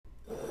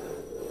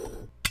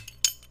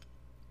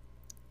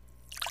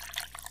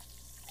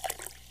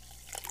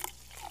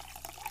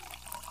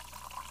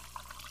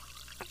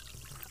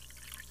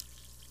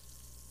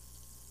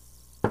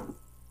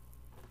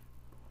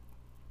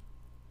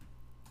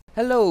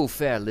Hello,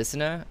 fair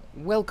listener.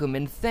 Welcome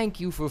and thank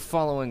you for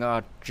following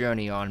our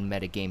journey on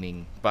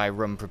metagaming by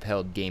Rum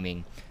Propelled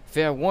Gaming.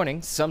 Fair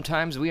warning,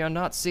 sometimes we are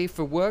not safe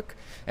for work,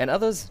 and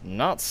others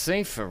not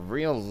safe for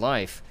real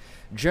life.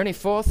 Journey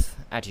forth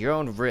at your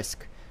own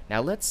risk.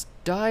 Now let's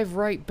dive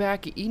right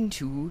back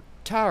into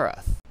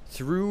Tarath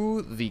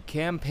through the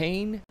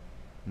campaign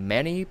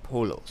Many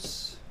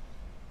Polos.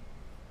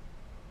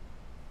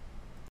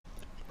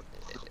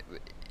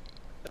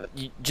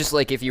 Just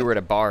like if you were at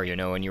a bar,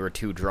 and you were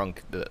too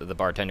drunk, the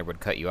bartender would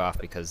cut you off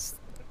because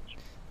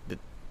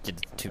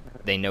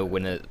they know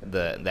when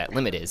that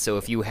limit is. So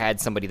if you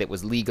had somebody that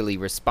was legally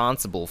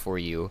responsible for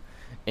you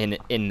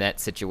in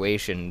that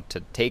situation to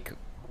take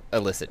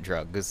illicit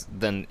drugs,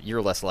 then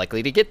you're less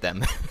likely to get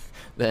them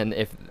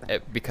than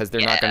because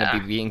they're not going to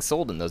be being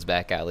sold in those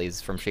back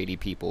alleys from shady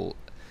people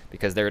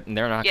because they're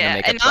not going to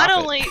make a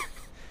profit.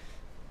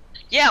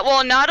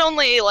 Not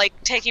only like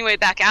taking away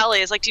back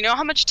alleys, like, do you know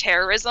how much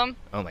terrorism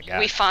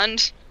we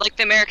fund? Like,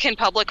 the American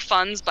public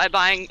funds by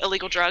buying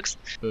illegal drugs.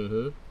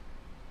 Mm-hmm.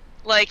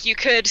 Like, you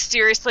could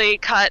seriously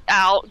cut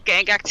out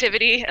gang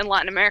activity in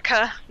Latin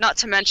America, not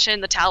to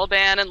mention the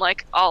Taliban and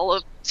like all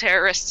of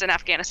terrorists in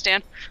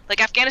Afghanistan.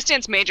 Like,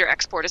 Afghanistan's major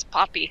export is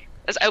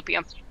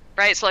opium,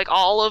 right? So like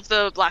all of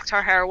the black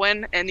tar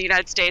heroin in the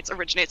United States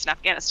originates in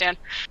Afghanistan.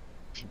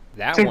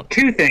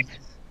 Two things.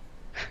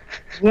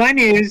 One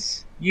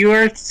is, you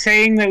are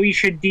saying that we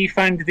should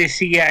defund the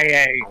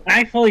CIA.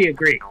 I fully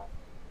agree.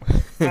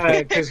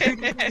 Because who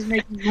is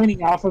making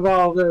money off of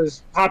all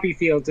those poppy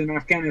fields in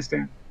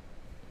Afghanistan?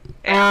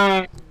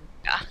 And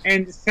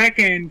the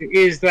second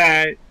is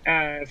that,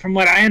 from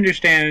what I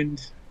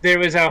understand, there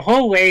was a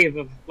whole wave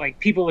of like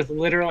people with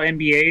literal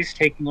MBAs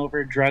taking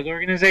over drug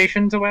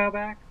organizations a while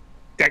back,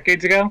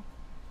 decades ago.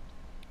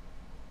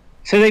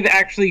 So they've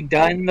actually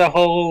done the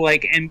whole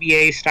like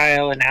MBA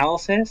style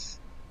analysis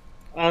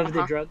of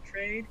the drug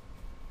trade.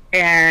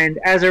 And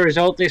as a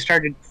result, they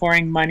started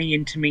pouring money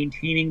into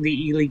maintaining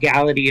the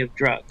illegality of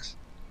drugs.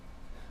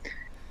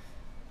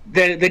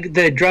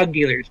 The drug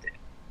dealers did.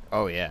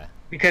 Oh, yeah.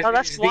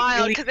 That's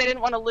wild, because they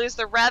didn't want to lose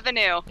the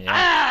revenue.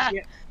 Yeah.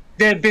 Yeah.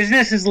 The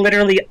business is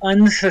literally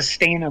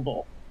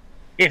unsustainable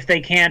if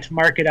they can't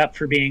mark it up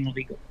for being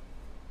illegal.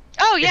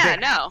 Oh, yeah,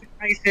 no.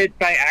 Price it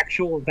by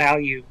actual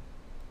value.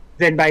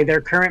 Then by their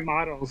current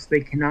models,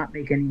 they cannot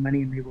make any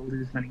money and they will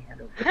lose money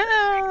hand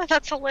over.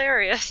 That's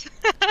hilarious.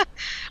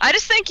 I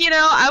just think,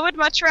 I would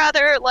much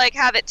rather like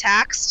have it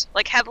taxed,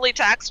 like heavily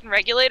taxed and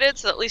regulated,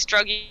 so at least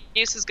drug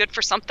use is good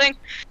for something.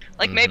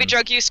 Like maybe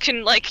drug use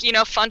can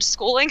fund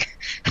schooling.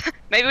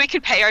 Maybe we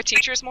can pay our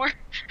teachers more.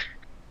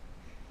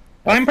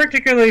 Well, I'm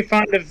particularly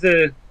fond of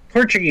the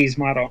Portuguese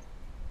model,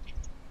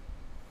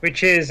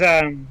 which is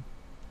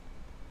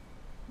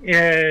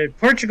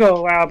Portugal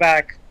a while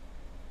back.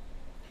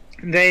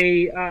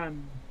 They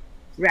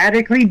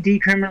radically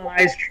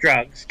decriminalized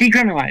drugs.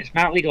 Decriminalized,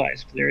 not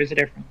legalized. There is a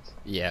difference.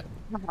 Yeah.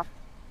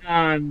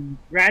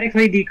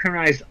 Radically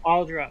decriminalized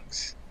all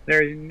drugs.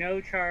 There is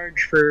no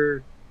charge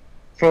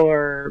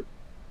for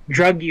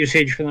drug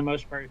usage for the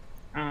most part.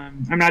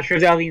 I'm not sure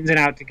of all the ins and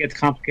outs. It gets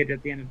complicated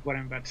at the end of what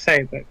I'm about to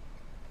say, but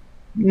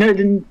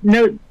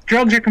no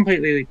drugs are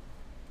completely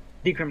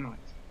decriminalized.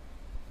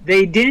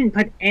 They didn't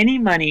put any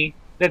money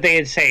that they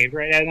had saved,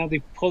 right? I know they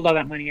pulled all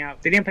that money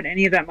out. They didn't put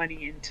any of that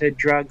money into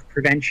drug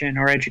prevention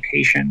or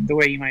education the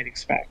way you might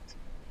expect.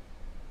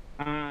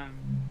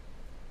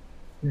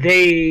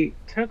 They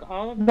took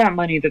all of that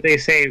money that they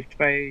saved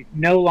by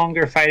no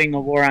longer fighting a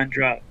war on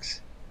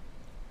drugs,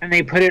 and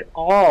they put it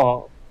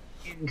all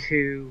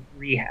into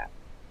rehab.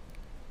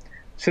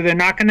 So they're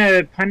not going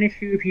to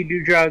punish you if you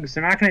do drugs.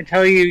 They're not going to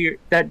tell you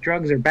that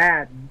drugs are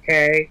bad,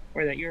 okay,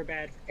 or that you're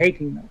bad for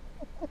taking them.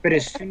 But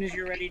as soon as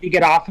you're ready to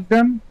get off of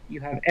them,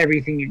 you have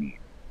everything you need.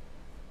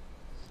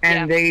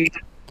 And they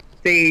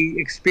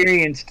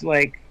experienced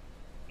like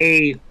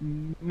a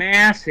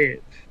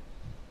massive,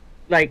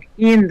 like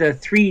in the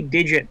 3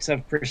 digits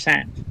of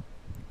percent,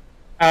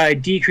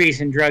 decrease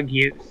in drug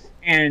use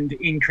and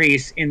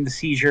increase in the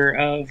seizure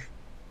of.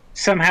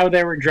 Somehow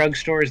there were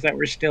drugstores that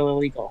were still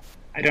illegal.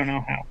 I don't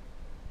know how.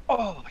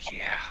 Oh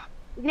yeah.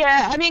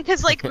 Yeah, I mean,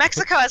 because like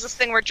Mexico has this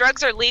thing where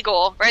drugs are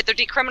legal, right? They're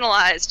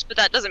decriminalized, but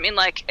that doesn't mean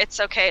like it's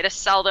okay to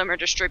sell them or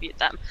distribute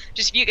them.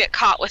 Just if you get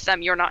caught with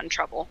them, you're not in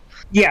trouble.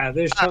 Yeah,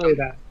 there's totally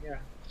that. Yeah.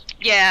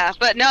 Yeah,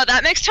 but no,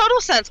 that makes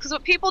total sense, because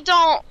what people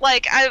don't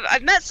like,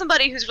 I've met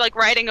somebody who's like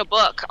writing a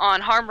book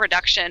on harm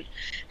reduction,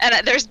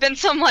 and there's been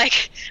some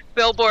like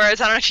billboards,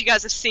 I don't know if you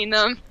guys have seen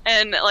them,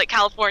 in like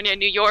California and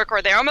New York,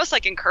 where they're almost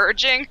like they're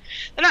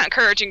not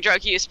encouraging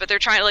drug use, but they're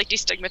trying to like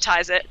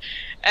destigmatize it.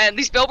 And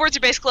these billboards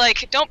are basically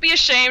like, don't be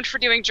ashamed for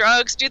doing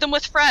drugs, do them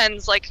with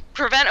friends, like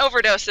prevent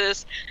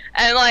overdoses.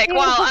 And like,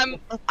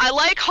 like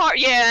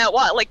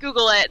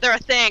Google it, they're a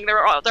thing,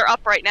 they're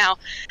up right now.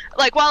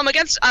 Like, while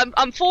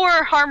I'm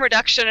for harm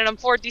reduction and I'm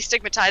for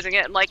destigmatizing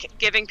it and like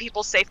giving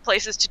people safe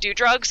places to do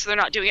drugs, so they're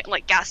not doing it in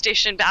like gas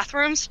station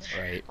bathrooms,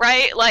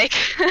 right? Like,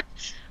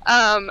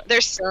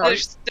 there's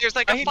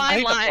like a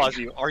fine line. Pause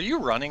you. Are you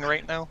running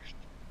right now?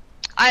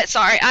 I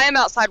am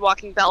outside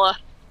walking Bella.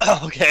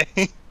 Oh,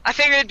 okay. I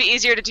figured it'd be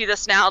easier to do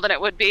this now than it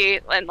would be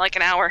in like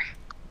an hour.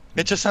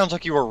 It just sounds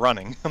like you were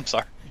running. I'm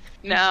sorry.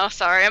 No,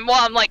 sorry.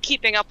 I'm like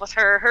keeping up with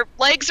her. Her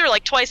legs are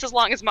like twice as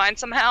long as mine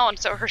somehow, and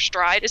so her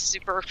stride is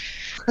super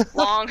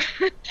long.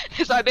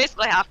 So I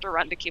basically have to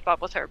run to keep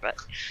up with her. But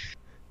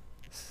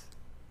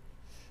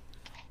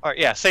All right,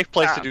 yeah, safe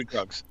place to do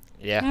drugs.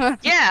 Yeah.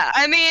 yeah,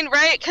 I mean,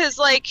 right? Because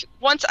like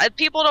once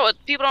people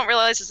don't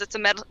realize is it's a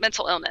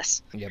mental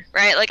illness, Yep.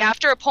 right? Like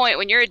after a point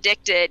when you're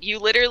addicted, you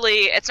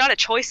literally it's not a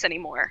choice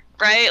anymore,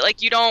 right?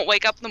 Like you don't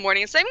wake up in the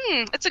morning and say,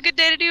 it's a good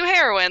day to do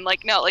heroin.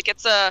 Like no, like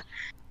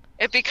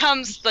it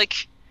becomes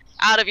like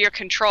out of your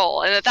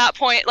control, and at that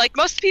point, like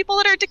most people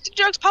that are addicted to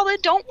drugs probably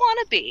don't want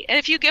to be, and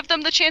if you give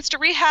them the chance to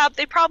rehab,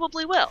 they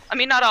probably will. I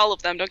mean, not all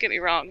of them. Don't get me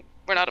wrong.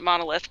 We're not a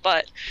monolith,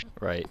 but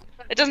Right.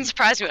 it doesn't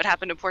surprise me what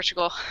happened in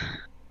Portugal.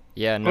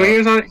 Yeah, no.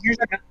 Well,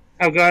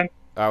 oh, go ahead.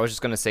 I was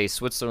just going to say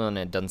Switzerland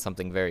had done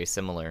something very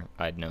similar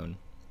I'd known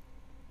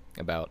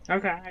about.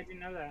 Okay, I didn't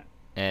know that.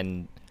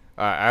 And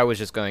I was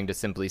just going to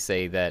simply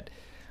say that,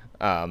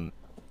 well,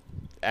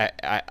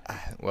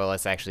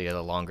 it's actually a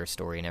longer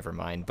story, never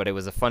mind. But it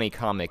was a funny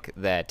comic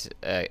that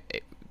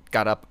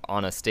got up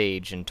on a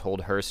stage and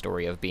told her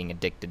story of being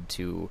addicted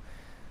to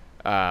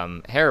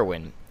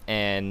heroin.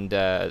 And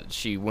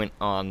she went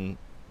on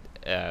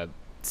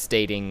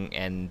stating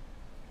and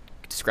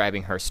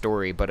describing her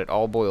story, but it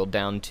all boiled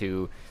down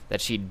to that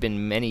she'd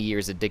been many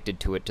years addicted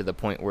to it to the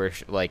point where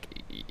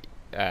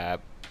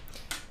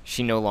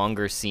she no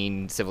longer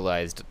seen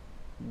civilized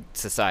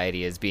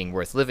society as being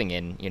worth living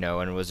in,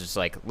 and was just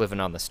like living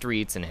on the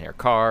streets and in her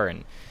car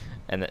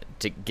and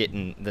to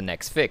getting the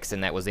next fix,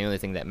 and that was the only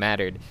thing that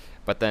mattered.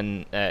 But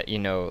then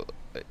there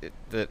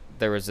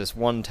was this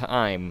one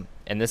time,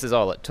 and this is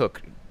all it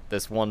took,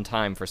 this one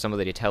time for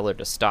somebody to tell her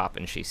to stop,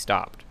 and she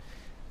stopped,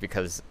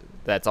 because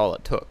that's all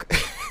it took.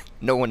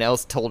 No one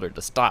else told her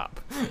to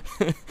stop.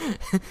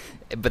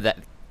 But that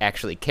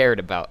actually cared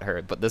about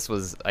her. But this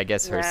was, I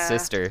guess, her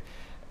sister,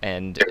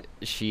 and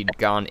she'd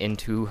gone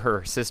into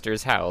her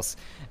sister's house,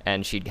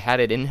 and she'd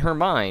had it in her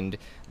mind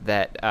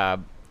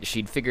that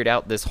she'd figured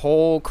out this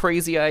whole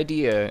crazy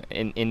idea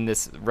in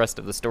this rest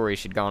of the story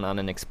she'd gone on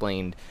and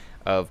explained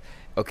of,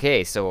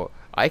 okay, so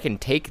I can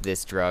take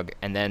this drug,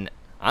 and then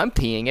I'm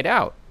peeing it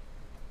out.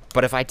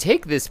 But if I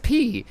take this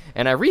pee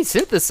and I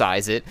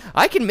resynthesize it,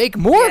 I can make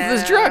more of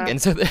this drug. And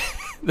so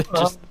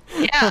just...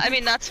 Yeah, I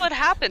mean, that's what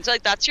happens.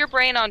 Like, that's your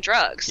brain on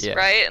drugs,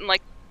 right? And,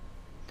 like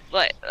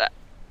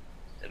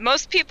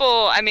most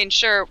people, I mean,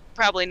 sure,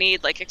 probably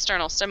need, like,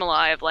 external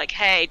stimuli of, like,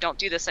 hey, don't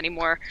do this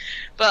anymore.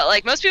 But,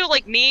 like, most people,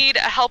 like, need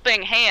a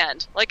helping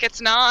hand. Like, it's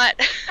not,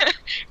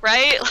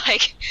 right?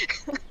 Like,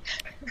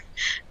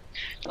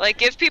 like,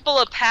 give people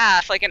a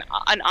path, like, an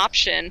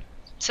option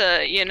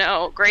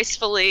to,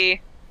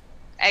 gracefully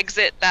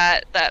exit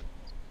that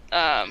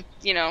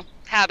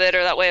habit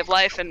or that way of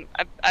life, and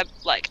I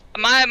like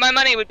my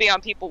money would be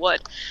on people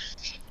would.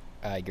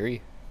 I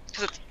agree.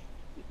 Because it's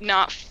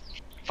not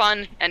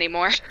fun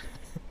anymore.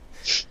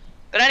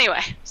 But anyway,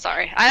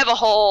 sorry. I have a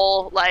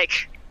whole I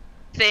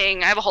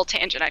have a whole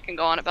tangent I can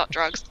go on about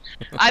drugs.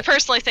 I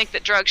personally think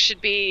that drugs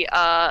should be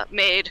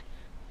made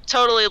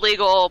totally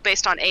legal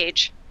based on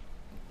age.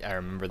 I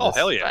remember this. Oh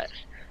hell yeah. But,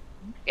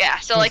 yeah,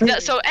 so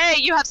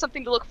you have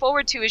something to look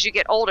forward to as you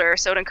get older,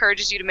 so it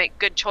encourages you to make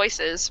good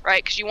choices,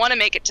 right? Because you want to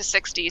make it to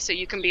 60 so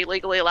you can be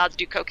legally allowed to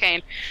do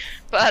cocaine.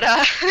 But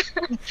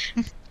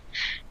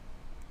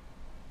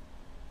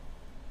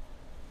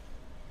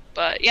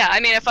but yeah, I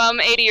mean, if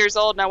I'm 80 years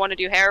old and I want to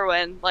do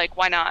heroin, like,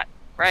 why not,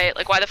 right?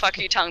 Like, why the fuck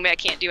are you telling me I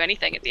can't do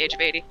anything at the age of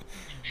 80?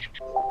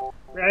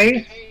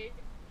 Right?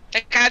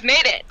 Like, I've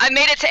made it. I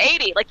made it to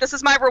 80. Like, this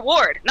is my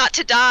reward. Not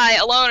to die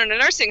alone in a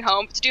nursing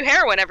home, but to do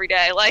heroin every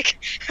day. Like,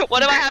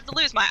 what do I have to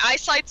lose? My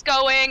eyesight's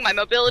going. My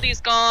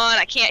mobility's gone.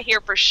 I can't hear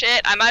for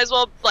shit. I might as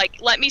well,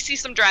 let me see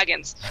some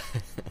dragons.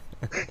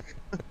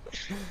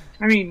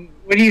 I mean,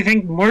 what do you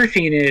think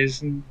morphine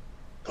is? And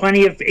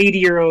plenty of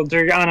 80-year-olds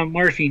are on a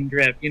morphine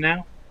drip,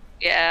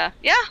 Yeah.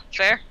 Yeah,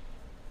 fair.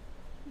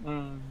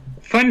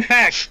 Fun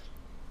fact,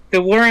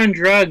 the war on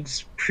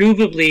drugs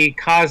provably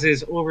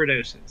causes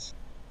overdoses.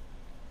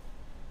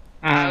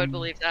 I would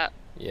believe that.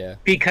 Yeah.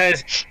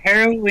 Because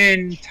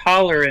heroin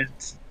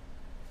tolerance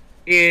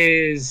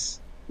is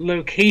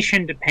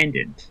location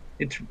dependent.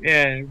 It's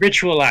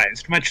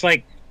ritualized, much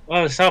like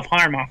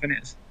self-harm often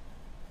is.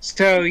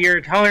 So your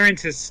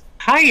tolerance is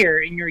higher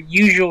in your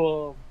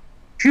usual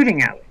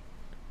shooting alley,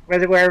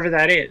 wherever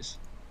that is.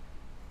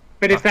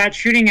 But if that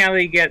shooting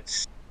alley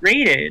gets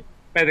raided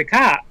by the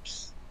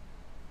cops,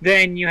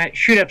 then you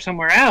shoot up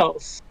somewhere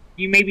else.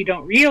 You maybe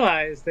don't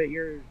realize that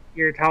your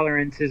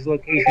tolerance is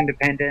location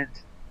dependent.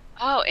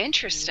 Oh,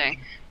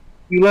 interesting.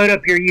 You load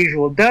up your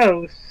usual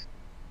dose,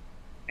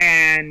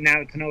 and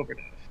now it's an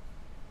overdose.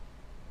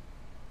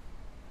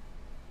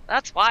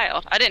 That's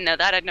wild. I didn't know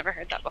that. I'd never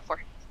heard that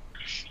before.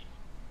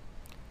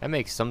 That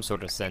makes some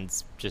sort of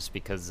sense just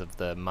because of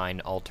the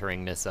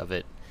mind-alteringness of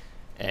it,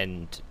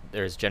 and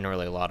there's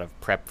generally a lot of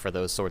prep for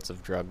those sorts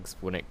of drugs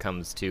when it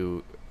comes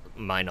to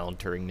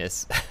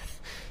mind-alteringness,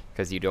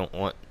 because you don't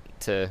want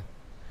to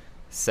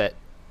set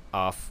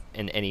off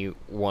in any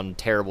one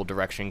terrible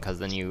direction, because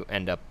then you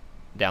end up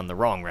down the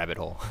wrong rabbit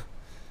hole.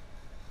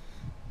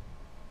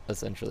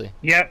 Essentially.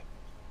 Yep.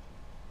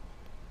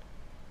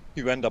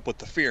 You end up with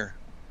the fear.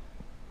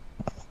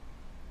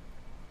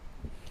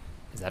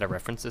 Is that a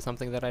reference to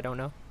something that I don't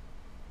know?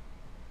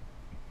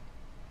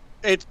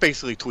 It's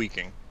basically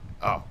tweaking.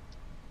 Oh.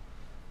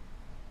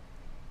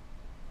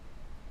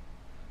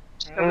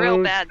 A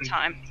real bad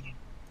time.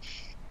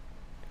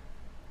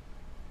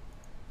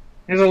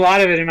 There's a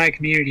lot of it in my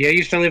community. I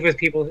used to live with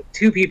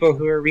two people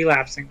who were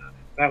relapsing on it.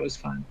 That was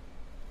fun.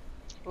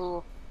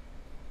 Ooh.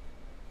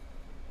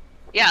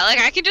 Yeah, like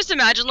I can just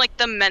imagine like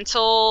the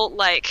mental,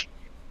 like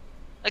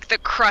the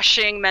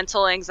crushing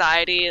mental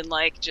anxiety and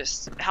like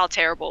just how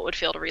terrible it would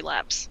feel to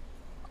relapse.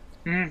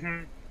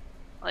 Mm-hmm.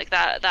 Like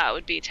that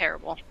would be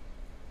terrible.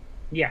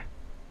 Yeah.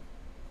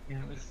 Yeah,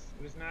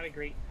 it was not a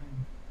great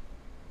time.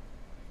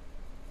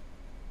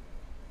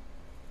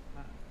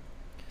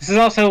 This is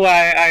also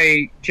why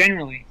I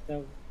generally,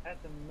 so at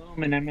the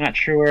moment I'm not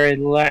sure where I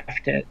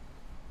left it,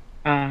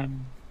 have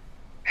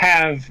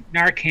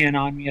Narcan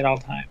on me at all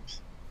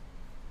times.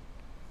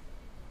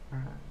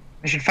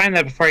 I should find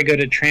that before I go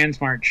to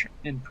Transmarch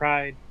in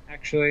Pride,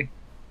 actually.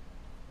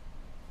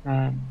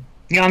 Y'all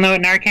know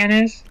what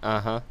Narcan is?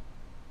 Uh-huh.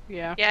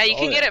 Yeah. Yeah, you Oh,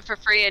 can get yeah. it for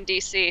free in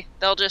DC.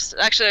 They'll just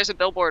actually there's a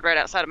billboard right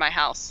outside of my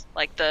house.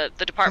 Like the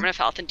Department of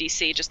Health in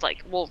DC just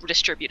like will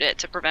distribute it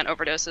to prevent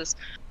overdoses.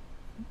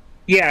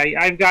 Yeah,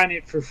 I've gotten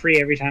it for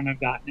free every time I've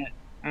gotten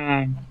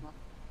it.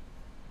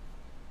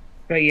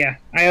 But yeah,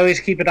 I always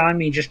keep it on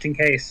me just in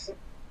case.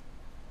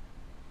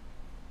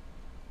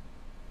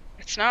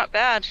 It's not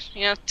bad.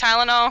 You know,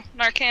 Tylenol,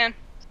 Narcan,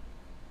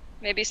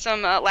 maybe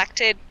some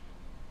Lactaid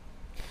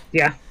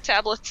Yeah.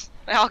 tablets.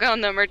 They all go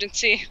in the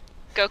emergency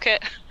go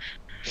kit.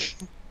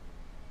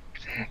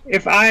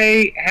 If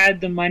I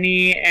had the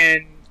money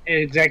and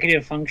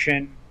executive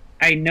function,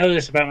 I know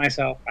this about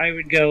myself, I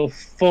would go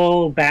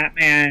full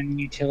Batman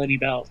utility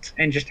belt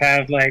and just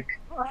have like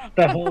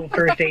the whole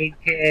first aid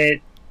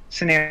kit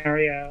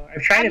scenario.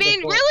 I've tried I it mean,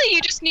 before. really,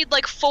 you just need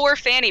like 4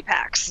 fanny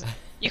packs.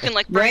 You can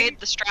like braid Right?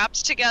 the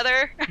straps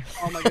together,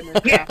 Oh my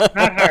goodness. Yeah,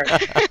 not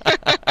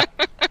hard.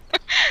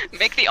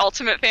 make the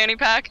ultimate fanny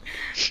pack.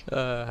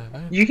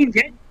 You can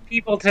get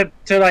people to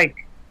like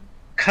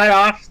cut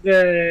off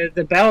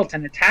the belt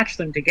and attach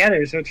them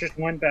together so it's just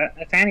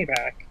a fanny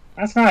pack.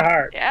 That's not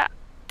hard. Yeah.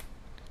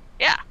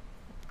 Yeah.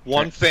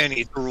 One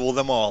fanny to rule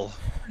them all.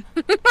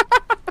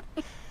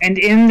 And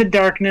in the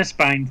darkness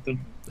bind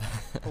them.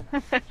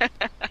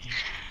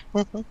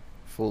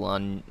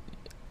 Full-on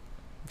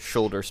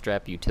shoulder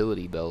strap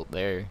utility belt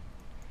there.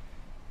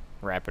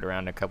 Wrap it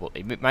around a couple.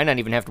 You might not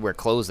even have to wear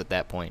clothes at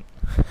that point.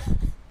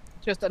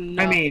 Just a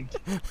I mean,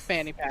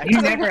 fanny pack.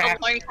 you never A have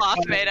to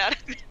loincloth made out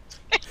of it.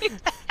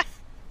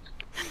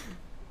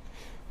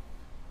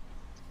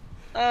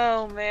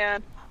 Oh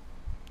man.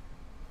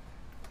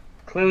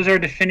 clothes are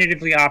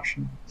definitively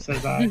optional,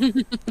 says I.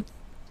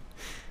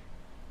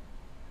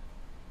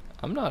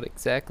 I'm not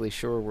exactly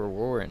sure where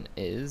Warren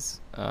is.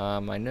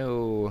 I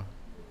know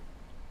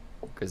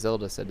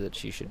Griselda said that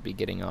she should be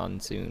getting on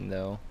soon,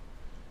 though.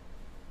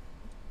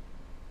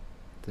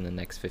 Within the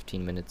next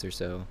 15 minutes or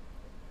so.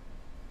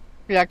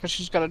 Yeah, because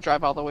she's got to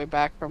drive all the way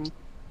back from,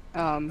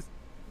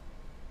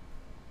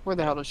 where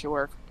the hell does she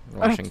work?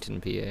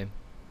 Washington, PA.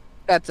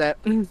 That's it.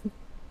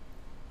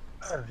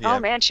 Oh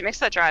man, she makes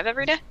that drive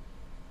every day?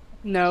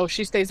 No,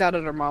 she stays out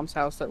at her mom's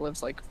house that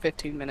lives like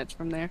 15 minutes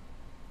from there.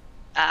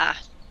 Ah.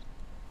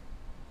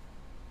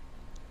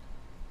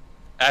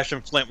 Ash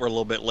and Flint were a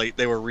little bit late.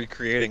 They were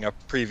recreating a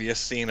previous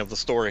scene of the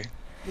story.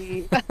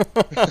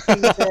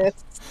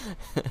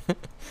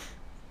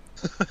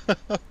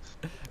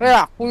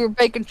 Yeah, we were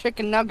baking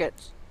chicken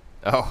nuggets.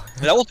 Oh,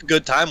 That was a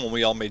good time when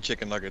we all made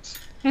chicken nuggets.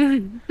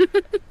 I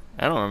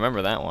don't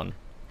remember that one.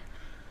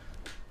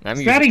 I'm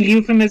Is that a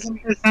euphemism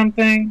for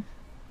something?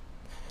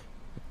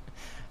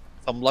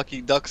 Some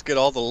lucky ducks get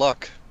all the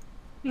luck.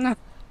 I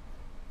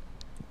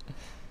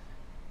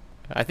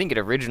think it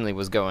originally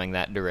was going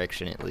that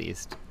direction, at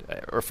least.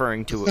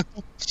 Referring to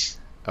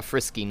a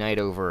frisky night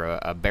over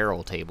a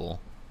barrel table.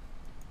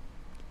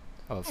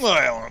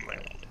 Well,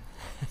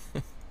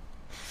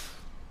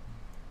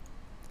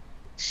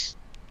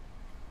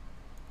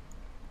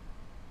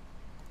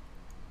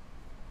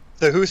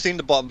 so who's seen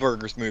the Bob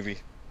Burgers movie?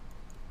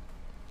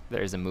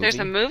 There's a movie. There's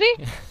a movie?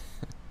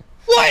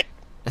 What?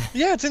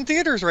 Yeah, it's in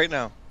theaters right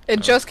now.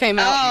 It just came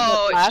out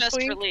Oh, it's last just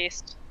week.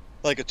 released.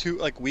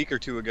 Like week or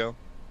two ago.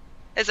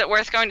 Is it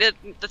worth going to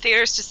the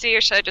theaters to see,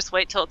 or should I just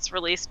wait till it's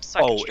released so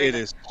I can Oh, stream it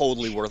is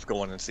totally worth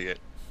going and see it.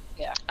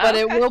 Yeah, but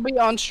Okay. it will be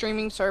on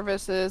streaming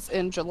services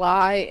in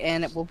July,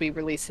 and it will be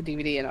released to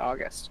DVD in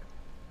August.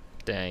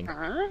 Dang.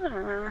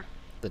 Ah.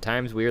 The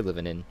times we're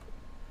living in.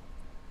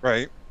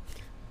 Right.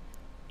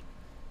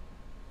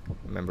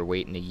 Remember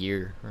waiting a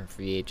year for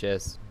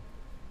VHS.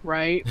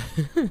 Right?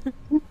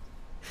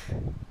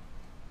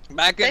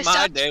 Back in They my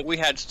stopped- day, we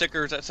had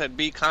stickers that said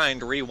 "Be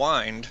kind,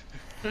 rewind."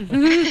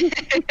 They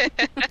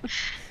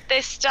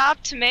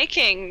stopped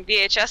making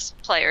VHS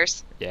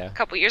players Yeah. a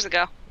couple years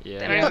ago. They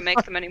don't Yeah. even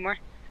make them anymore.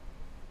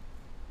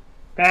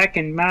 Back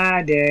in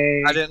my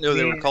day, I didn't know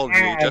they were didn't called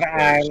have VHS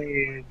players.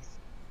 eyelids.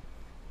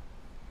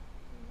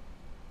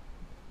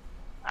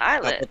 I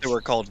Eyelids. thought they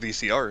were called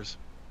VCRs.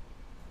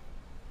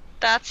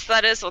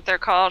 That is what they're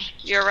called.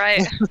 You're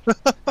right.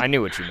 I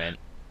knew what you meant.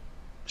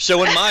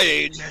 Showing my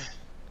age.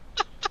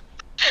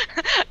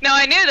 No,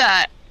 I knew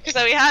that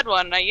because we had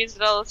one and I used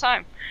it all the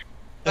time.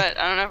 But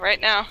I don't know. Right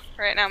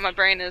now, my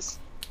brain is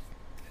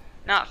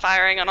not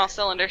firing on all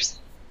cylinders.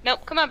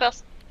 Nope. Come on,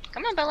 Bells.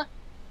 Come on, Bella.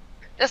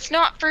 That's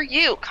not for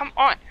you. Come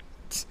on.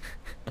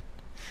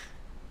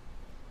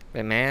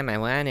 But ma'am, I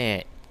want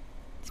it.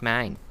 It's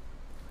mine.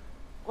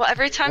 Well,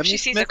 every time Let she me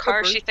sees sniff a the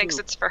car, bird she thinks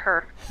poop. it's for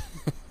her.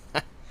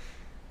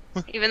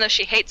 Even though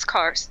she hates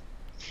cars.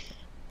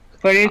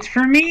 But it's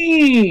for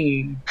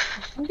me.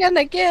 I'm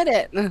gonna get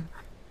it.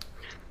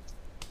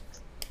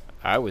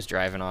 I was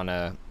driving on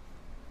a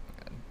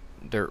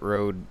dirt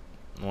road,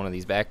 one of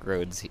these back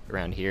roads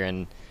around here,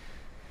 and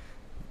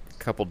a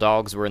couple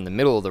dogs were in the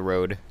middle of the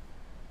road.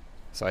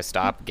 So I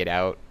stop, get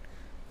out.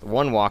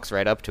 One walks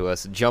right up to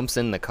us, jumps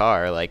in the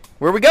car, like,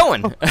 "Where are we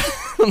going?"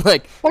 I'm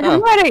like, Like, "Oh,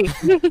 I'm ready.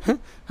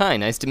 hi,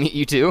 nice to meet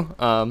you too.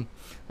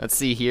 Let's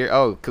see here.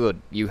 Oh,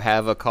 good. You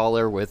have a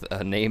caller with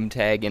a name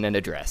tag and an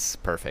address.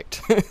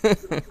 Perfect."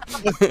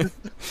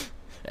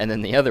 And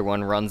then the other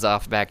one runs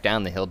off back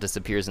down the hill,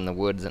 disappears in the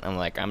woods, and I'm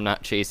like, "I'm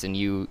not chasing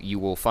you. You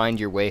will find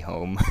your way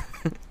home."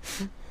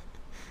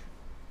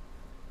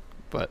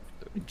 But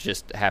it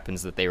just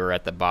happens that they were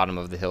at the bottom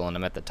of the hill and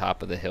I'm at the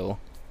top of the hill.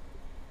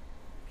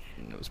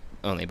 And it was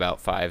only about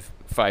five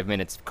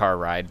minutes car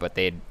ride, but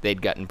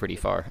they'd gotten pretty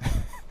far.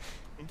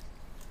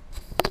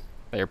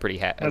 They were pretty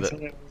happy. That's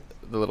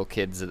The little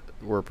kids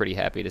were pretty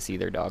happy to see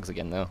their dogs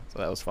again, though, so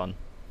that was fun.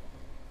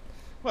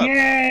 Well,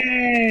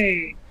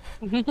 Yay!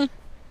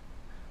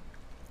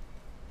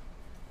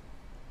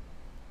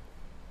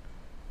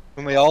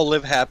 when we all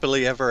live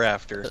happily ever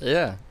after.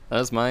 Yeah, that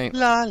was my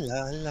La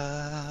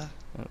la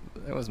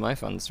la.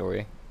 fun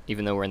story.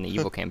 Even though we're in the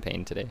evil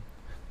campaign today,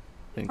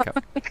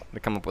 to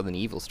come up with an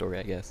evil story,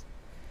 I guess.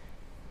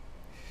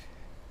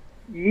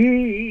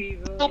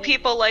 Evil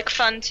people like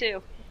fun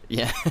too.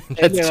 Yeah,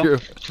 that's Yeah. true.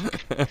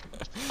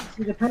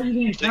 See, the part you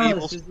didn't The tell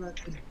evil- us is that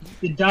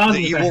the dog The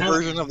was a evil hell-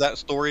 version of that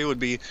story would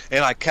be,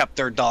 and I kept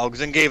their dogs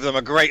and gave them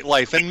a great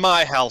life in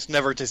my house,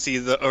 never to see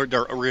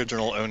their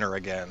original owner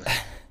again.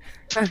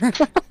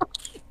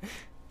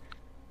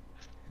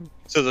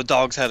 So the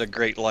dogs had a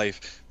great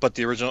life, but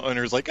the original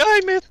owner's like,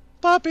 I miss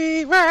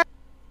puppy. Rah."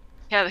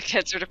 Yeah, the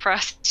kids are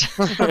depressed.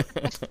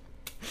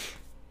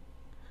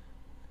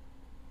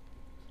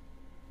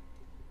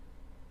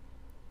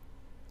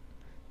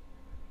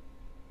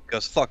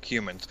 Because fuck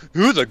humans.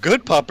 Who the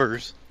good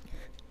puppers?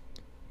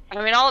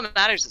 I mean, all that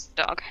matters is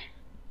the dog.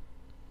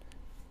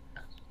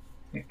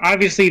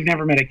 Obviously, you've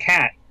never met a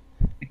cat.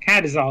 A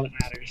cat is all that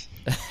matters.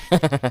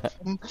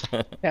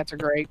 Cats are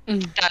great.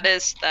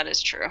 That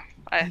is true.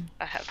 I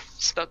have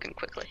spoken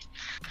quickly.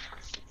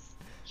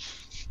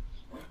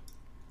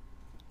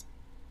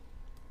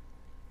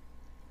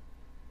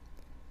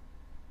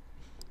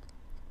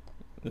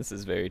 This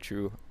is very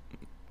true.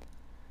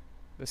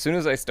 As soon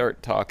as I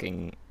start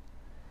talking,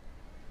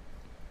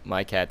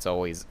 my cat's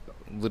always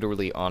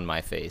literally on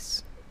my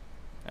face.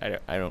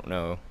 I don't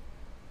know.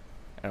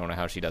 I don't know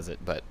how she does it,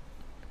 but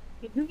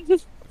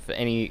for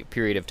any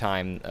period of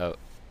time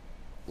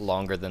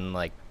longer than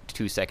like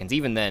 2 seconds,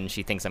 even then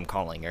she thinks I'm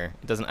calling her.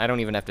 I don't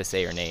even have to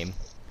say her name.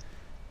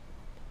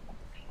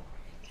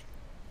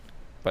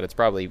 But it's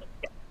probably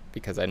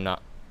because I'm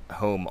not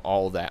home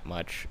all that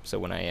much, so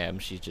when I am,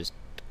 she's just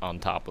on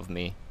top of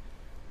me.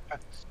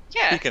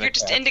 Yeah, Speaking of you're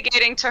just cats.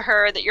 indicating to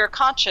her that you're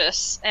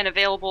conscious and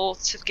available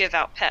to give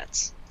out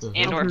pets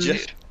and or Mhm.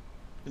 food.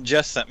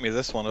 Jess sent me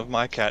this one of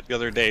my cat the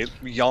other day,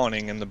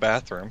 yawning in the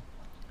bathroom.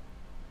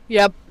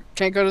 Yep.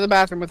 Can't go to the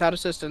bathroom without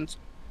assistance.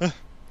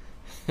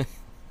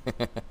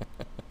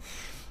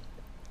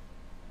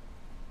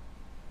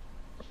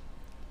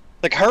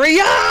 Like, hurry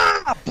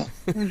up!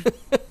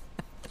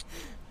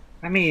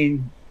 I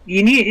mean,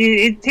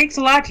 it takes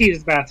a lot to use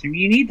the bathroom.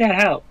 You need that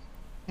help.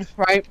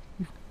 Right?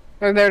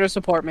 They're there to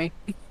support me.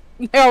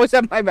 They always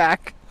have my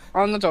back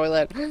on the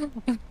toilet.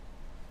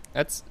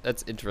 That's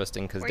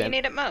interesting because Where you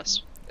need it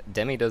most.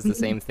 Demi does the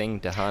same thing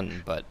to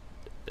Hun, but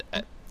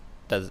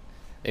the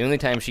only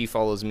time she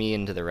follows me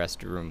into the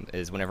restroom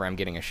is whenever I'm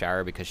getting a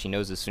shower, because she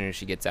knows as soon as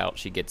she gets out,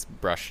 she gets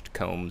brushed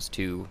combs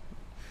too.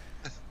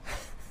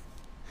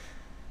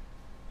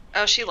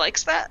 Oh, she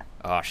likes that?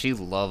 Oh, she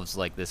loves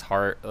like this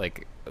hard,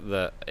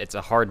 it's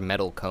a hard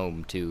metal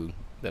comb too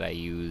that I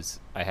use.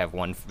 I have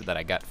one that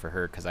I got for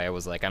her because I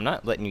was like, I'm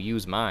not letting you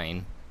use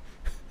mine.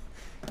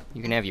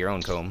 You can have your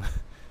own comb.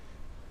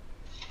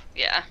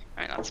 Yeah,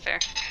 I mean, that's fair.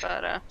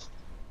 But,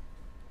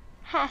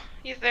 huh,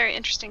 you have a very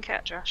interesting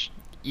cat, Josh.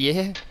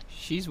 Yeah,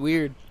 she's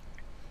weird.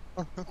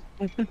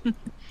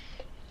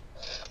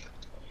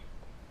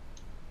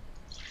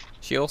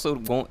 She also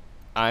won't.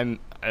 I'm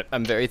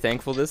very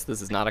thankful this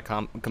is not a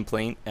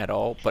complaint at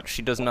all, but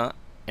she does not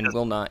and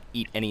will not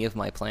eat any of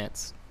my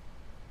plants.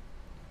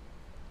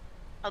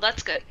 Oh,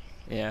 that's good.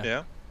 Yeah.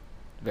 Yeah.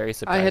 Very I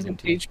surprising had to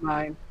too. teach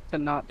mine. to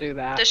not do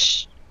that.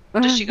 Does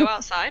she go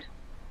outside?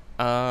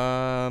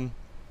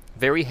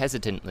 Very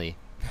hesitantly.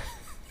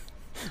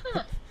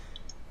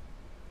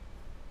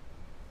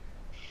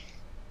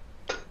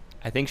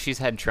 I think she's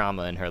had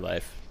trauma in her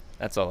life.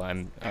 That's all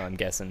I'm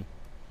guessing.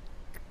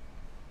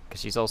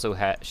 Because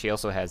she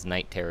also has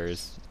night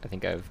terrors. I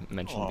think I've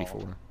mentioned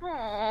before.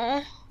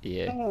 Aww,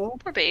 Yeah. Oh,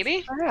 poor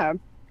baby. yeah.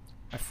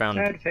 I found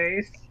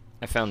face.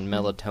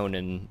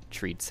 melatonin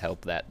treats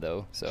help that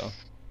though. So,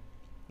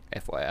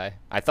 FYI,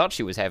 I thought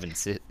she was having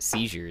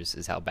seizures,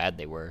 is how bad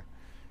they were.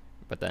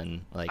 But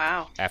then, like,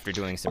 Wow. after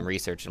doing some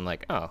research, I'm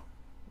like, oh,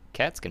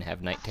 cats can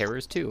have night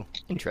terrors too.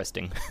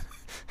 Interesting.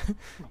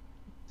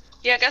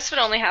 Yeah, I guess it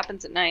only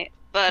happens at night.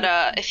 But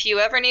if you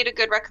ever need a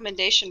good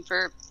recommendation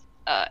for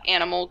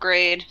animal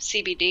grade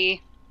CBD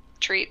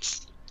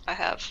treats, I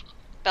have.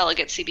 Bella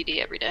gets CBD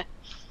every day.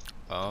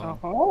 Oh.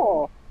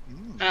 Oh.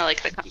 And I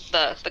like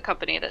the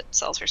company that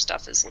sells her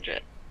stuff is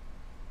legit.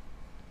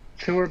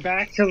 So we're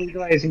back to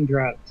legalizing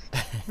drugs.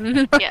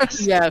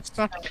 Yes. Yes.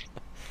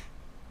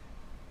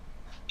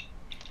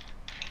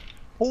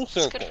 Full It's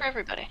circle. good for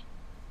everybody.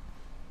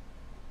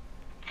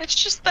 It's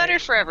just better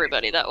for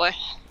everybody that way.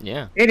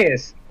 Yeah. It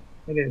is.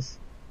 It is.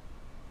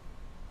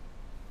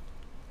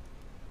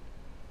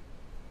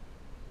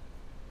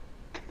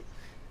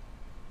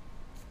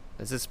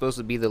 This is supposed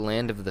to be the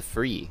land of the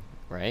free,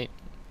 right?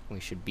 We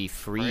should be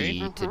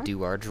free Right. to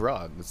do our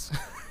drugs.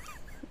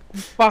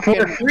 For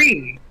Fucking.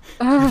 free.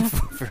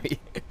 Free.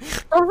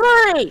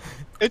 Alright.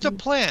 It's a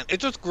plant.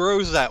 It just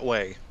grows that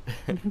way.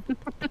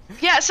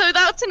 Yeah, so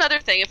that's another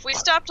thing. If we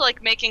stopped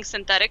like making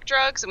synthetic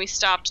drugs and we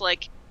stopped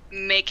like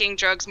making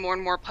drugs more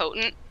and more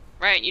potent,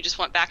 right? You just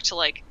went back to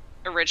like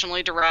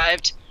originally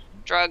derived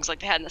drugs like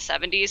they had in the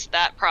 70s,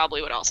 that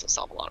probably would also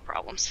solve a lot of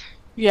problems.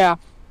 Yeah.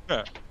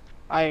 Yeah.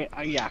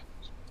 Yeah.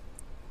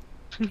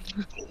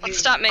 Let's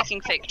stop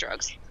making fake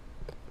drugs.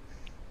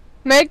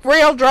 Make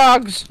real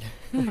drugs.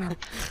 Are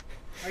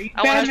you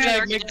I wanna Batman?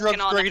 Organic Make drugs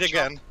and all great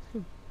natural. again.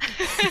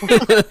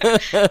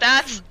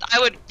 I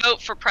would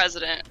vote for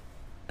president.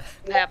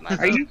 Have my Are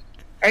vote.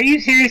 you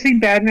seriously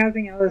bad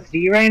mouthing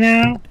LSD right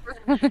now?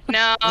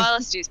 No,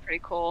 LSD is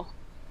pretty cool.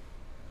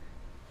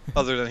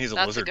 Other than he's a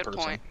That's a lizard good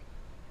person.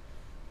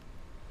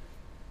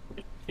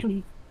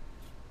 point.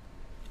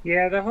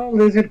 Yeah, the whole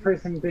lizard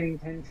person thing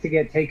tends to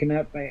get taken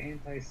up by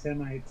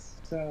anti-Semites,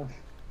 so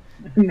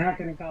I'm not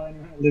gonna call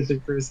anyone a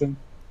lizard person.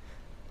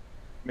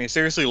 I mean,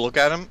 seriously, look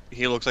at him.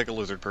 He looks like a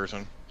lizard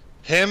person.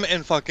 Him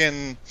and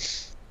fucking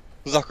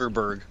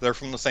Zuckerberg. They're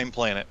from the same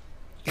planet.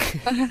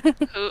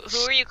 Who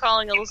are you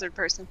calling a lizard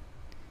person?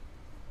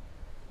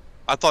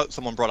 I thought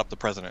someone brought up the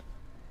president.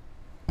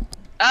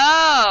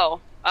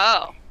 Oh.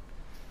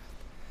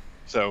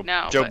 So,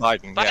 No, Joe but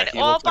Biden. Yeah, he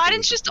well, looks like a Biden's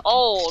lizard just person.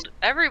 old.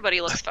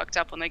 Everybody looks fucked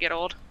up when they get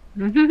old.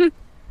 There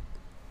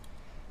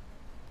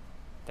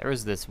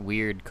was this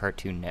weird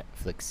cartoon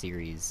Netflix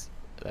series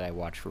that I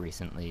watched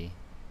recently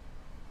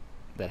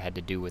that had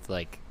to do with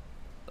like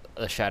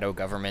a shadow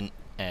government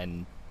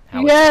and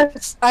how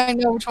Yes, I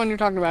know which one you're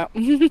talking about.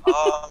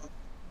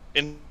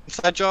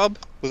 Inside Job?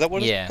 Was that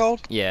what yeah, it's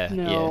called? yeah,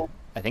 No.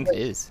 I think it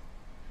is.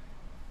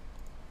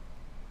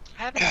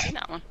 I haven't seen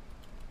that one.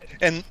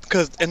 And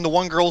the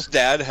one girl's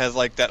dad has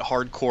like that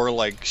hardcore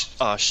like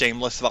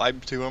shameless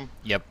vibe to him.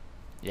 Yep.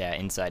 Yeah,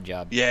 Inside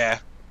Job. Yeah.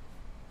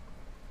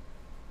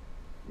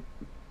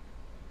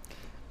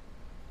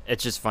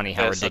 It's just funny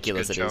how That's such a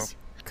ridiculous good it is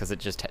because it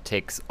just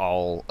takes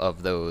all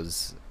of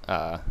those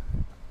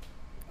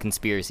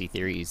conspiracy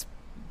theories,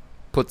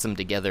 puts them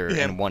together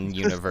Yeah. in one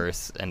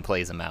universe, and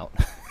plays them out.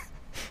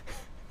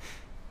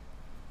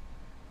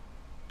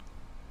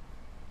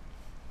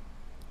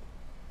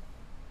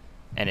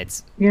 And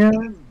it's Yeah,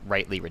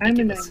 rightly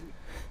ridiculous.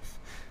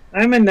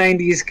 I'm a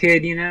 90s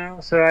kid, you know,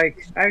 so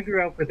I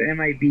grew up with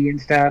MIB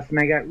and stuff, and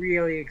I got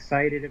really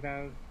excited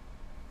about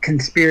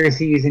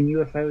conspiracies and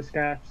UFO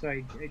stuff, so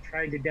I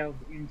tried to delve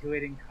into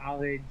it in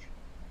college.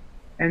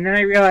 And then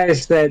I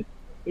realized that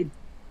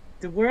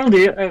the world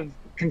of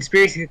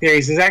conspiracy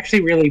theories is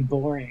actually really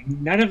boring.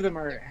 None of them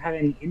have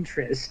any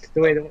interest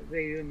the way that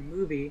they do in the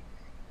movie.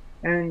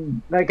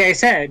 And like I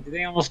said,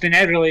 they almost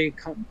inevitably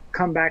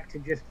come back to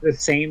just the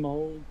same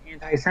old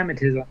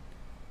anti-Semitism.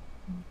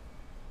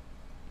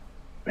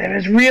 I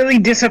was really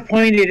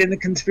disappointed in the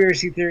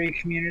conspiracy theory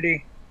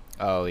community.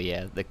 Oh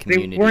yeah, the They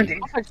community. weren't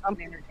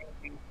entertaining.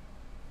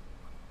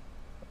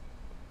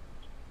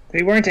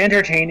 They weren't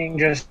entertaining,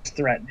 just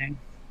threatening.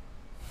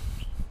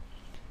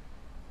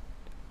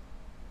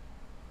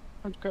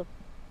 Okay.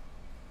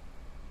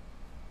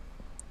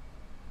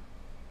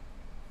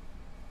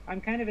 I'm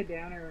kind of a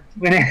downer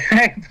when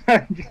I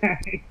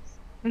apologize.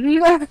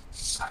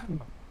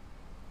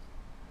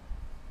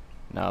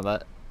 No,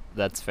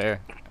 that's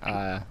fair.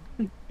 Yeah.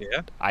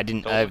 I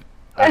didn't. Totally.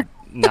 I've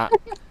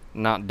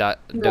not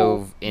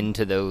dove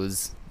into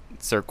those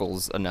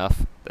circles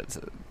enough. That's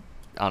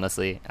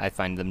honestly, I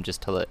find them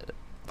just to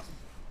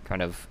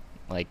kind of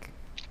like.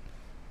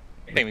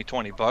 Pay me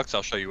 $20,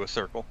 I'll show you a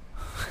circle.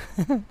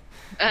 Yeah,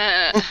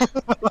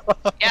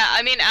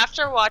 I mean,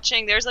 after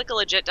watching, there's like a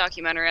legit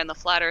documentary on the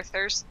Flat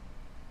Earthers.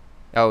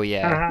 Oh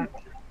yeah.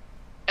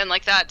 And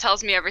like that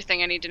tells me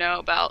everything I need to know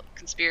about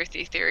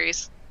conspiracy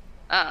theories.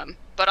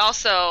 But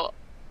also,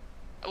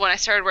 when I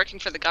started working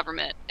for the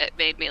government, it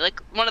made me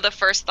like one of the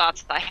first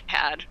thoughts I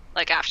had,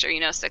 like after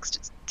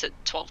 6 to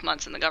 12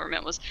 months in the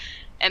government was,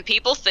 and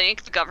people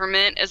think the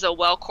government is a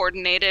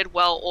well-coordinated,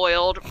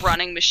 well-oiled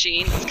running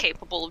machine that's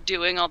capable of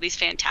doing all these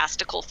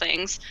fantastical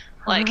things.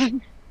 Like,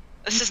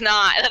 this is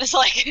not. That is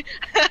like,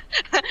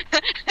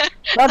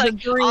 That's a like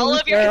dream. all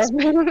of your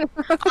Sarah.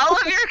 all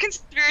of your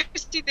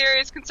conspiracy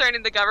theories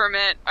concerning the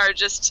government are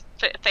just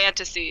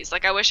fantasies.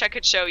 Like, I wish I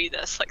could show you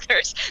this. Like,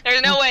 there's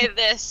no way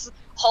this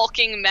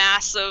hulking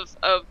mass of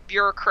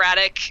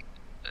bureaucratic,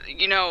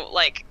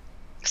 like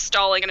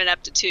stalling and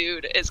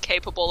ineptitude is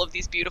capable of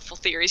these beautiful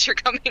theories you're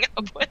coming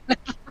up with.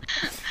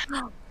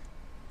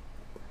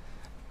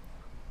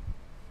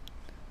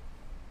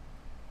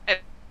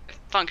 It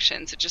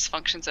functions. It just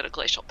functions at a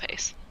glacial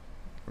pace.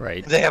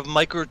 Right. They have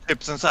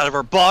microchips inside of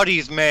our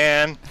bodies,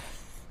 man.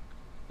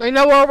 They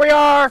know where we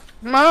are.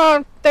 Come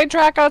on. They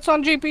track us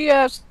on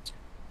GPS.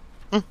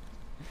 But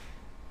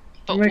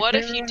Oh my what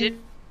if you God.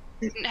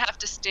 didn't have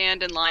to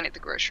stand in line at the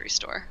grocery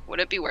store? Would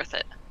it be worth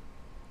it?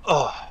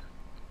 Oh,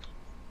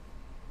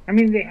 I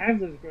mean, they have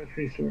those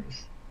grocery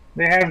stores.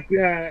 They have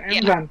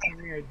Amazon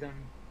premiered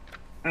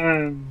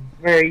them,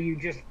 where you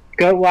just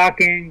go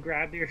walk in,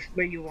 grab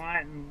what you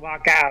want, and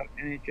walk out,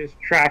 and it just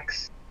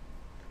tracks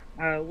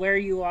where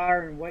you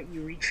are and what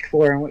you reached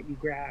for and what you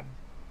grabbed,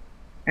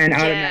 and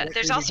Yeah, automatically.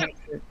 there's also-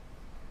 detects it.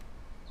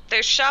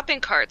 There's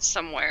shopping carts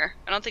somewhere.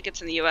 I don't think it's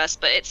in the U.S.,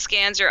 but it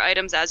scans your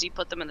items as you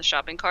put them in the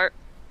shopping cart,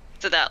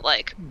 so that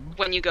like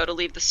when you go to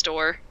leave the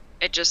store,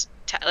 it just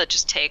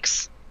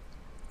takes.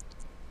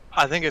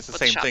 I think it's the What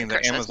the same shopping thing that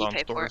cart says you Amazon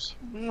pay for it.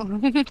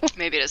 stores.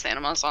 Maybe it is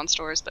Amazon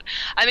stores, but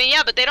I mean,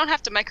 yeah, but they don't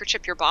have to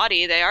microchip your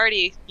body. They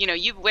already,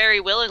 you very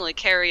willingly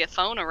carry a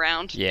phone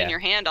around Yeah. in your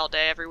hand all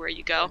day everywhere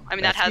you go. I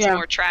mean, that That's- has Yeah.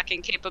 more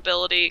tracking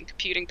capability and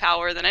computing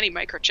power than any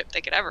microchip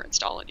they could ever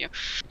install in you.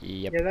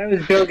 Yep. Yeah, that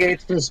was Bill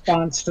Gates'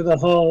 response to the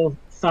whole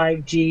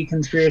 5G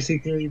conspiracy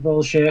theory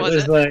bullshit. Was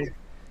Was it? like,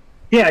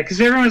 yeah,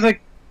 because everyone was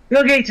like,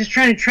 Bill Gates is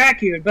trying to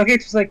track you, and Bill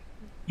Gates was like,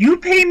 you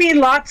pay me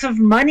lots of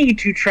money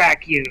to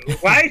track you.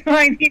 Why do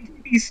I need to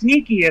be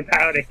sneaky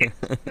about it?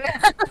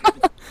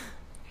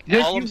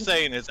 Just All I'm use-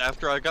 saying is,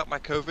 after I got my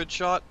COVID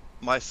shot,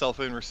 my cell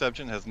phone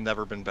reception has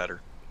never been better.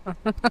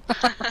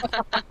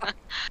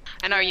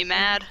 And are you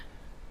mad?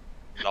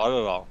 Not at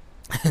all.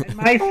 and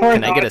my fourth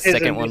Can I get a autism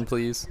second is- one,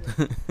 please?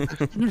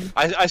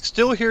 I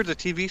still hear the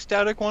TV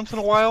static once in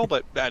a while,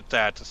 but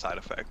that's a side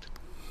effect.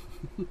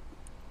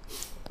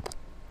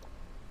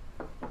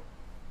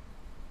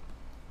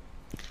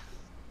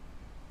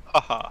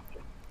 Haha.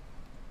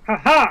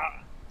 Haha!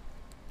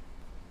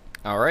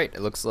 All right.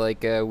 It looks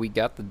like we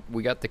got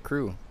the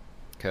crew,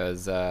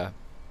 cause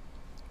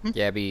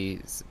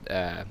Gabby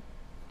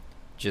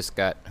just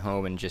got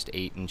home and just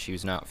ate, and she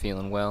was not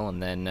feeling well,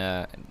 and then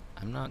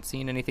I'm not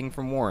seeing anything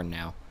from Warren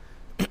now.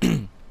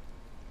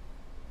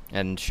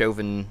 And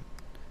Chauvin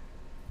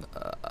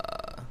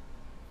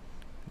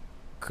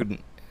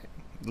couldn't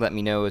let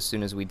me know as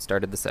soon as we'd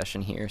started the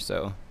session here,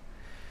 so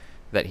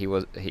that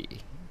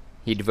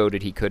he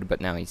devoted he could,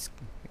 but now he's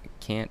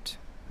can't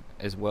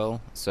as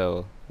well.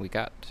 So we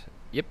got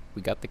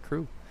the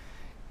crew.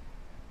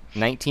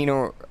 19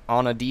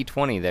 on a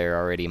D20 there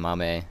already,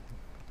 Mame.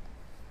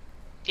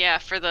 Yeah,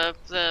 for the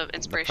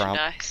inspiration prompt.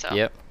 die. So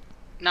Yep.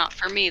 not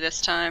for me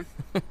this time,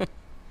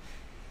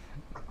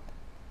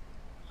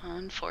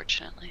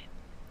 unfortunately.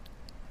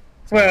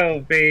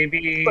 12,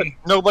 baby. But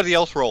nobody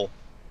else roll.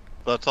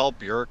 Let's all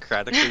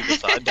bureaucratically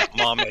decide that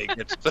Mame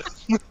gets to.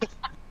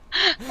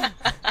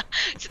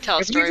 To tell a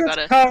I story believe about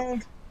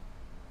it's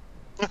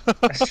it.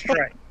 called a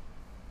strike.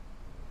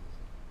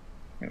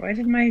 Wait, why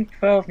did my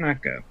 12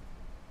 not go?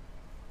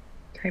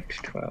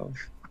 Typed 12.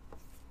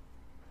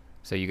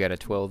 So you got a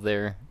 12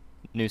 there,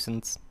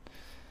 nuisance.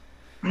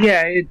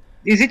 Yeah,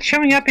 is it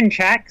showing up in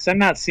chat? Because I'm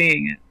not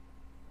seeing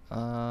it.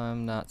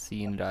 I'm not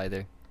seeing it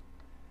either.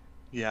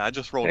 Yeah, I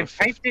just rolled I a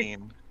typed it.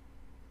 15.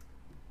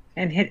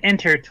 And hit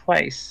enter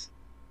twice.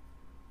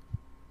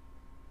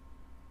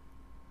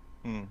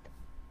 Hmm.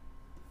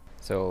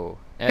 So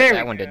There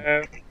that we one did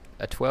go.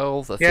 a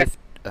 12, Yep.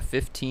 a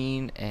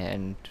 15,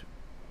 and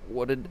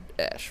what did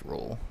Ash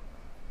roll?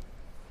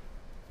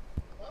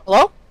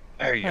 Hello?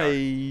 There you go.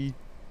 Hey.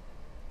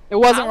 It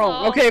wasn't Hello.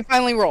 rolled. Okay, it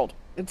finally rolled.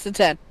 It's a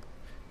 10.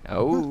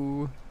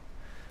 Oh.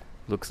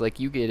 Looks like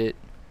you get it.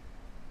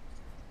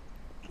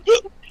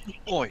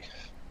 Boy.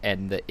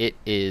 And it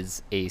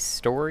is a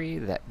story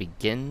that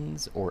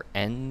begins or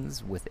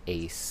ends with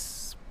a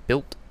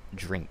spilt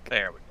drink.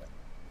 There we go.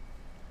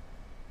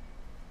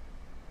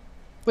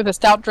 With a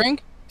stout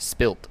drink?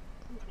 Spilt.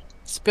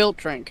 Spilt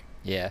drink.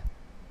 Yeah.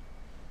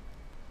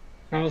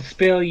 I'll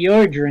spill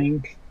your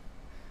drink.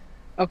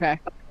 Okay.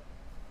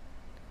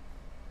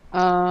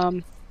 Hmm.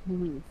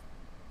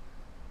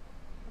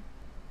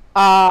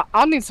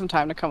 I'll need some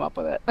time to come up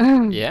with it.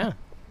 Yeah.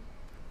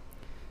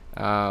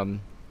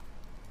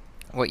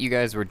 What you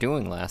guys were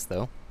doing last,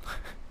 though,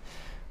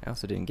 I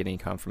also didn't get any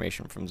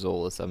confirmation from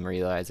Zolas, I'm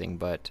realizing,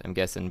 but I'm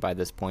guessing by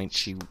this point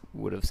she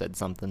would have said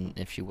something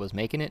if she was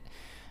making it.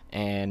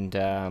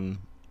 And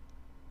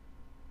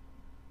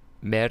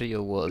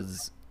Mario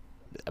was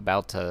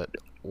about to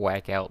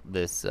whack out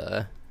this,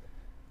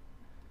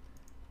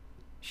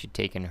 she'd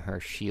taken her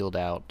shield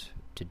out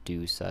to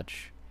do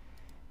such,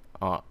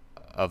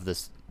 of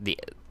the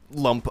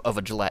lump of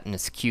a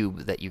gelatinous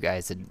cube that you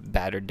guys had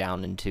battered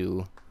down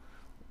into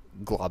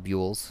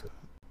globules.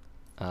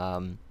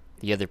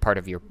 The other part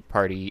of your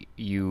party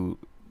you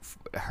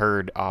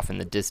heard off in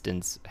the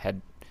distance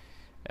had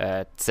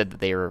said that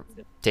they were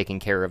taking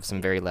care of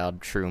some very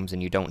loud shrooms,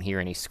 and you don't hear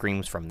any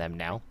screams from them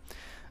now,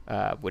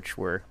 which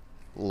were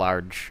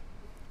large,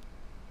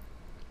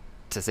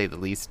 to say the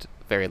least,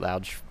 very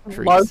loud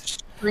shrieks. Large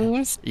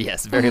screams?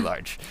 Yes, very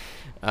large.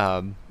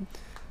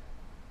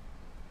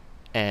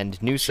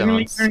 And new Shouldn't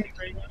we songs. turn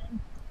Craig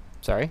on?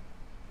 Sorry?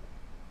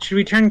 Should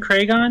we turn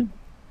Craig on?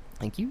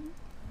 Thank you.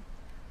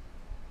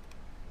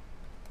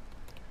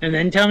 And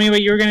then tell me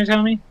what you were going to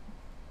tell me?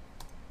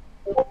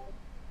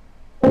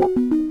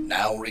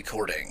 Now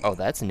recording. Oh,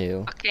 that's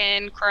new.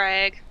 Fucking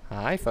Craig.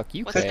 Hi, fuck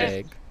you, What's this?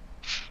 Craig.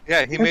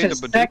 Yeah, he Such made a a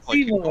Badoo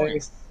sexy like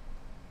voice.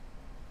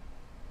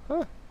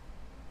 Huh.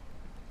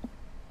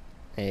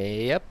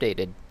 Hey,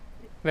 updated.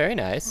 Very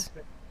nice.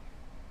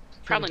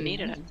 Probably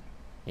needed it.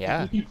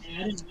 Yeah. You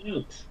can add a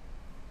note.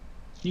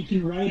 You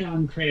can write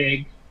on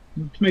Craig.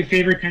 It's my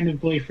favorite kind of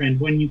boyfriend,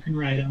 when you can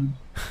write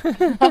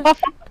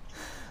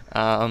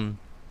on.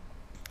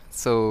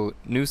 So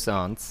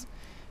Nuisance,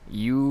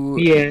 you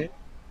Yeah.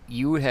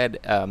 you had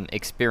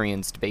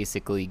experienced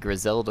basically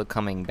Griselda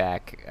coming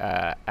back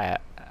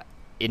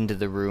into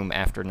the room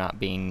after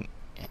having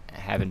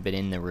been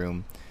in the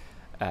room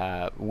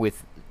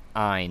with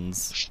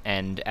Ainz,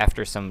 and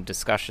after some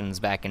discussions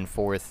back and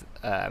forth,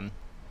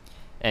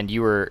 and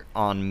you were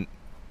on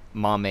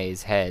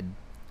Mame's head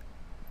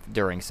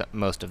during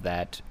most of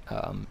that,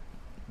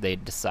 they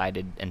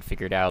decided and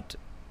figured out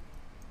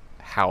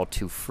how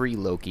to free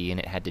Loki, and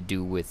it had to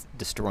do with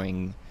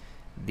destroying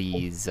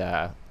these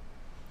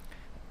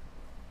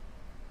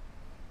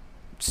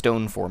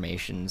stone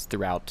formations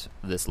throughout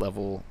this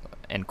level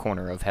and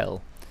corner of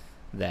hell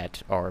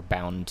that are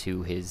bound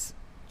to his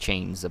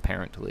chains,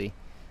 apparently.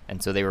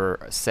 And so they were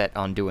set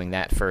on doing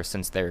that first,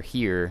 since they're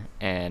here,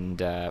 and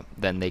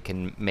then they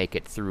can make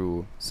it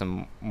through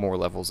some more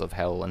levels of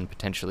hell and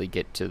potentially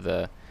get to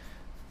the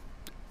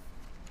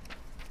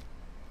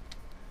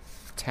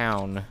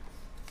town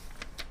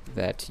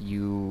that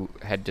you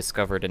had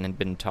discovered and had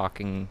been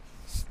talking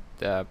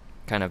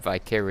kind of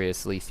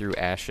vicariously through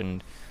Ash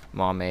and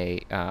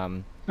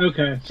Mame.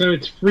 Okay, so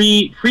it's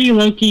free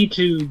Loki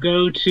to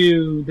go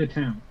to the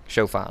town.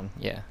 Shofan,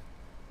 yeah.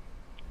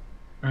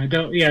 I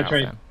don't. Yeah, that's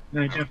right. Shofan.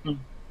 No, definitely.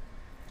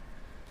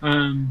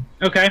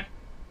 Okay.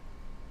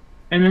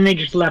 And then they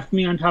just left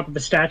me on top of the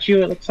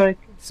statue, it looks like.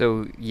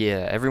 So,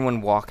 yeah,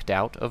 everyone walked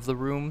out of the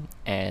room,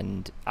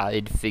 and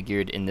I'd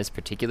figured in this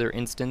particular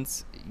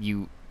instance,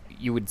 you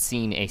had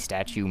seen a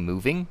statue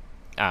moving,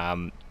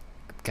 kind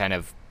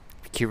of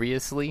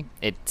curiously.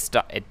 It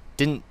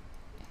did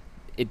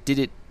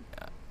it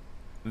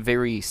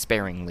very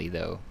sparingly,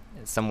 though.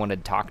 Someone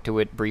had talked to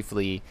it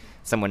briefly,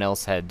 someone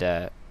else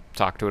had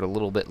talked to it a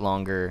little bit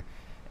longer,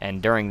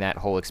 and during that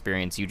whole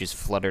experience, you just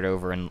fluttered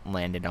over and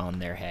landed on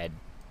their head.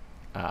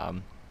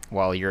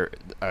 While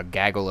a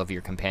gaggle of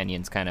your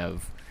companions kind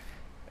of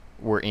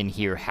were in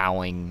here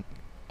howling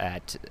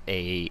at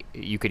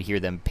you could hear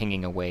them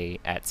pinging away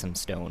at some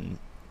stone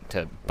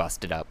to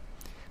bust it up,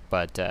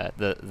 but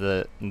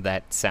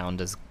that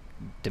sound is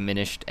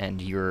diminished,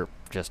 and you're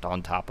just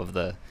on top of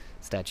the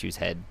statue's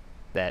head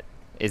that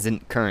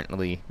isn't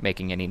currently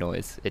making any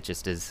noise. It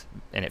just is,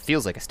 and it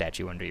feels like a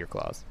statue under your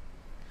claws.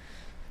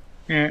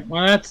 Alright,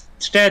 well, that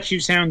statue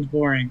sounds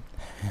boring.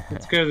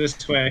 Let's go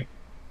this way.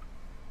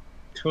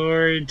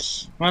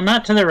 Towards... Well,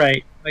 not to the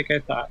right, like I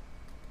thought.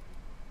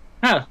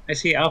 Oh, I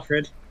see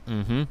Alfred.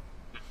 Mm-hmm. And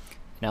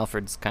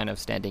Alfred's kind of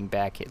standing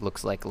back, it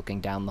looks like,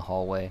 looking down the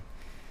hallway.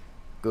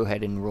 Go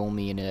ahead and roll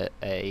me in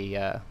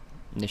a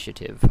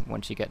initiative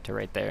once you get to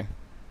right there.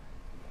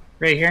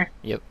 Right here?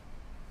 Yep.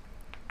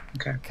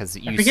 Okay. Because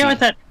I forget what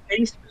that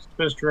face was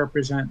supposed to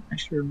represent. I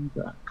should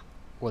remember that.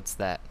 What's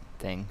that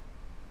thing?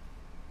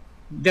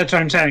 That's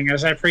what I'm saying,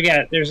 as I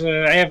forget.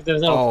 I have the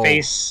little Oh.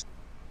 face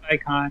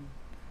icon.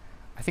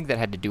 I think that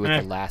had to do with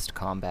the last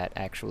combat,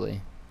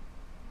 actually.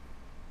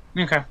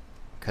 Okay.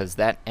 Because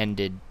that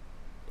ended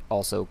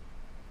also...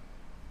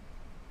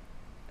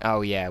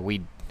 Oh, yeah,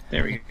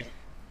 There we go.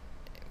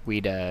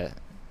 we'd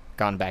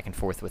gone back and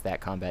forth with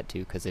that combat,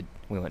 too, because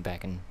we went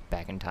back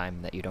in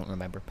time that you don't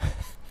remember.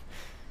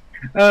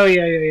 Oh,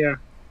 yeah.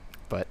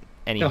 But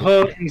The anyway,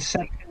 whole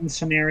Inception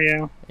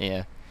scenario.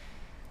 yeah.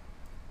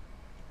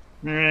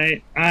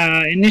 Alright.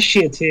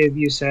 Initiative,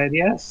 you said,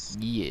 yes?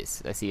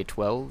 Yes, I see a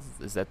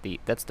 12. Is that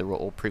that's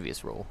the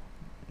previous roll?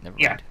 Never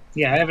Yeah. mind.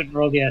 Yeah, I haven't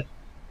rolled yet.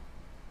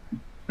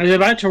 I was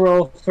about to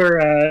roll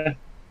for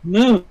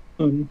Moon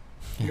to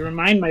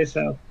remind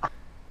myself.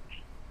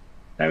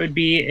 That would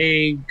be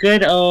a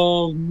good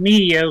old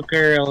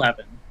mediocre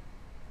 11.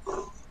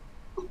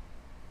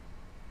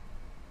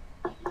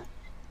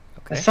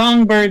 The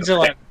Songbird's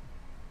 11.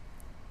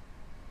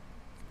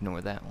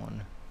 Ignore that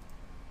one.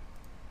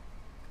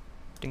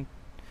 Ding.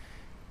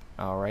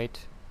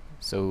 Alright.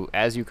 So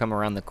as you come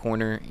around the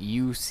corner,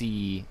 you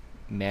see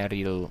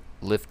Mariel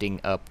lifting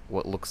up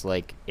what looks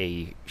like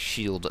a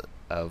shield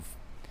of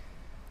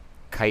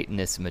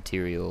chitinous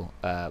material.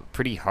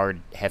 Pretty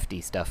hard,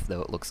 hefty stuff,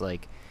 though, it looks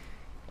like.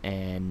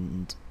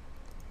 And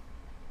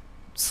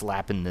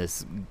slapping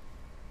this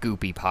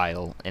goopy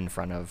pile in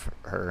front of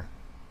her.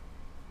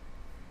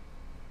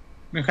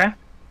 Okay.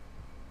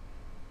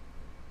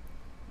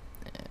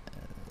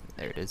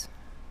 There it is.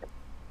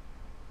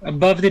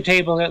 Above the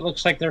table, it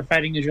looks like they're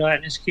fighting a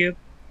gelatinous cube.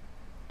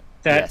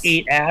 That Yes.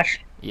 8 ash.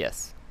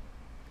 Yes.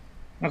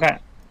 Okay.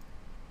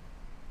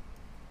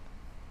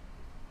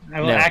 I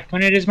will No. act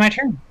when it is my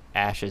turn.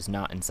 Ash is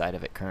not inside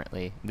of it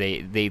currently.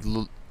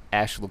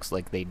 Ash looks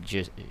like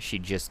she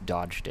just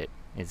dodged it.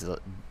 Is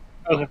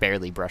Okay.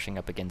 barely brushing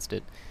up against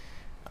it.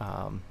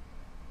 For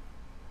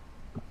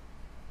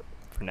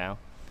now,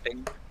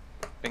 Ping,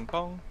 ping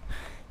pong.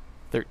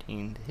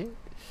 13 to hit.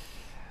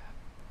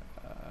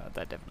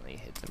 That definitely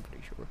hits. I'm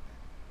pretty sure.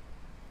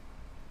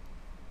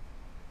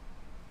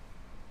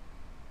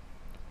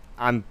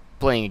 I'm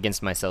playing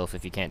against myself,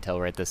 if you can't tell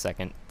right this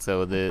second.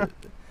 So the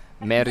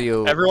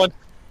Mario. Everyone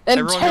go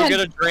Intent. get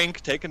a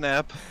drink, take a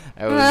nap.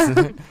 I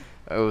was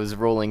I was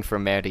rolling for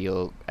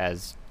Mariel,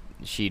 as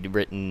she'd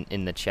written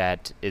in the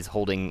chat, is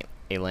holding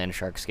a land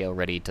shark scale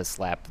ready to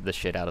slap the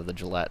shit out of the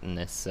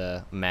gelatinous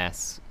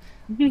mass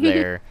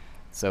there.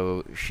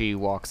 So she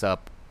walks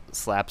up,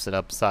 slaps it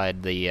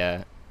upside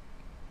the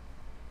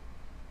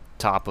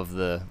top of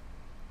the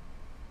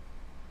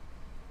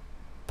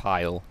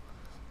pile,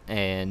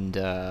 and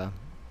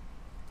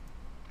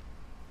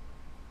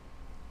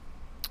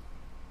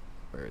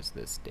where's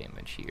this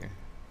damage here?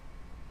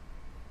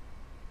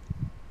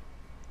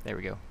 There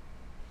we go.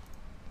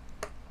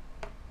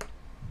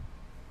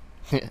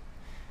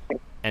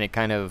 And it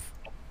kind of,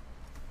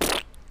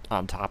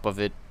 on top of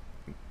it,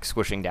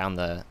 squishing down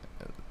the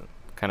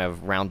kind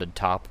of rounded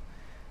top,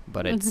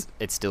 but it's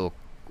still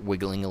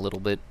wiggling a little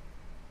bit,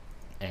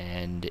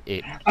 and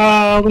it.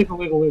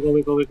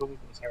 Wiggle.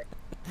 Sorry.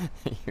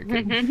 You're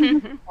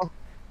good.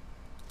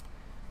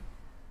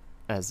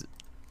 As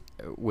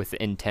with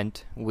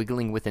intent,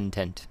 wiggling with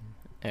intent,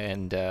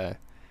 and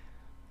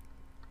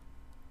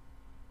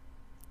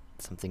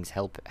something's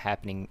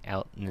happening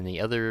out in the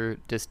other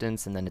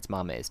distance, and then it's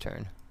Mame's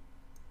turn.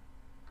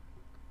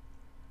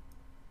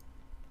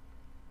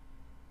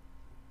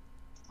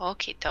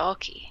 Okie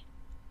dokie.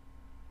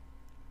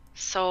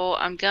 So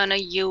I'm gonna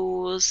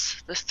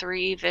use the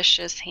 3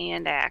 vicious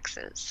hand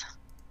axes.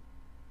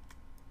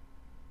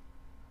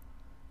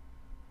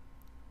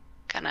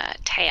 Gonna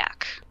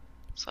attack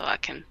so I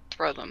can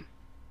throw them.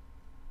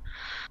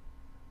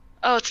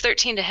 Oh, it's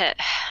 13 to hit.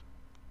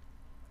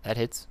 That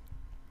hits.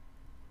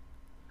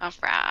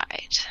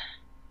 Alright.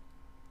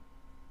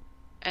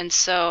 And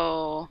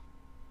so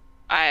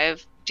I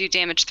do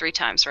damage 3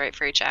 times, right,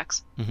 for each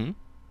axe? Mm-hmm.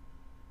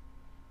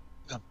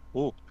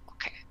 Ooh.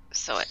 Okay,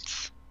 so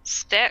it's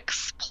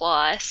 6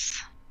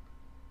 plus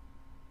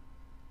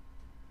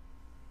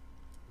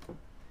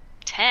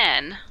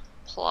 10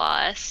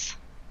 plus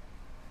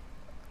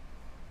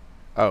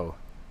Oh,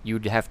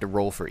 you'd have to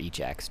roll for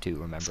each axe too,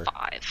 remember?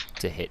 5.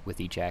 To hit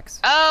with each axe.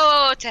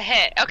 Oh, to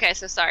hit. Okay,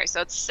 so sorry. So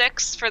it's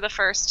 6 for the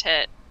first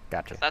hit.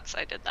 Gotcha.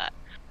 I did that.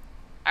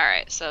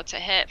 Alright, so to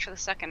hit for the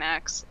second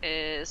axe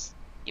is...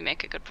 You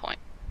make a good point.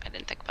 I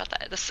didn't think about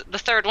that. The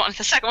third one,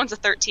 the second one's a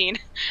 13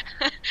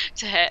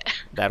 to hit.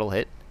 That'll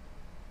hit.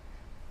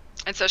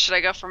 And so should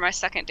I go for my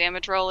second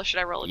damage roll, or should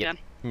I roll Yep.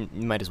 again?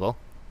 You might as well.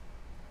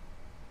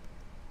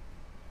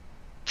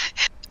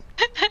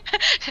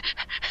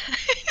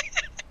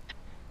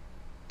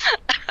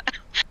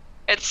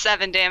 It's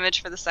 7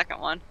 damage for the second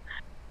one.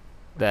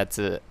 That's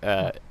a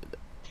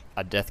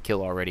death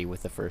kill already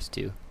with the first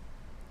 2.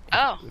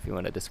 Oh. If you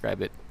want to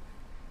describe it.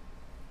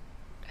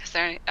 Is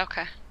there any...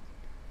 Okay.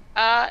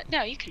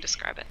 No, you can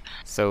describe it.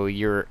 So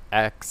your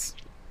axe,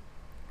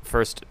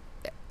 first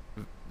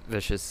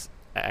vicious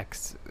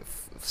axe,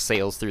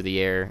 sails through the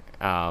air,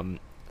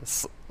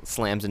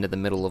 slams into the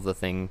middle of the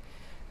thing,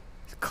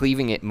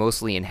 cleaving it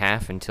mostly in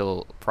half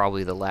until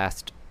probably the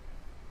last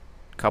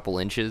couple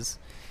inches,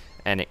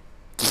 and it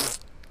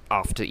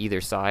off to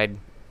either side,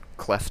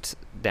 cleft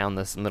down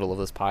this middle of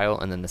this pile,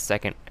 and then the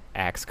second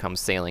axe comes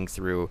sailing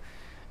through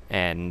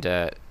and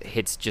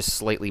hits just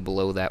slightly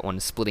below that one,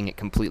 splitting it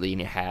completely in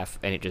half,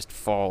 and it just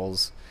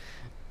falls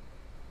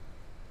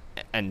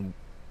and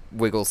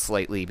wiggles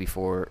slightly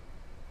before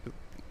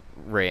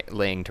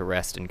laying to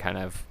rest and kind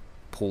of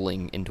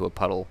pulling into a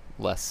puddle,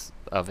 less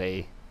of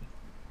a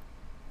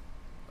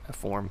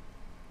form.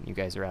 You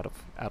guys are out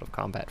of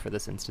combat for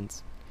this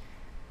instance.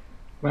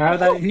 Wow,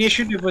 that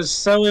initiative was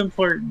so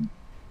important.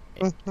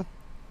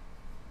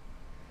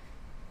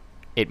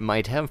 It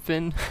might have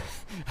been.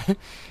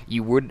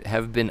 You would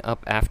have been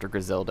up after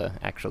Griselda,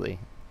 actually,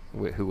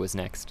 who was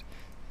next.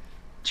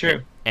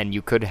 True. And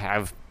you could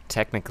have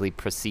technically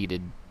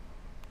preceded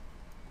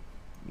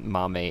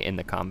Mame in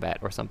the combat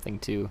or something,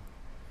 too.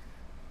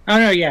 Oh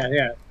no,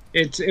 yeah.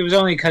 It was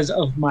only because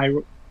of my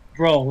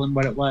role and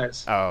what it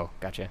was. Oh,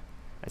 gotcha.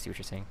 I see what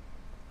you're saying.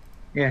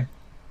 Yeah.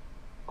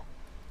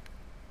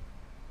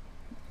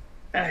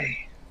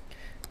 Aye.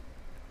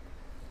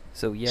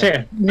 So yeah. So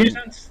yeah,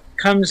 nuisance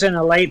comes and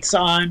alights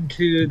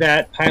onto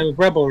that pile of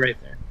rubble right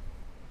there.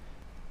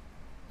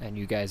 And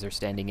you guys are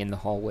standing in the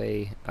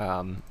hallway,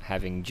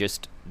 having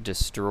just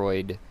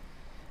destroyed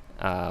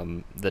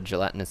the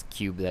gelatinous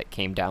cube that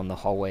came down the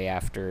hallway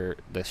after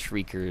the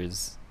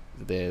shriekers,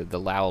 the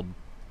loud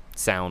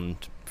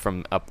sound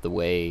from up the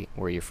way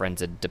where your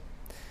friends had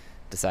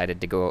decided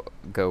to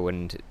go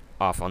and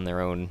off on their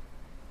own,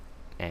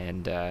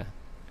 and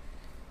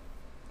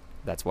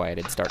that's why it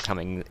did start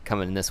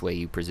coming this way,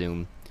 you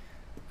presume.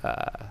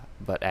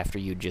 But after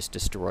you just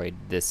destroyed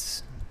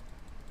this,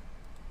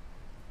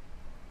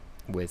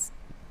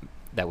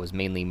 that was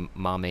mainly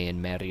Mame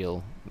and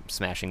Mariel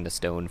smashing the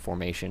stone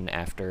formation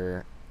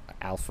after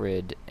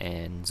Alfred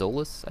and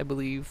Zolas, I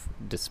believe,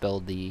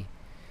 dispelled the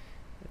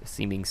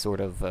seeming sort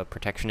of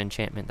protection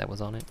enchantment that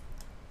was on it.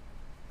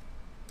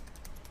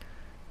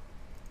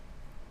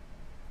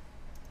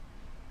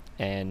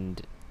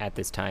 And at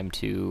this time,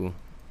 too,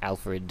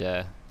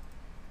 Alfred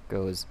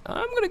goes,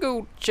 I'm gonna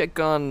go check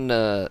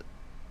on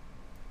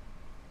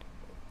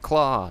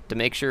Claw to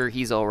make sure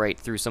he's alright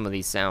through some of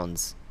these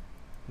sounds.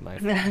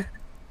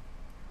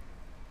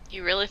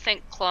 You really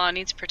think Claw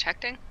needs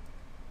protecting?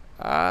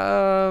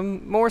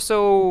 More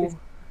so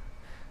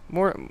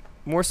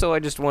I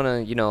just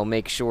want to,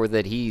 make sure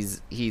that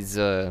he's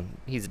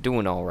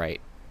doing all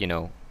right,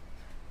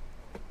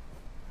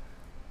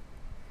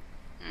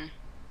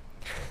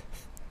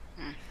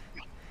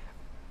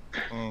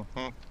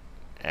 Mm-hmm.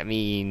 I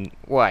mean,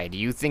 why? Do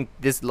you think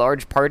this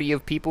large party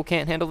of people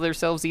can't handle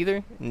themselves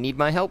either? Need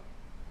my help?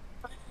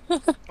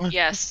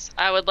 Yes,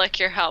 I would like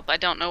your help. I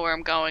don't know where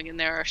I'm going, and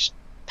there are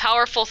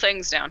powerful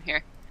things down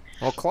here.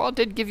 Well, Claw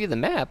did give you the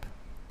map.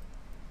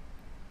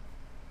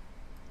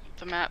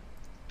 The map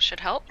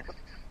should help.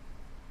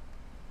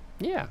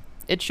 Yeah,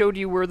 it showed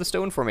you where the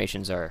stone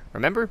formations are,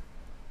 remember?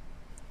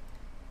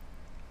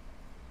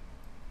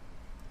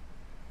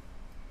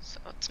 So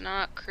it's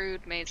not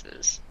crude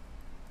mazes.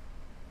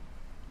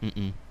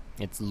 Mm-mm.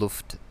 It's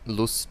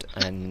Lust,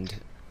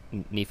 and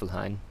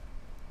Niflheim.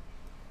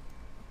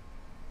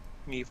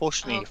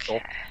 Schneefel.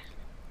 Okay.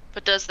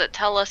 But does that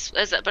tell us?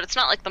 But it's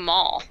not like the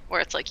mall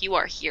where it's like you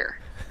are here.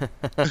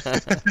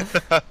 There's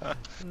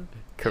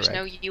Correct.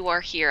 no you are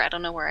here. I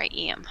don't know where I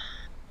am.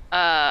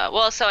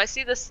 Well, so I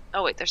see this.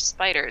 Oh wait, there's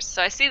spiders.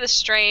 So I see this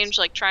strange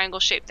like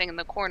triangle-shaped thing in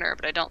the corner,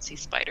 but I don't see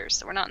spiders.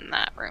 So we're not in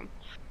that room.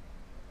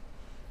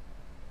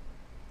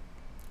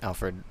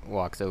 Alfred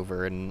walks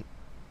over and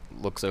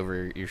looks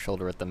over your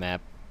shoulder at the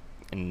map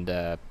and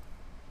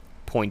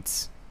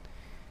points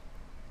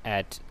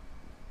at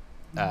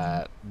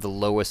the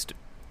lowest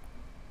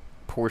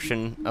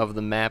portion of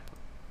the map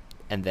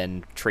and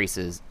then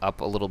traces up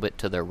a little bit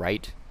to the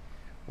right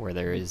where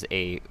there is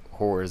a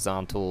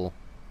horizontal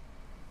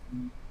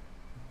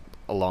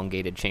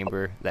elongated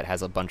chamber that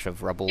has a bunch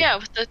of rubble. Yeah,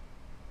 with the.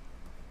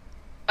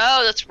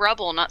 Oh, that's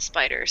rubble, not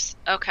spiders.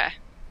 Okay.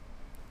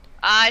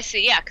 I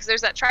see. Yeah, because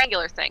there's that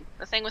triangular thing,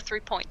 the thing with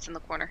 3 points in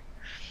the corner.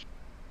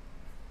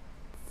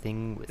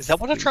 Thing with Is that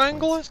what a 3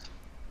 triangle points. is?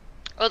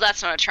 Oh,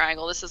 that's not a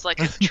triangle. This is like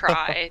a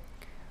tri.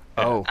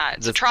 Oh,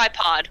 It's a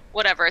tripod.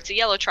 Whatever. It's a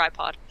yellow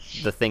tripod.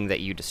 the thing that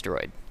you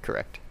destroyed,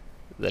 correct.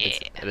 That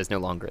Yeah. it is no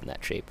longer in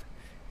that shape.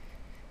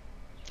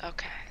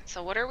 Okay.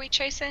 So what are we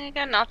chasing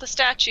again? Not the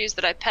statues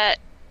that I pet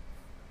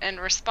and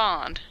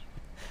respond.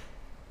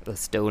 The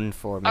stone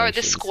formations. Are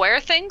the square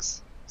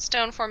things?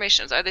 Stone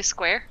formations. Are they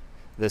square?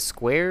 The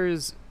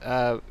squares,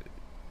 I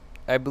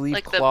believe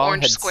Like the Claw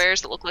orange had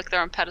squares that look like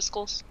they're on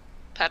pedestals?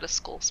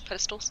 Pedestals?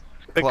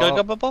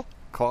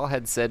 Claw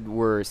had said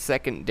were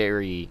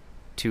secondary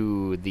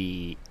to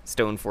the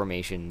stone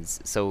formations.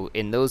 So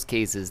in those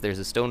cases, there's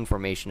a stone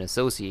formation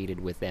associated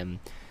with them,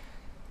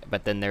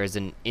 but then there's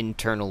an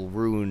internal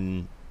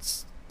rune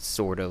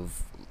sort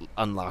of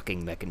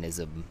unlocking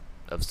mechanism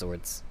of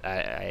sorts.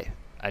 I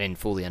didn't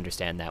fully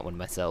understand that one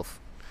myself,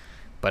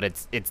 but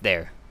it's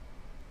there.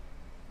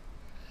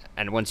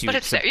 And once you But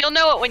it's there. You'll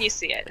know it when you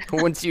see it.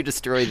 once you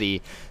destroy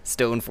the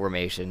stone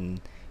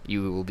formation,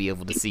 you will be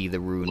able to see the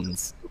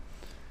runes.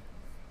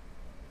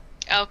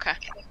 Okay.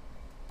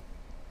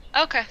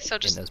 Okay, so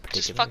those just fuck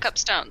particulars. up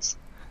stones.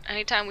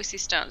 Anytime we see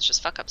stones,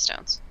 just fuck up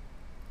stones.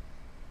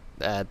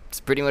 That's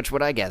pretty much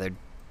what I gathered.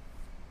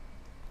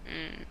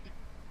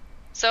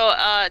 So,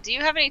 do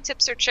you have any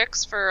tips or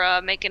tricks for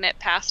making it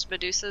past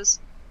Medusas?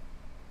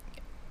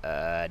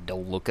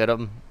 Don't look at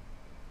them.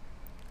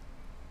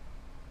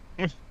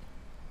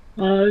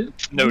 You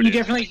Noted.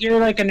 definitely hear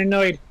like an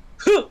annoyed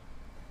 "Hoo!"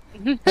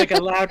 like a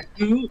loud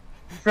 "hoo"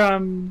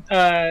 from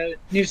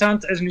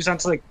Nuisance as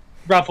Nuisance like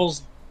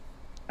ruffles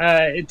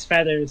its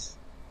feathers.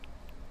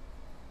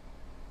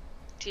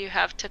 Do you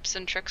have tips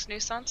and tricks,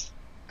 Nuisance?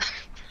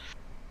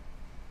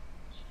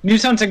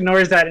 Nuisance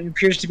ignores that and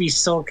appears to be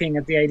sulking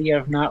at the idea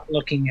of not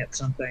looking at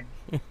something.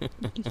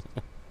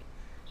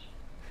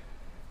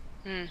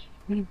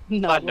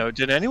 No. Side note,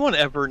 did anyone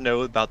ever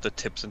know about the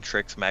Tips and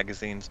Tricks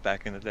magazines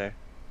back in the day?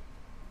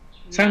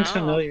 Sounds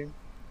No. familiar.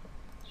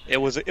 It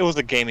was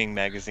a gaming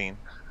magazine.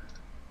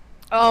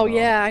 Oh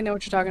yeah, I know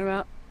what you're talking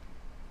about.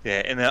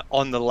 Yeah, and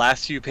on the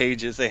last few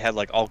pages, they had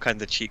like all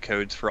kinds of cheat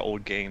codes for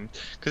old games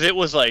because it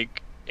was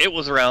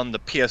around the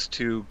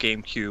PS2,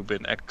 GameCube,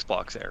 and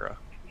Xbox era.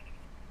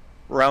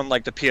 Around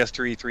like the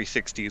PS3,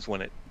 360s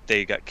when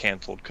they got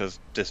canceled because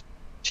this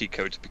cheat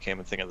codes became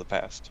a thing of the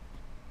past.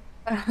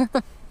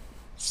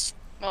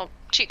 Well,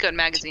 cheat code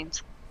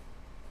magazines.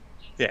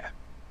 Yeah,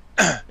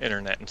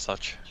 internet and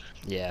such.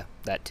 Yeah,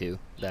 that too.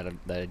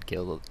 That'd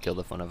kill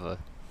the fun of a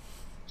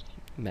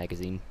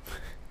magazine.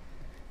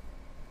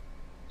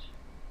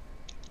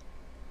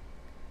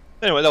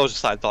 Anyway, that was a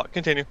side thought.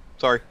 Continue.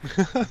 Sorry.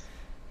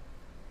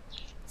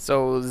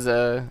 So is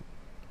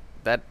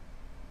that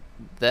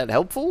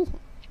helpful?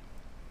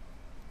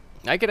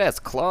 I could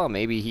ask Claw.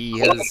 Maybe he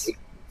has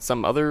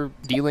some other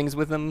dealings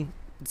with him.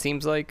 It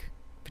seems like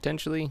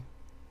potentially.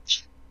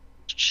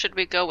 Should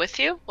we go with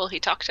you? Will he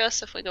talk to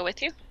us if we go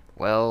with you?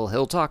 Well,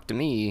 he'll talk to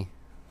me.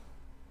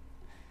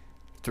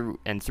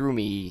 Through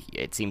me,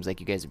 it seems like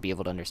you guys would be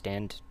able to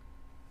understand.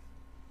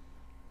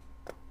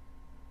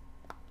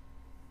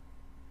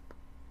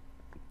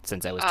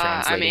 Since I was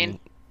translating. I mean,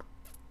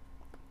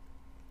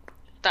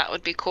 that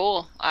would be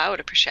cool. I would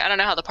appreciate. I don't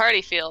know how the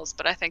party feels,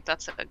 but I think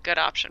that's a good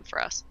option for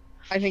us.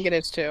 I think it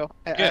is too.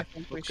 I Yeah,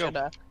 think we let's go.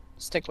 should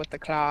stick with the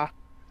claw.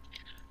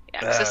 Yeah,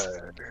 'cause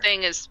this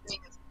thing is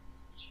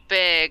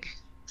big.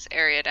 This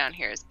area down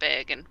here is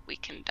big, and we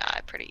can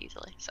die pretty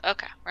easily. So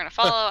okay, we're gonna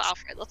follow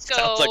Alfred. Let's go.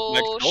 Sounds like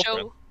Mike's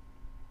Show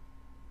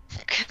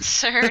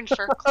concern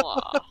for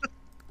Claw.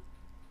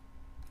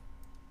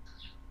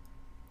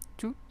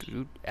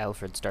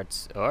 Alfred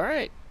starts,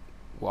 alright,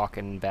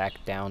 walking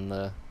back down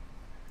the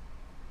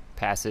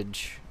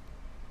passage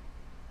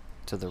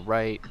to the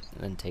right,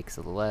 and then takes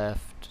a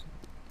left,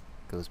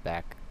 goes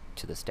back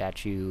to the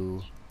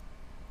statue,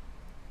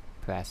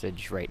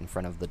 passage right in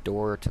front of the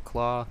door to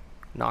Claw,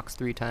 knocks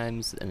 3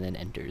 times, and then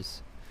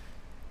enters.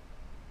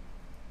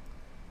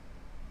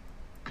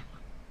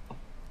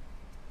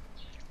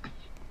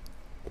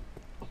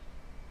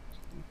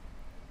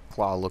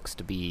 Claw looks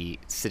to be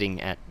sitting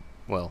at,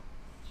 well,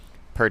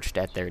 perched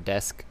at their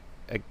desk,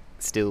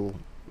 still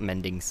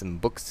mending some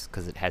books,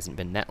 because it hasn't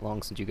been that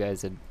long since you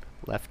guys had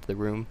left the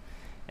room.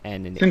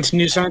 And Since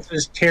Nuisance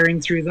was tearing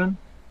through them.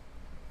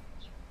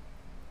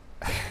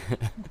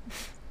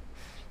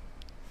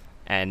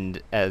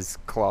 And as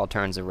Claw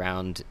turns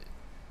around,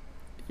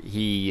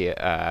 he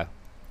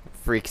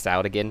freaks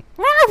out again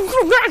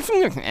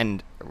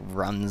and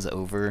runs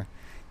over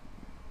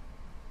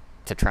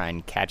to try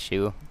and catch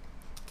you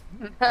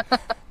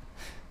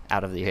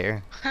out of the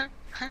air.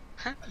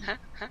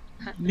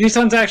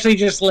 Nuisance actually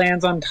just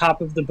lands on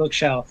top of the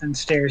bookshelf and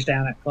stares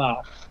down at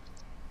Claw.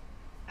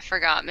 I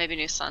forgot. Maybe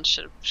New Sun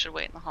should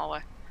wait in the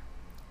hallway.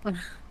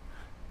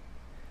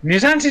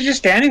 Nuisance is just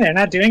standing there,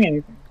 not doing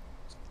anything.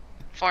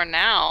 For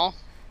now.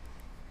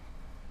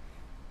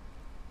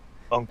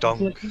 Dunk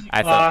dunk.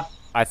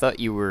 I thought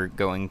you were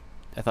going.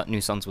 I thought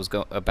Nuisance was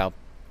about.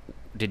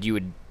 Did you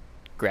would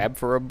grab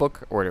for a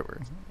book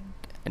or?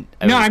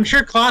 No, I'm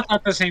sure Claw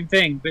thought the same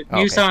thing, but Okay.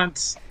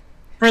 Nuisance,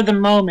 for the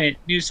moment,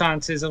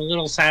 Nuisance is a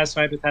little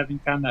satisfied with having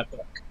found that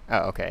book.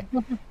 Oh, okay.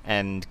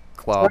 And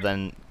Claw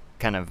then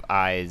kind of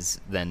eyes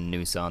then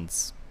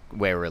Nuisance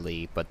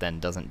warily, but then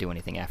doesn't do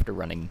anything after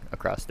running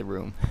across the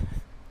room.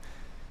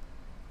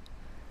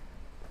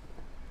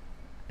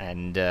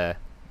 And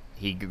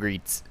he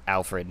greets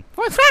Alfred.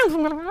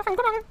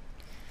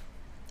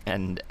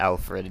 And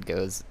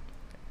Alfred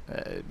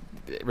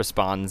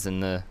responds in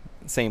the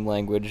same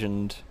language,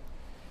 and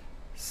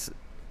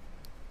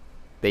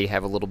they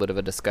have a little bit of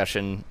a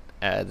discussion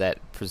that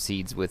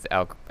proceeds with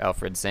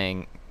Alfred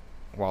saying,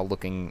 while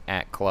looking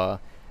at Claw,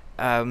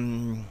 I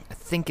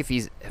think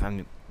if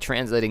I'm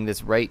translating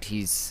this right,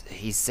 he's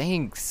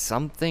saying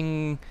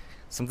something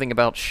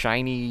about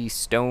shiny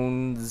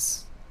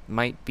stones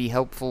might be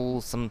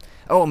helpful.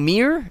 A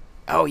mirror?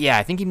 Oh yeah,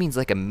 I think he means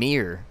like a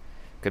mirror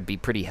could be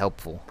pretty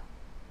helpful.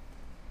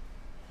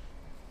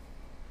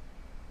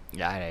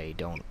 I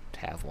don't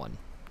have one.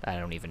 I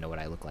don't even know what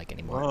I look like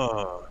anymore.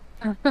 Oh.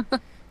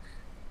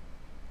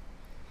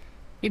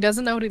 He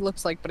doesn't know what he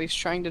looks like, but he's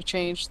trying to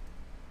change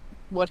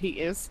what he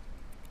is.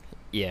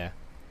 Yeah.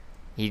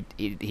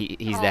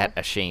 He's that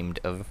ashamed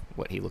of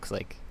what he looks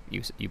like,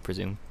 you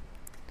presume.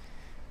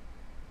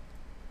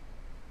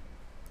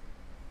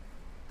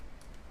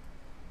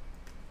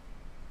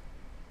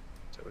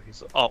 So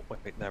he's. Oh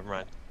wait, never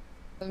mind.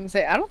 I was gonna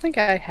say, I don't think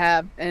I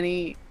have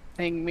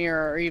anything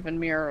mirror or even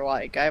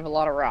mirror-like. I have a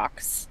lot of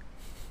rocks.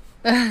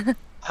 I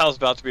was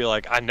about to be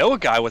like, I know a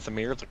guy with a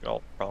mirror. It's like,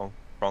 oh,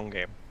 wrong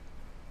game.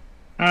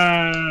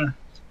 I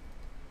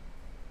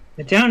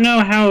don't know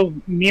how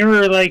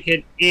mirror-like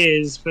it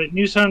is, but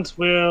Nuisance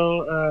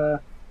will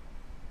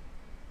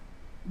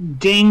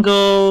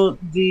dangle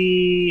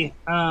the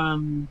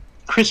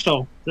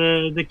crystal,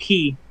 the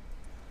key,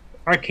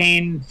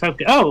 arcane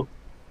focus. Oh,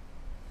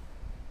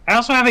 I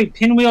also have a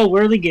pinwheel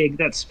whirligig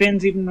that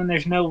spins even when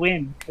there's no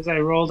wind, because I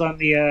rolled on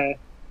the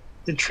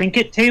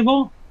trinket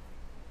table.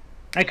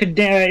 I could.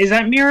 Is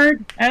that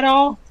mirrored at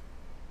all,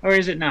 or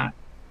is it not?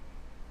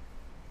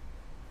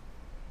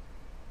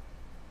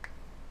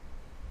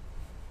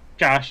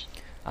 Josh.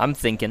 I'm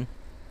thinking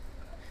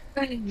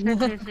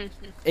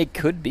it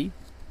could be.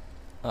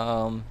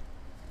 Where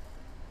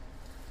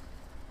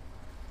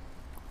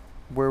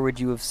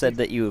would you have said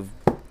that you have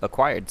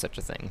acquired such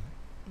a thing?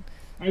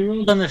 I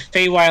rolled on the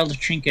Feywild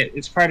trinket.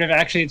 It's part of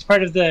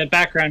the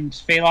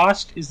background.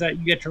 Feylost is that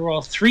you get to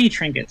roll 3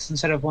 trinkets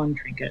instead of 1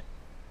 trinket.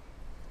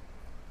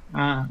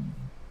 So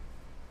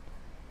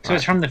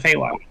it's from the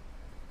Feywild,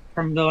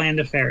 from the Land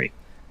of Fairy.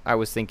 I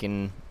was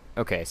thinking,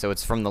 okay, so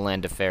it's from the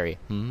Land of Fairy.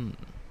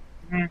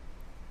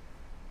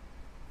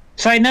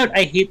 Side note: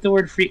 I hate the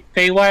word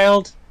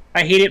Feywild.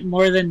 I hate it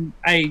more than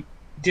I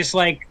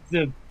dislike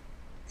the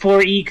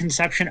 4E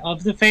conception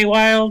of the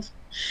Feywild.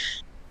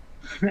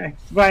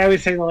 That's why I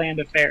always say the Land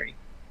of Fairy,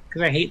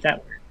 because I hate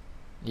that word.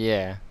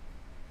 Yeah.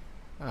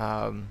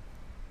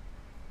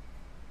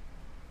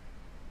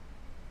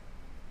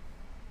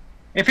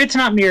 If it's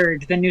not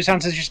mirrored, then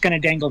Nuisance is just going to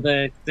dangle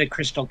the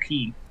crystal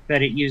key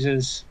that it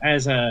uses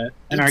as an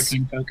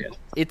arcane focus.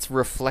 It's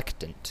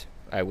reflectant,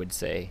 I would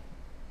say.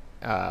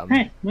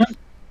 Hey, well,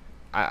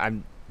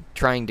 I'm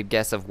trying to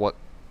guess of what,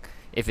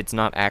 if it's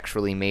not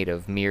actually made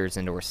of mirrors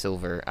and or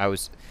silver. I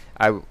was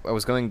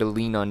going to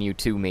lean on you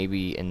too,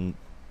 maybe, and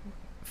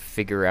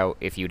figure out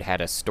if you'd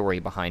had a story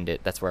behind it.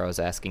 That's where I was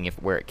asking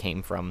where it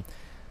came from.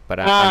 But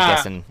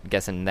I'm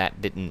guessing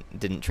that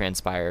didn't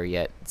transpire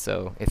yet.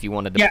 So if you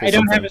wanted to, I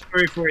don't have a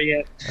story for it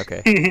yet.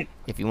 Okay.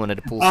 If you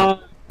wanted to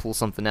pull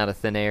something out of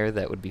thin air,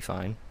 that would be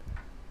fine.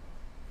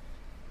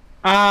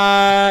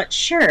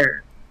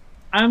 Sure.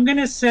 I'm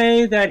gonna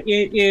say that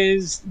it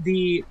is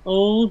the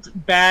old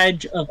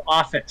badge of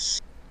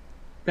office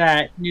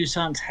that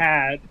Nuisance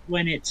had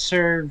when it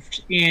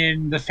served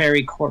in the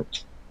fairy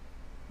court.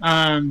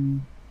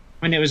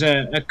 When it was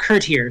a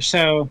courtier.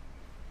 So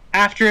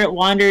after it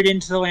wandered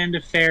into the Land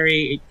of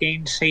Fairy, it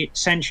gained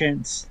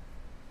sentience,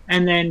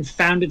 and then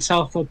found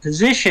itself a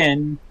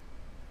position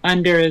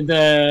under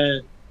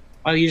the...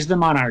 I'll use the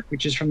Monarch,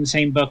 which is from the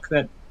same book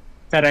that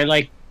I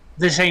like.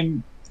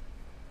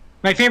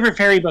 My favorite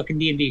fairy book in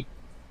D&D.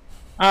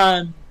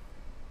 In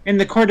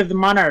the court of the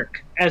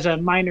Monarch as a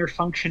minor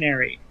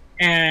functionary,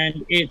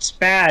 and its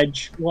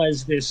badge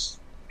was this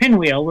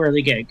pinwheel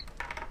whirligig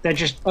that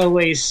just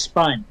always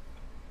spun.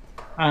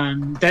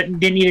 That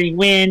didn't need any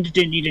wind,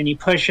 didn't need any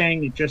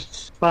pushing, it just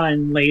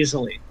spun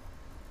lazily.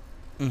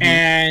 Mm-hmm.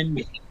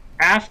 And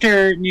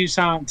after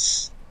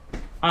Nuisance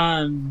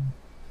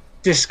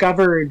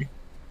discovered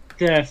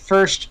the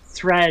first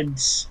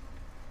threads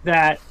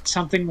that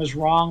something was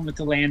wrong with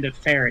the Land of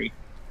Fairy,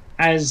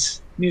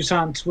 as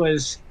Nuisance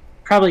was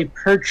probably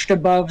perched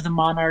above the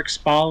Monarch's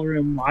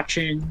ballroom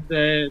watching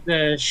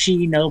the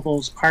She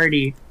Nobles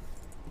party,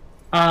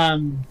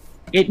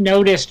 it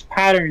noticed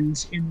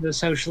patterns in the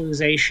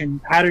socialization,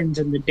 patterns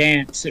in the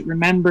dance. It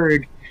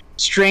remembered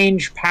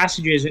strange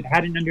passages it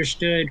hadn't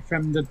understood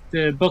from the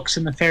books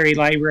in the fairy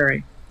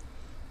library,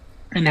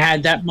 and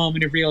had that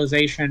moment of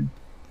realization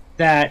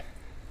that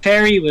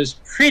fairy was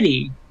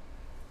pretty,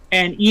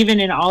 and even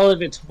in all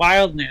of its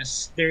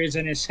wildness, there is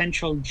an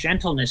essential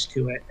gentleness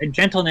to it, a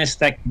gentleness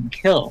that can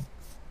kill,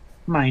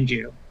 mind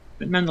you,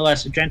 but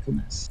nonetheless a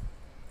gentleness.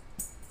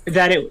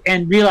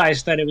 And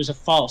realized that it was a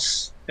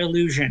false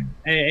illusion,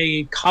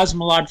 a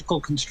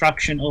cosmological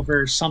construction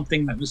over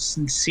something that was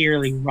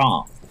sincerely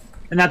wrong.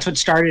 And that's what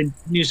started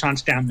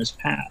Nuisance down this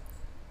path.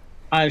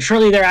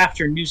 Shortly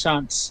thereafter,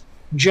 Nuisance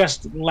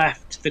just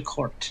left the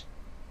court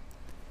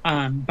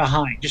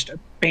behind, just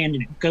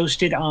abandoned it,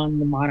 ghosted on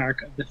the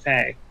Monarch of the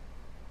Fae,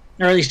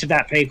 or at least of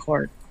that Fae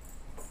court.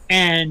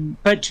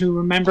 But to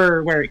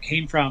remember where it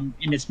came from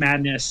in its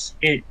madness,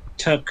 it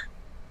took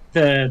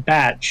the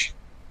badge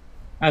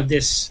of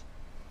this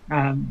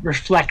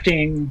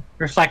reflectant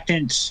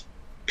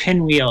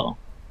pinwheel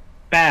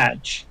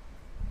badge.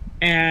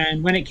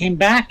 And when it came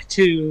back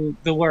to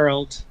the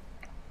world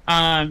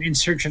in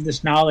search of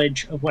this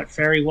knowledge of what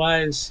fairy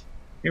was,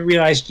 it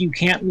realized you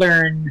can't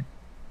learn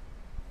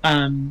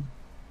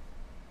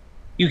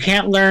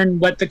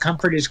what the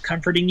comfort is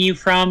comforting you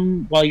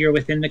from while you're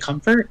within the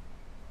comfort.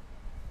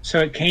 So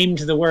it came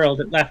to the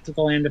world. It left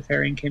the Land of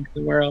Fairy and came to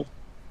the world.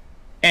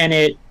 And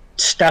it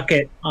stuck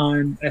it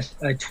on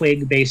a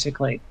twig,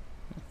 basically,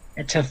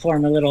 to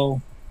form a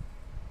little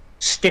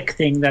stick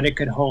thing that it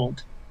could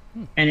hold.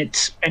 And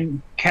it's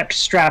been kept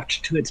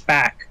strapped to its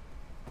back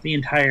the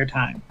entire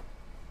time.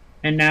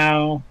 And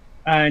now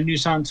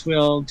Nuisance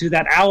will do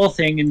that owl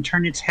thing and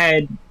turn its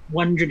head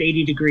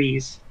 180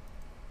 degrees,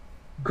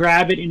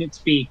 grab it in its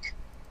beak,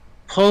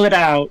 pull it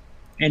out,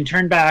 and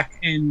turn back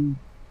and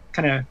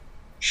kind of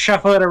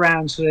shuffle it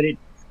around so that it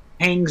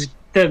hangs,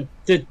 the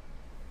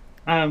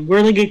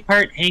whirligig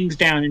part hangs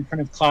down in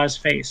front of Claw's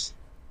face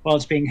while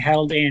it's being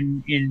held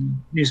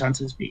in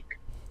Nuisance's beak.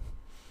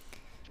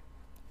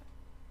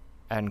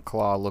 And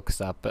Claw looks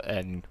up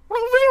and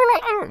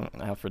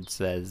Alfred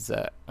says,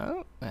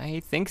 "Oh, he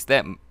thinks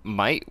that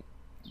might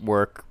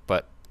work,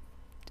 but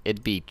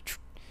it'd be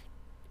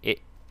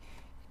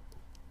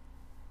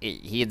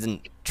he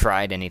hasn't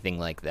tried anything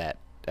like that.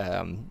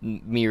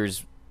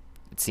 Mirrors,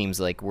 it seems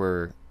like,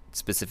 were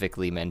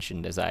specifically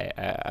mentioned, as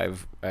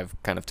I've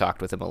kind of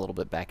talked with him a little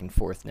bit back and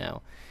forth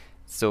now.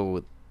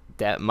 So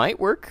that might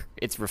work.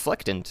 It's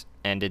reflectant,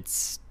 and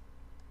it's...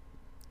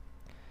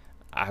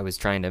 I was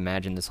trying to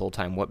imagine this whole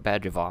time, what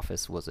badge of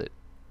office was it?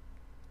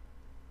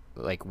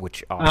 Like,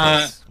 which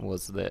office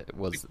was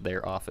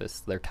their office,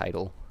 their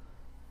title?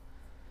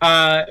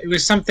 It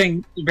was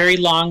something very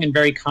long and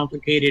very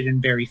complicated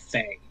and very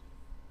fey.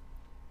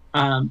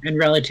 And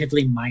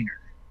relatively minor.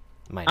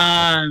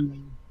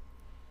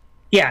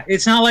 Yeah,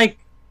 it's not like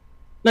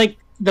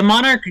the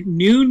monarch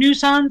knew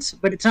Nusance,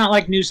 but it's not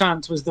like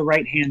Nusance was the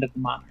right hand of the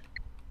monarch.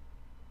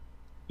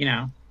 You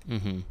know?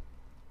 Mm-hmm.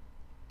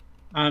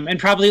 And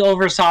probably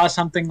oversaw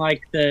something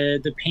like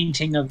the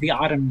painting of the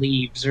autumn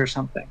leaves or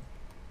something.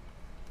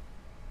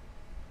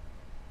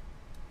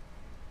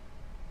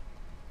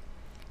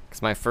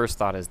 Because my first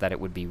thought is that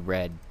it would be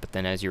red, but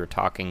then as you were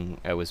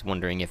talking, I was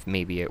wondering if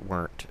maybe it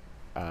weren't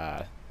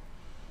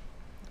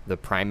the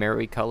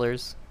primary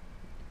colors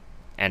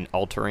and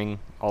altering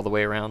all the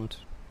way around.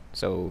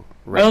 So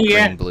red,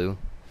 green, blue.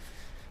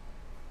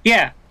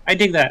 Yeah, I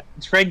dig that.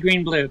 It's red,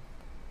 green, blue.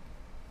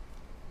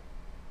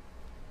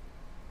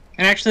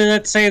 And actually,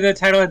 let's say the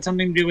title had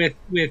something to do with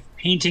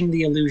painting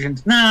the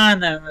illusions. No,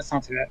 let's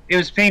not do that. It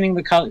was painting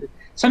the color.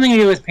 Something to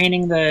do with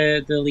painting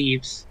the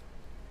leaves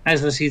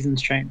as the seasons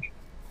change.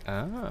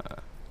 Ah.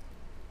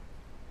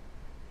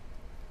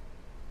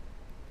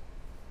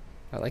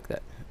 I like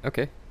that.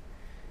 Okay.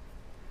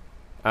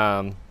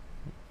 But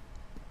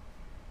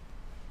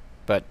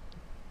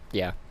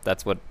yeah,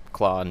 that's what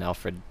Claw and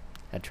Alfred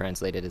had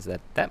translated, is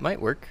that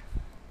might work,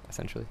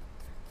 essentially.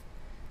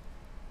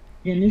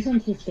 Yeah,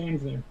 Nusance just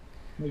stands there.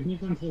 Like,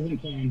 Nusance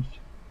hasn't changed.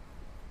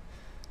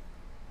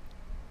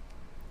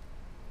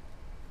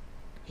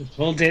 Just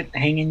holds it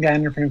hanging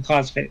down in front of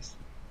Claw's face.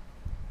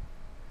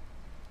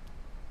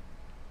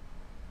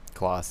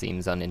 Claw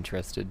seems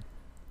uninterested.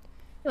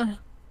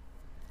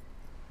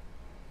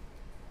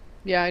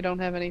 Yeah, I don't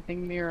have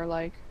anything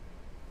mirror-like.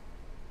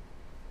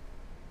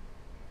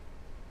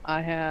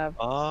 I have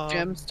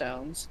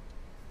gemstones.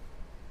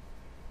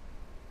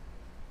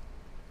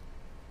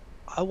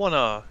 I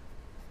wanna...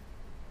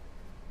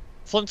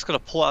 Flint's gonna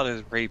pull out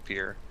his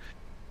rapier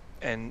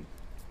and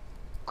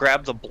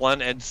grab the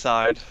blunt edge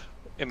side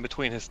in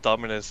between his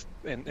thumb and his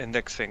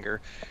index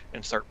finger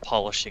and start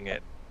polishing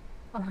it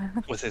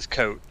with his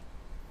coat,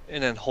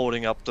 and then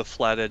holding up the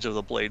flat edge of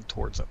the blade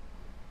towards him.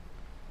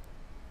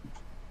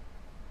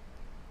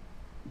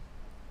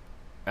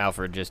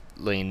 Alfred just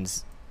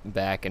leans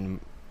back and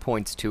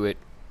points to it,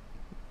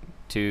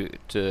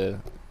 to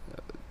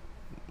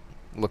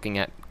looking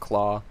at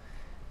Claw,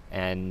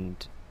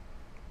 and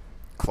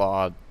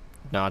Claw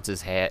nods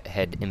his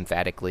head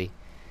emphatically.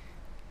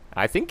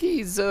 I think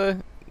he's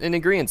in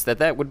agreement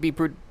that would be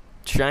pretty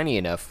shiny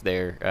enough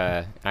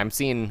there. I'm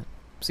seeing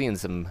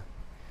some...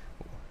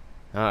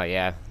 Oh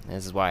yeah,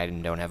 this is why I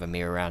don't have a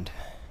mirror around.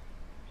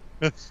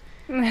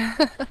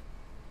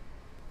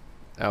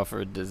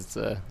 Alfred is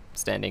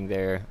standing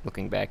there,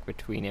 looking back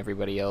between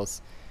everybody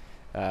else.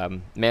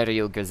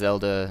 Mariel,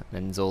 Griselda,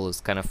 and Zola's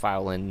kind of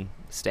file in,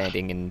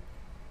 standing and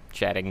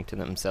chatting to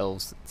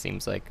themselves, it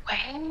seems like.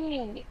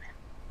 Wait.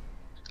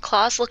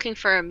 Claw's looking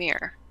for a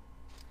mirror.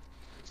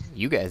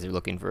 You guys are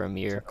looking for a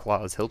mirror.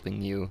 Claw's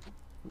helping you,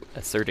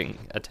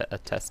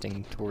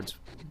 attesting towards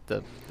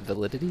the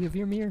validity of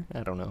your mirror?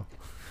 I don't know.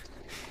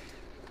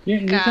 Yeah,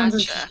 Nusance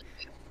is Gotcha.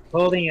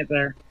 holding it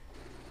there.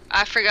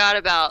 I forgot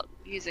about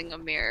using a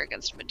mirror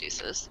against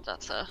Medusas.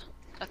 That's a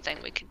thing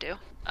we could do.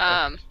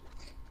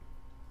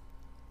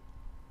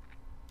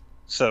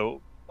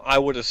 So I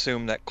would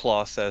assume that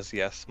Claw says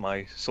yes,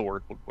 my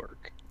sword would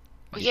work.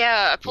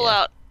 Yeah, I pull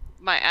Yeah. out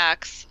my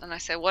axe and I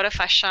say, what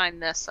if I shine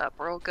this up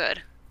real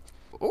good?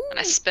 Ooh. And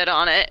I spit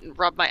on it and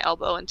rub my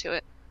elbow into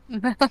it.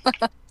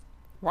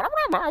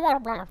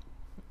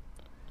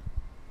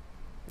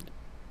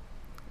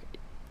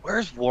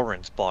 Where's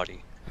Warren's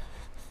body?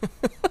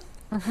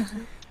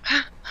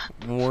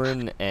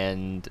 Warren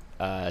and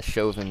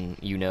Chauvin,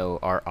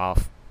 are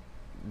off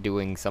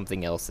doing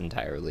something else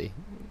entirely.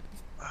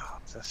 I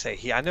was gonna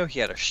say, I know he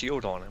had a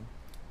shield on him.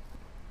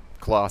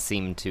 Claw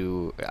seemed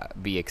to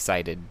be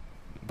excited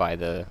by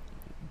the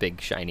big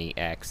shiny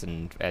axe,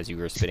 and as you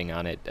were spitting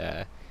on it,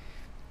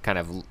 kind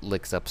of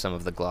licks up some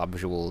of the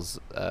globules.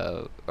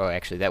 Oh,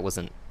 actually, that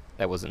wasn't.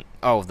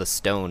 Oh, the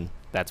stone.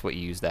 That's what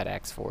you used that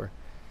axe for.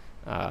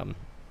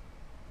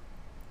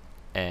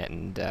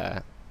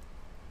 And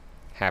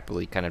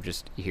happily, kind of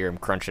just you hear him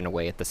crunching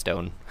away at the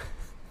stone.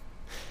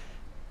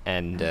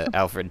 And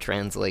Alfred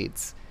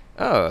translates.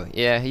 Oh,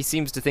 yeah, he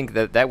seems to think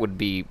that would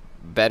be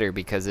better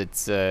because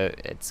it's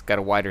got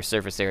a wider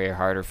surface area,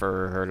 harder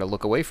for her to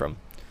look away from.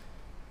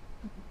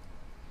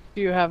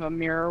 Do you have a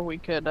mirror we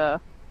could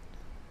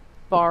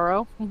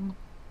borrow?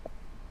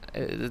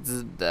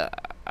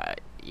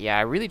 Yeah,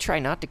 I really try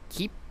not to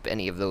keep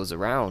any of those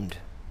around.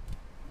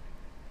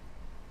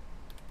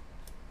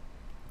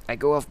 I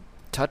go off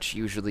touch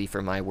usually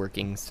for my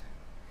workings.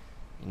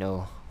 You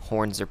know,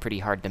 horns are pretty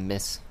hard to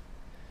miss.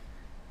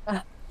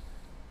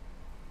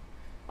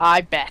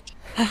 I bet.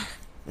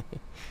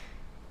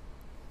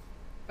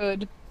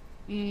 Good.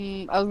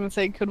 I was gonna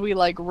say, could we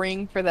like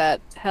ring for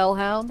that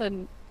hellhound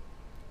and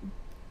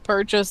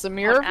purchase a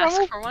mirror from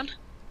Ask him? for one.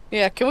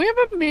 Yeah, can we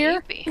have a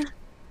mirror? Maybe.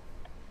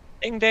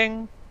 Ding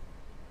ding.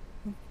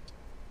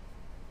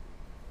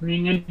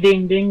 Ring a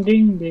ding ding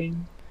ding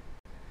ding.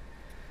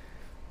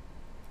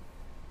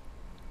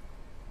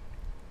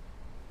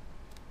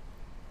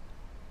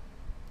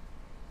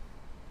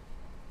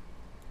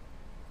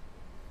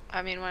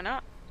 I mean, why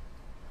not?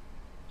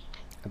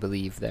 I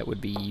believe that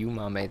would be you,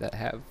 Mame, that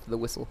have the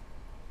whistle.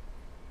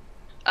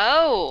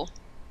 Oh,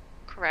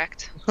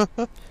 correct.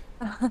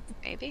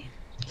 Maybe.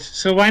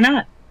 So why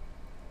not?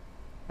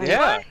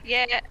 Yeah. What?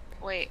 Yeah.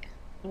 Wait.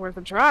 Worth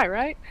a try,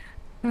 right?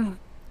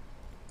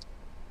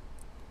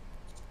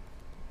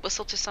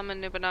 Whistle to summon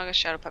Nobunaga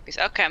shadow puppies.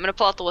 Okay, I'm gonna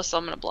pull out the whistle.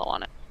 I'm gonna blow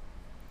on it.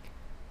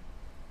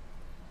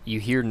 You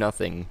hear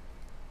nothing,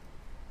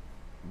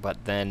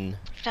 but then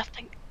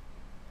Nothing.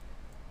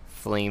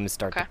 flames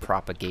start Okay. to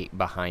propagate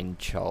behind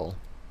Chull.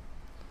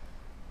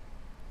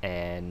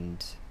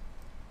 And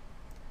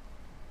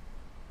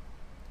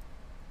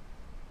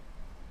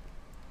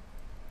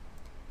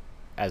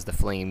as the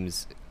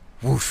flames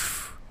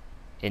whoosh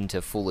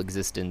into full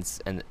existence,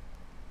 and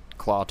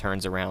Claw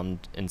turns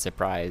around in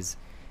surprise,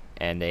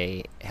 and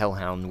a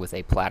hellhound with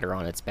a platter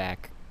on its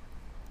back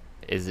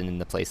is in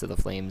the place of the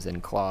flames,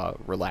 and Claw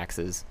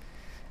relaxes.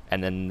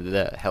 And then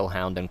the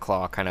hellhound and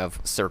Claw kind of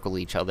circle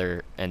each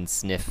other and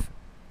sniff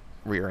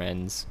rear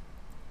ends.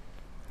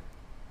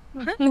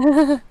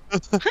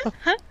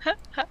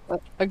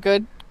 A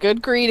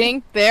good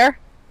greeting there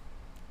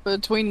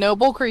between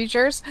noble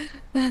creatures.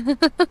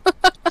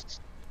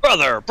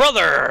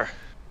 Brother!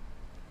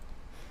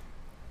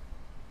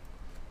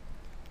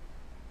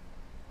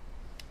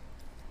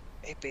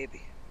 Hey,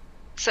 baby.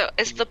 So,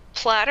 is the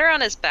platter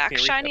on his back Can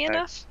you reach shiny that back?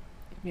 enough?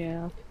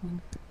 Yeah.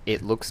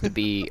 It looks to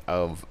be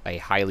of a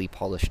highly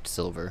polished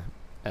silver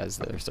as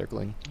they're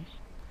circling.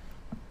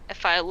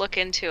 If I look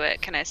into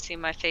it, can I see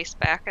my face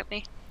back at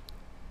me?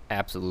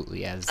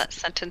 Absolutely, Does that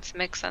sentence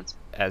make sense?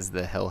 as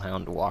the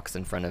hellhound walks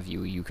in front of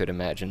you, you could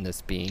imagine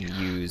this being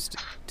used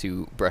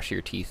to brush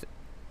your teeth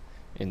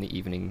in the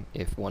evening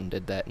if one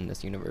did that in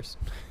this universe.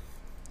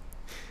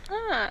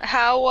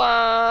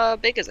 How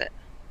big is it?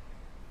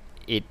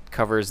 It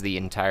covers the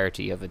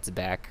entirety of its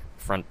back,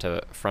 front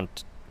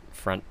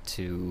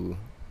to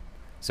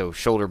so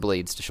shoulder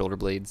blades to shoulder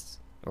blades,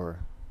 or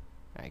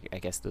I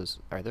guess those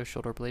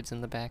shoulder blades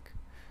in the back?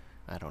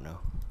 I don't know.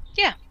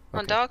 Yeah,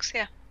 on Okay. dogs,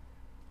 yeah.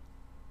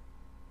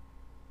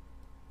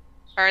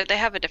 Or they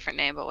have a different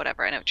name, but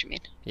whatever, I know what you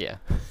mean. Yeah.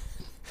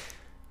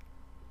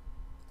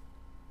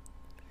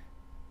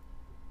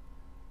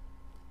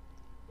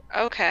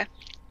 Okay.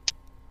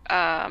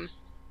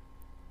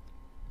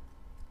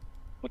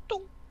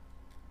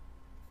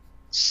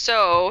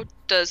 So,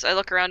 I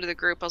look around to the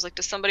group, I was like,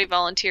 does somebody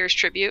volunteer as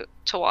tribute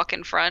to walk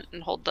in front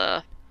and hold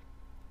the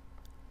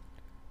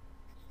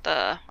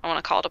I want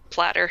to call it a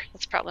platter.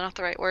 That's probably not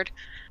the right word.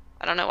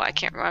 I don't know why I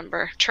can't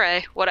remember.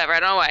 Tray, whatever. I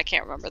don't know why I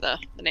can't remember the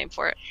name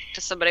for it.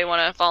 Does somebody want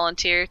to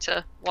volunteer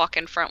to walk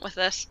in front with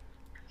this?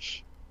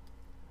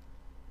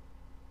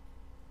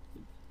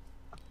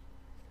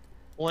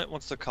 Flint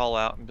wants to call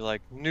out and be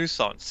like,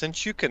 Nuson,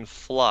 since you can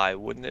fly,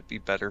 wouldn't it be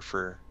good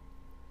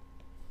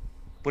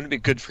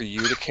for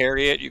you to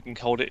carry it? You can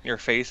hold it in your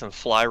face and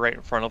fly right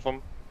in front of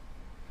them.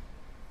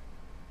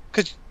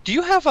 Because do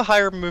you have a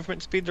higher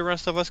movement speed than the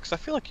rest of us? Because I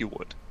feel like you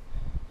would.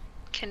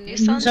 Can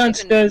Nuisance Nuisance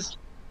even does.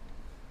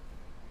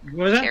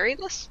 What was that? carry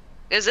this?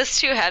 Is this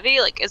too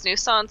heavy? Like, is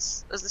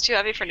this too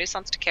heavy for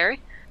Nuisance to carry?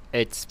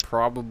 It's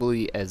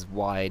probably as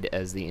wide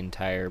as the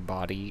entire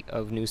body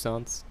of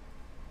Nuisance.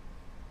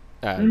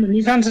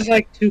 Nuisance is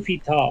like 2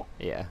 feet tall.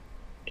 Yeah.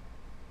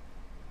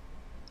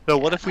 So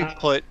what if we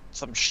put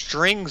some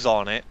strings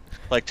on it?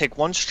 Like take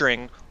one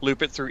string,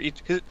 loop it through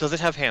each. Does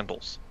it have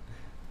handles?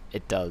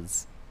 It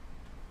does.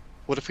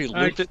 What if we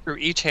looped it through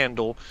each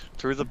handle,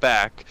 through the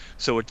back,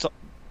 so it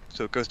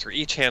goes through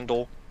each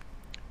handle,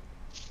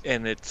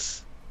 and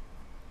it's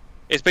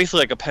basically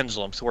like a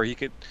pendulum, so where he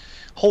could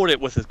hold it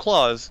with his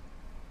claws,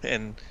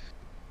 and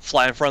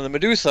fly in front of the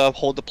Medusa,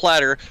 hold the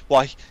platter,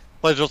 while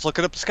just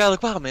looking up the sky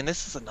like, wow, man,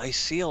 this is a nice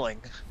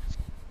ceiling.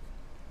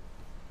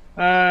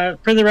 For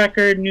the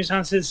record,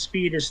 Nuisance's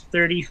speed is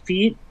 30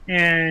 feet,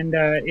 and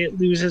it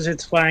loses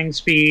its flying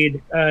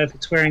speed if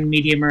it's wearing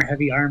medium or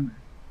heavy armor.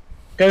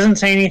 Doesn't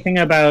say anything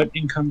about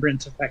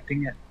encumbrance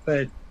affecting it,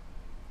 but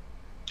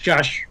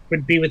Josh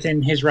would be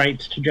within his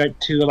rights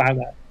to allow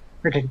that,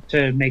 or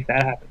to make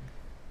that happen.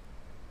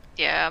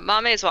 Yeah,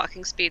 Mame's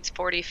walking speed's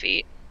 40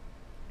 feet.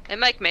 It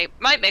might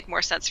make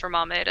more sense for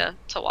Mame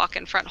to walk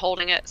in front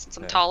holding it since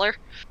I'm Yeah. taller.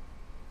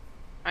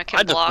 I I can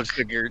just block. would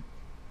figure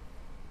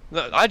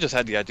No, I just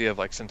had the idea of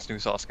like since New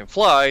Sauce can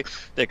fly,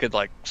 they could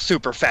like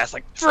super fast,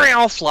 like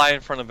fly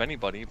in front of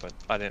anybody. But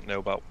I didn't know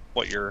about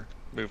what your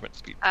movement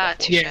speed. was.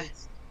 touche. Yeah,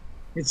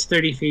 it's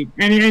 30 feet.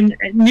 And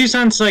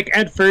Nuisance, like,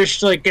 at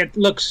first, like,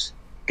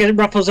 it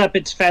ruffles up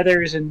its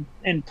feathers and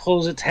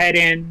pulls its head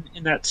in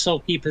that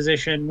sulky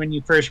position when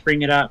you first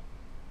bring it up.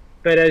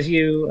 But as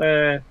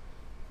you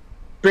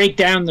break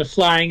down the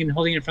flying and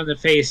holding it from the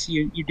face,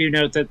 you do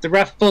note that the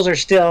feathers are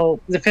still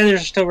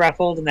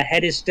ruffled and the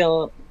head is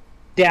still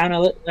down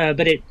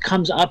but it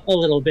comes up a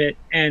little bit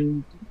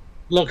and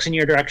looks in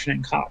your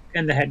direction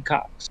and the head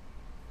cocks.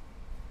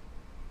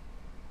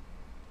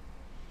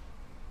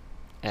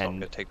 So I'm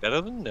gonna take that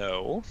as a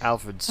no.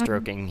 Alfred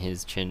stroking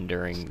his chin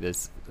during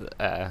this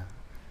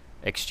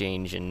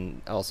exchange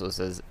and also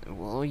says,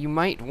 well, you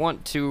might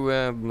want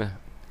to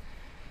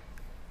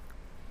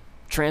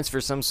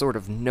transfer some sort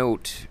of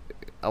note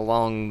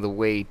along the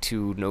way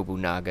to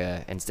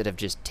Nobunaga instead of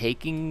just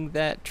taking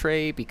that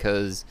tray,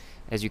 because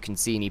as you can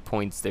see, and he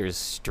points, there's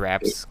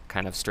straps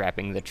kind of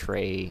strapping the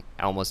tray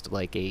almost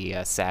like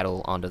a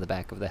saddle onto the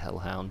back of the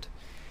Hellhound.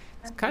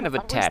 It's kind of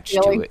attached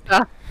to it.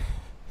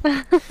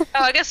 Oh,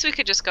 I guess we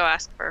could just go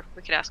ask for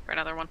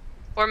another one.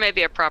 Or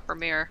maybe a proper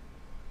mirror.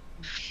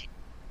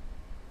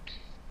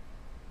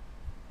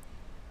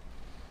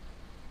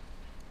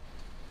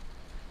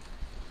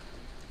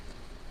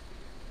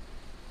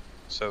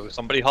 So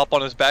somebody hop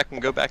on his back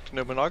and go back to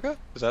Nobunaga?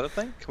 Is that a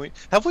thing?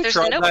 Have we There's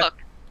a tried that?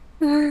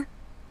 notebook.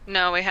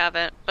 No, we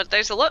haven't. But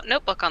there's a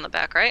notebook on the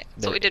back, right?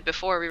 That's what we did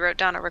before. We wrote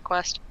down a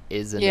request.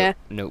 Is a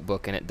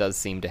notebook, and it does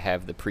seem to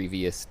have the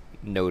previous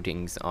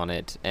notings on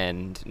it.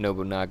 And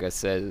Nobunaga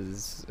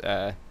says,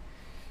 in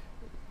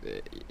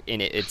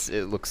it,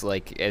 it looks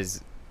like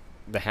as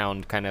the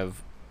hound kind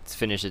of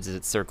finishes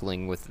its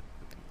circling with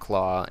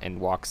Claw and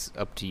walks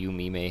up to you,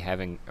 Mime,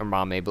 having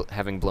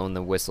blown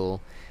the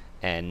whistle,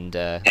 and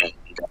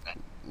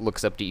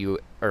looks up to you,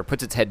 or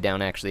puts its head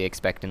down actually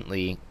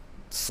expectantly,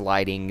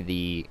 sliding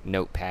the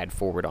notepad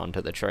forward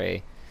onto the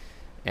tray,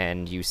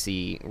 and you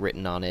see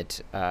written on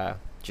it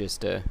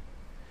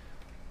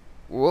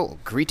well,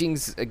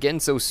 greetings again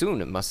so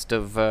soon. It must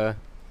have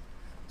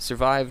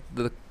survived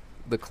the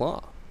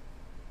claw.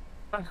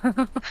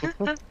 The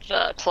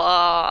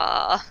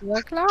claw.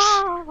 The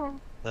claw.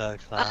 The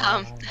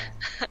clown.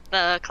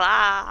 The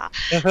claw.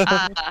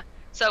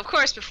 So of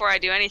course, before I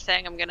do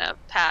anything, I'm gonna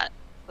pat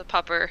the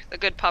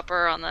good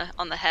pupper on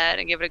the head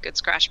and give it a good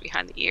scratch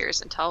behind the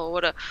ears and tell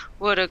it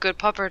what a good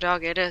pupper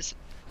dog it is.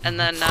 And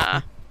then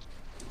I'm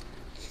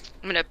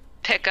gonna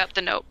pick up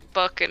the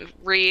notebook and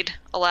read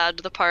aloud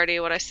to the party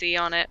what I see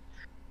on it.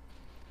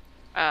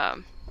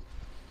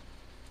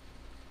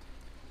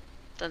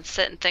 Then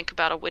sit and think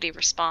about a witty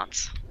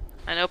response,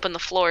 and open the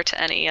floor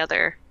to any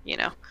other,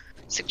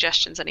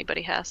 suggestions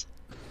anybody has.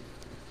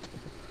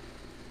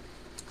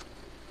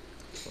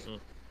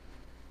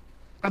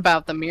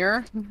 About the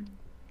mirror?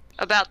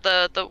 About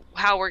the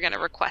how we're gonna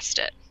request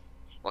it.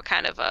 What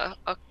kind of a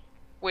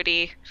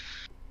witty,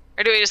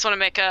 or do we just want to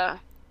make a,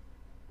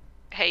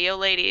 hey yo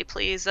lady,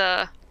 please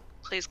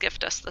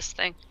gift us this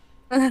thing.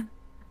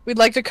 We'd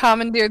like to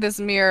commandeer this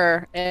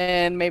mirror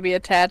and maybe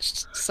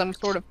attach some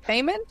sort of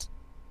payment?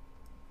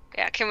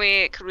 Yeah, could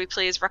we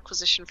please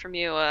requisition from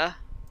you a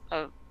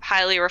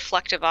highly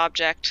reflective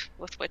object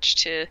with which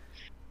to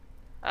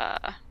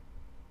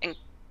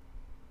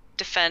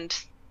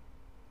defend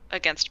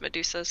against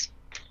Medusas?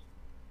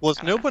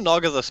 Was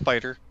Nobunaga the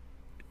spider?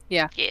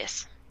 Yeah.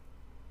 Yes.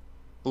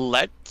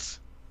 Flint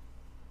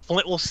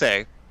will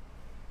say,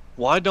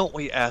 why don't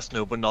we ask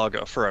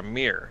Nobunaga for a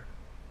mirror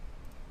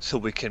so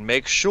we can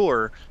make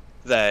sure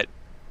that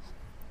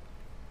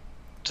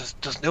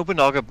does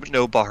Nobunaga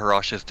know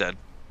Baharash is dead?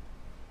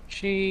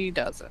 She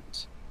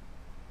doesn't.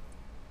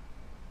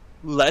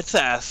 Let's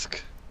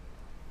ask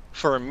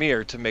for a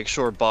mirror to make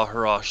sure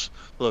Baharash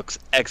looks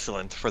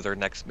excellent for their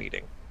next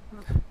meeting.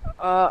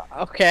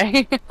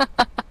 Okay.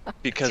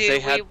 Because they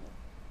had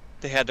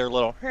their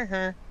little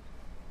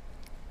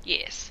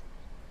Yes.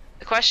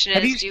 The question How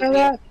is, do you spell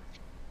that?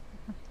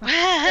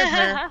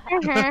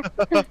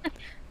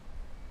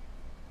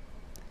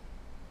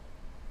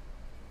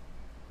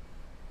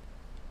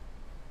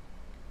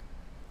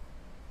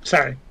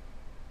 Sorry.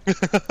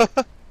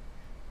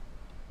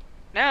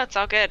 No, it's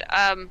all good.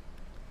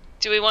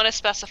 Do we want to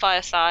specify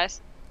a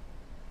size?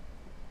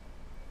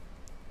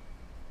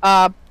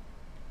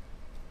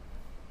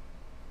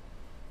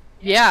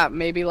 Yeah,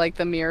 maybe like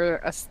the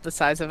mirror the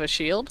size of a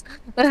shield.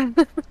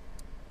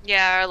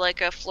 Yeah, or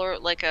like a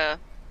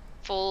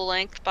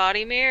full-length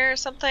body mirror or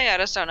something. I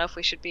just don't know if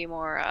we should be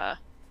more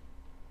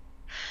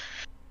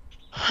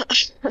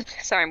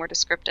sorry, more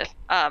descriptive.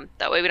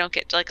 That way we don't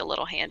get like a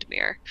little hand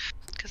mirror,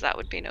 because that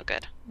would be no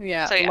good.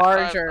 Yeah, So, yeah,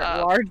 large,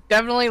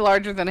 definitely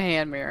larger than a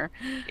hand mirror.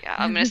 Yeah,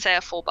 I'm gonna say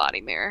a full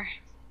body mirror.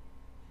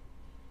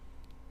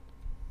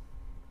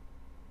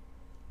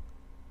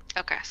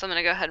 Okay, so I'm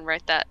gonna go ahead and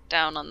write that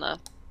down on the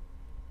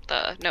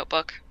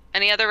notebook.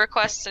 Any other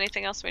requests?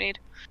 Anything else we need?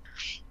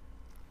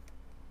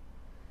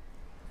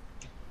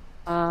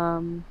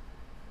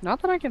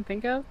 Not that I can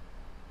think of.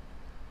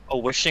 A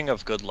wishing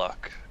of good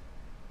luck.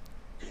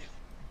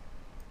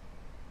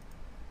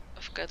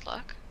 Of good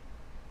luck.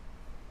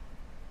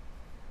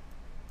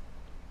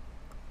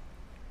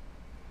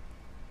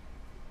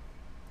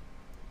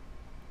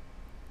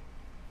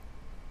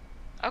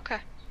 Okay.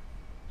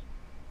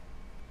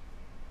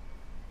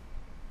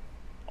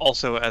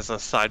 Also, as a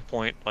side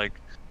point, like,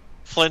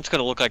 Flint's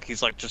gonna look like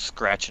he's like just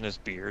scratching his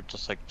beard,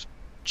 just like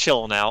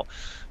chilling out.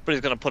 But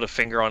he's gonna put a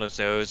finger on his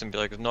nose and be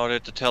like, "Not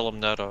it to tell him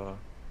that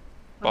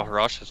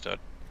Baharash is dead."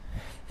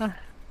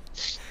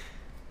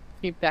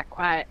 Keep that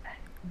quiet.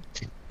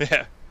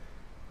 Yeah.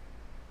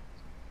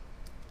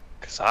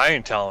 Cause I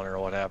ain't telling her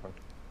what happened.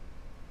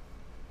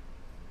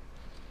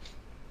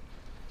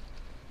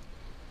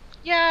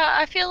 Yeah,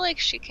 I feel like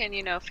she can,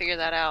 figure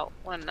that out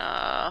when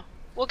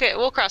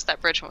we'll cross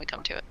that bridge when we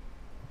come to it.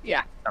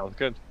 Yeah. Sounds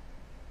good.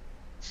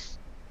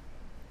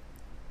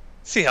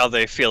 See how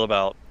they feel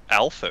about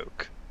owl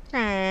folk.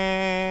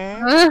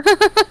 I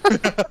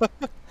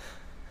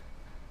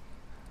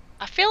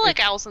feel like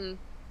owls and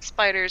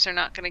spiders are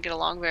not going to get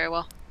along very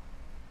well.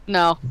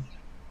 No.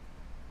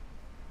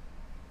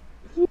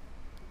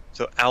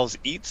 So owls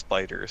eat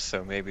spiders,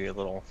 so maybe a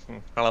little.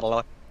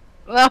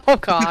 Oh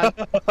god.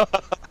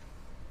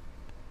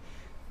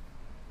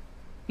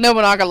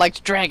 Nobunaga likes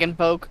dragon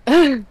folk.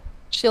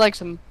 She likes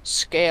them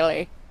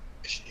scaly.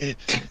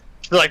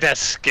 Like that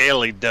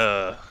scaly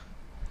duh.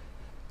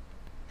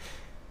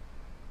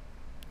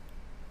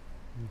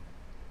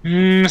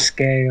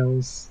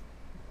 Scales.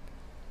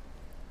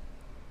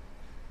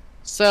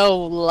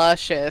 So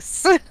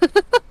luscious.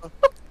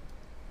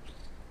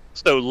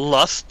 So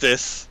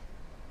lustous.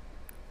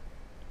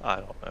 I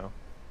don't know.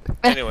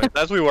 Anyway,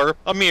 as we were,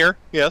 Amir,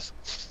 yes.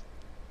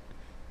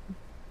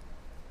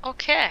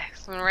 Okay,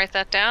 so I'm going to write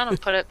that down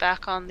and put it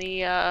back on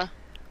the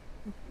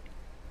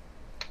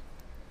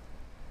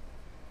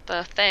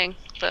thing,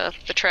 the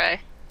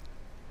tray.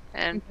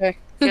 And Okay.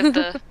 give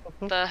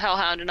the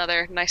hellhound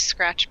another nice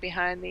scratch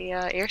behind the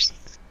ears.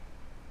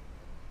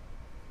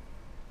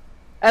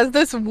 As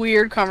this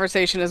weird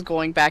conversation is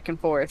going back and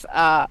forth,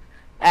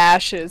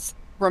 Ash is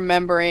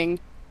remembering.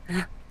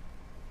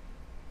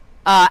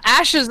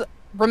 Ash is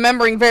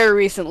remembering very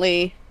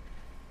recently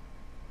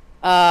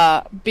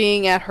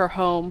being at her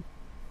home,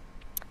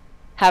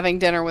 having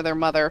dinner with her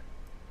mother,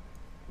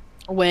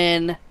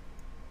 when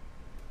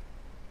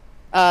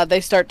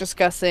they start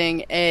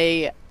discussing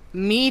a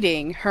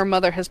meeting her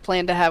mother has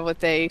planned to have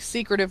with a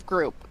secretive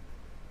group.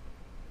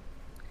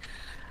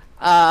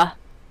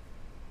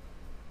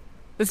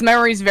 This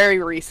memory is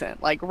very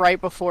recent, like right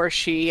before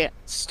she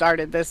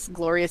started this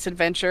glorious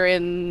adventure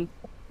in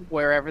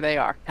wherever they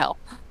are. Hell.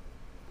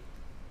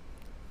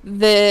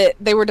 They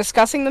were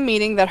discussing the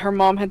meeting that her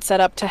mom had set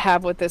up to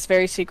have with this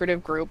very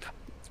secretive group.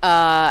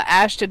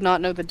 Ash did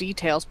not know the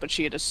details, but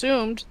she had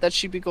assumed that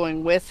she'd be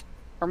going with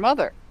her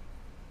mother.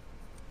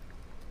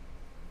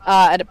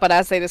 But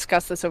as they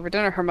discussed this over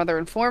dinner, her mother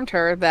informed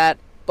her that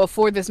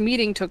before this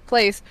meeting took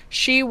place,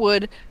 she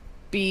would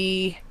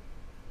be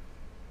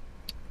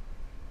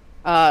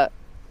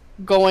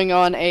going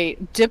on a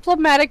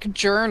diplomatic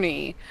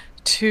journey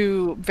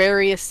to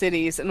various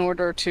cities in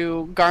order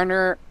to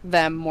garner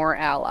them more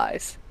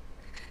allies.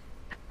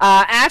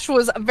 Ash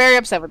was very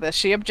upset with this.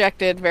 She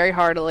objected very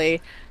heartily,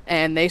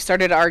 and they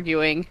started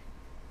arguing,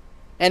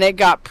 and it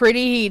got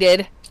pretty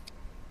heated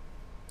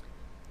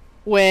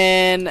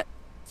when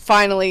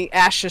finally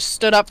Ash just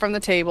stood up from the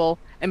table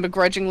and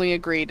begrudgingly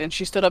agreed, and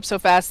she stood up so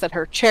fast that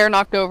her chair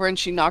knocked over and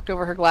she knocked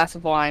over her glass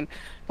of wine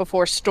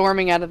before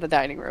storming out of the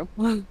dining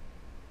room.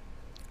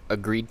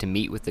 Agreed to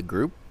meet with the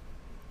group?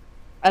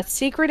 A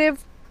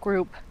secretive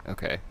group.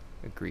 Okay.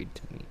 Agreed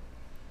to meet.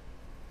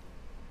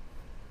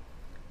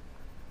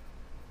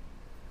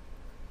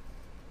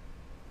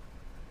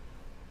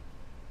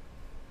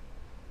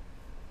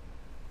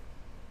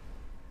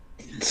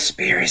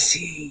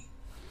 Conspiracy.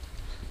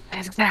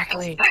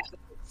 Exactly.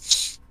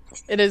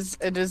 It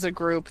is a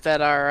group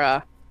that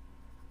are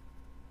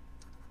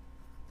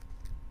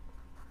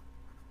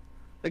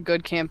the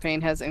Good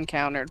Campaign has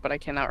encountered, but I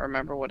cannot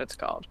remember what it's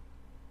called.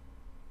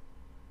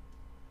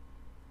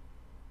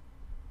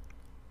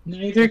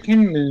 Neither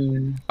can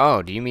Moon.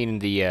 Oh, do you mean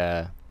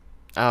the,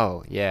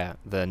 oh, yeah,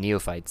 the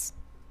neophytes.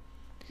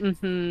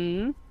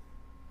 Mm-hmm.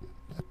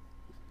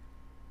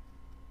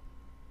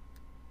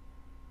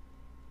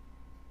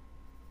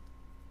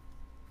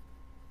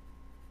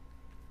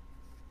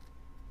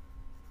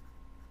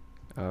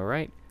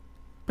 Alright.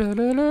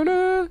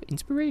 Ba-da-da-da.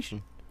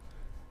 Inspiration.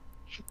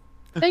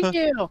 Thank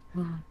you.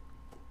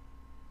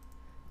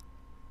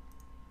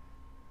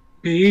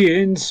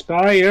 Be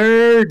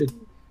inspired.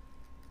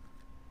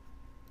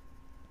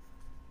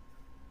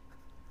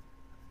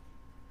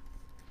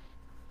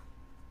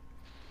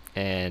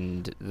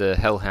 And the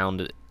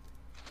hellhound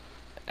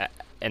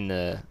in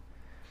the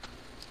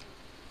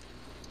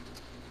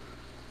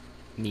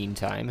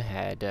meantime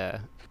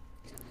had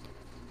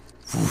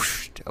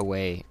whooshed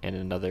away in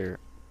another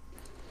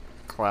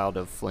cloud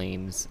of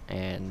flames,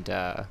 and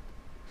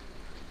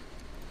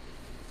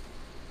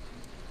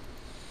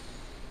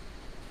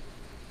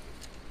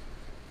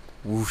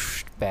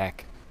whooshed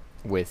back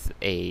with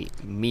a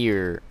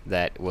mirror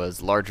that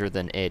was larger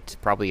than it,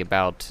 probably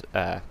about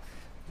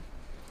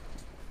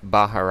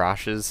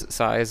Baharash's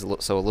size,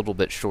 so a little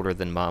bit shorter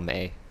than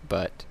Mame,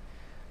 but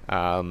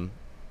Perfect.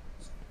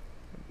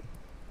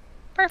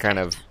 kind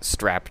of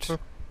strapped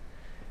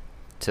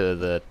to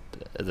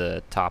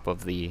the top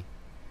of the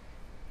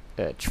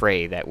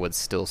tray that was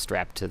still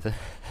strapped to the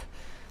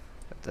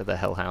to the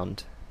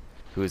Hellhound,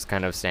 who is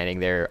kind of standing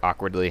there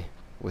awkwardly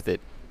with it.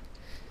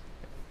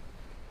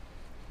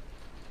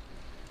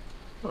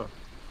 Huh.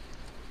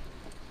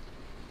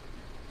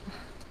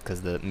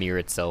 Because the mirror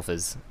itself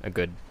is a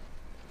good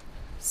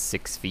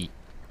 6 feet.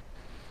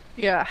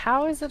 Yeah,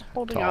 how is it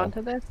holding Tall. on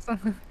to this?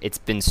 It's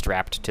been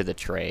strapped to the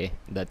tray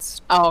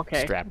that's Oh,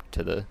 okay. strapped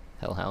to the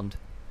Hellhound.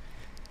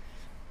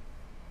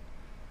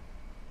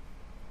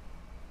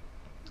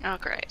 Oh,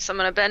 great. So I'm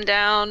gonna bend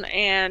down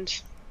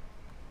and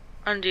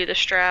undo the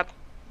strap,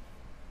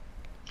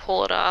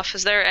 pull it off.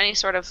 Is there any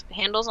sort of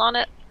handles on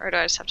it, or do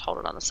I just have to hold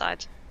it on the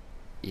sides?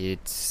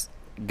 It's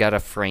got a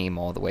frame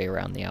all the way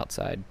around the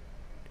outside.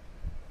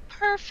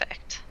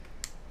 Perfect.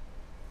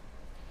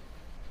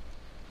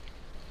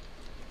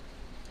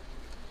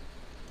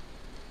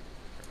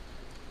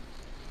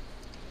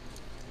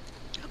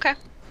 Okay.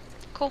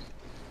 Cool.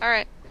 All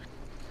right.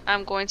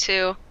 I'm going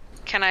to.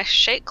 Can I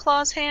shake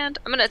Claw's hand?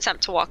 I'm going to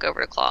attempt to walk over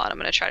to Claw, and I'm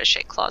going to try to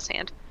shake Claw's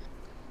hand.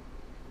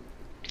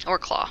 Or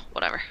Claw,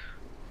 whatever.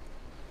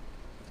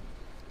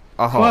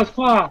 Claw,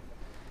 claw.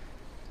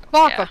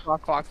 Claw, Yeah. claw,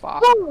 claw,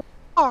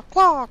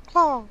 claw,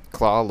 claw.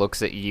 Claw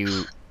looks at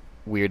you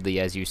weirdly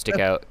as you stick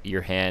out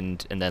your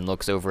hand, and then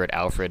looks over at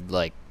Alfred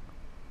like,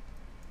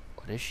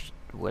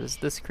 what does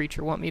this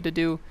creature want me to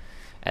do?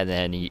 And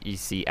then you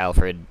see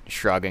Alfred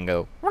shrug and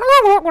go,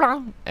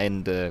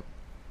 and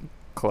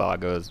Claw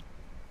goes,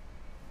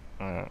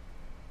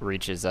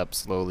 reaches up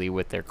slowly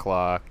with their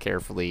claw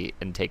carefully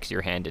and takes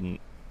your hand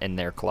in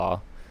their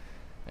claw,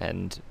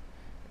 and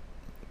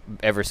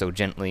ever so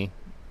gently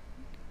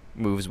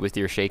moves with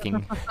your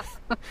shaking.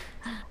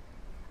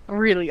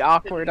 Really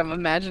awkward, I'm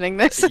imagining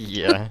this.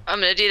 Yeah. I'm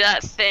going to do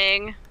that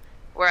thing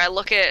where I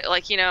look at,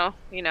 like, you know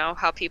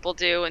how people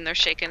do when they're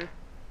shaking,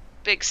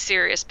 big,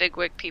 serious,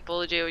 big-wig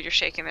people do, you're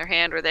shaking their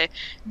hand, where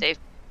they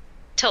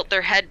tilt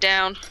their head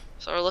down,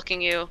 so they're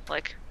looking you,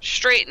 like,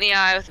 straight in the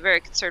eye with a very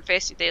concerned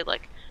face. They,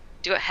 like,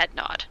 do a head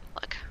nod.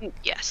 Like,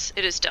 yes,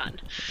 it is done.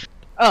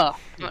 Oh,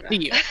 I'm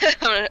you.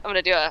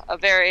 gonna do a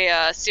very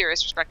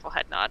serious, respectful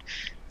head nod.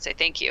 Say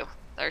thank you.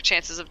 Our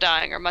chances of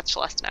dying are much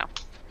less now.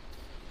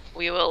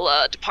 We will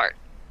depart.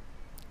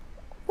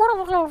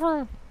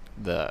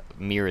 The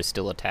mirror is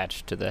still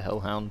attached to the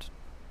Hellhound.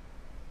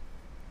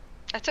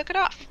 I took it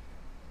off.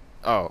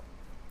 Oh,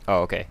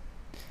 okay.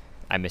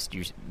 I missed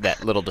you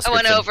that little I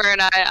description. went over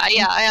and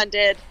I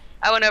undid.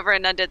 I went over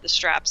and undid the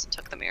straps and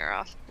took the mirror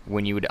off.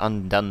 When you had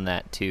undone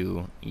that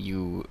too,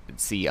 you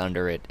see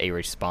under it a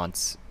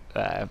response,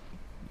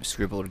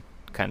 scribbled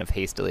kind of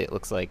hastily, it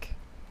looks like,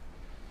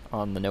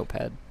 on the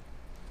notepad.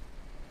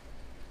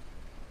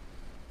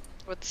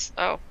 What's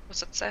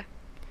it say?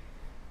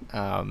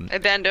 Um, I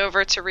bend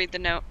over to read the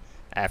note.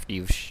 After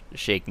you've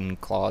shaken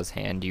Claw's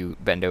hand, you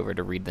bend over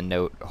to read the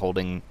note,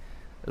 holding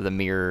the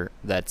mirror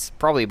that's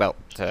probably about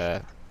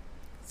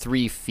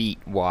 3 feet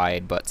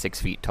wide but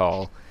 6 feet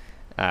tall,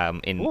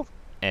 and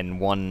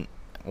one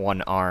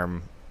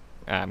arm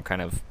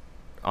kind of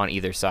on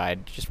either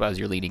side, just as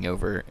you're leaning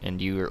over,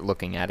 and you're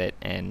looking at it,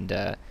 and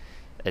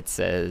it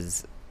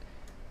says,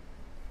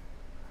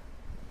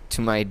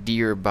 "To my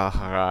dear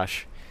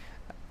Baharash,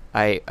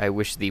 I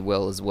wish thee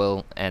well as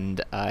well,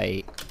 and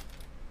I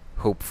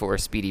hope for a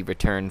speedy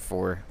return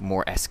for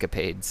more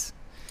escapades.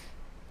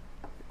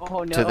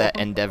 Oh no. To that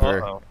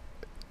endeavor, Uh-oh.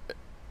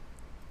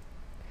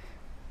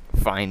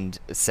 find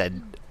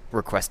said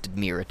requested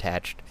mirror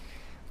attached.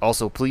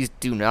 Also, please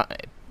do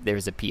not,"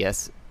 there's a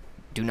PS,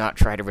 "do not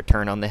try to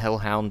return on the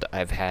Hellhound.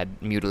 I've had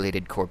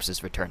mutilated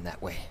corpses return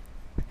that way."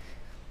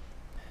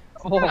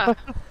 Oh.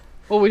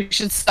 Well, we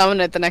should summon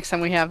it the next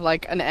time we have,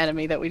 like, an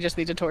enemy that we just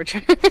need to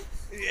torture.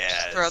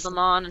 Yeah. Throw them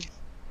on.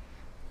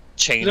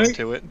 Chains Right.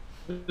 to it.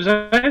 Was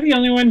I the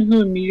only one who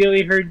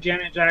immediately heard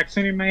Janet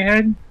Jackson in my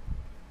head?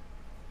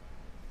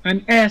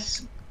 An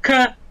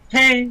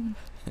escapade.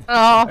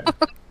 Oh.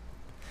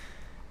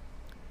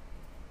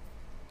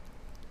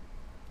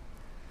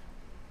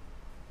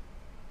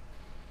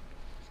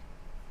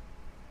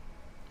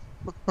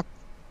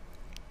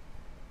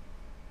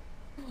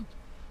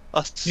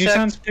 A You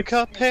sound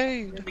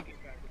escapade.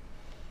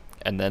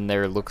 And then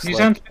there looks You like,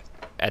 sound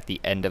at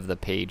the end of the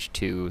page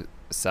too,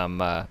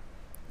 some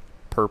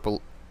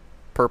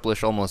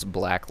purplish, almost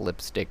black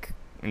lipstick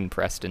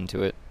impressed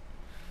into it.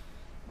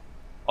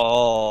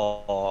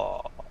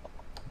 Oh.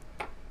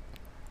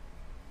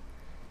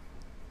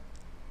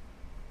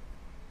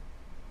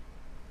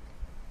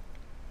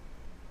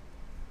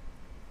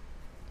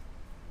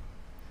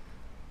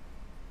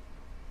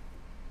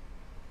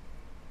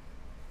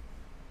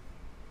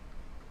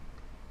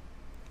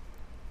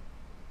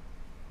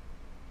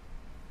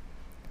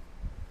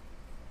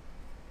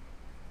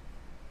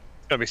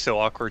 gonna be so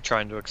awkward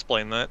trying to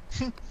explain that.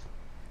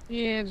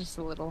 Yeah, just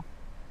a little.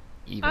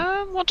 Even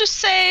We'll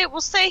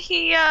say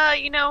he,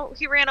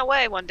 he ran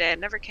away one day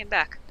and never came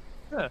back.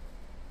 Yeah.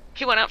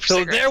 He went out for So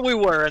cigarettes. there we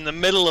were in the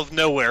middle of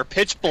nowhere,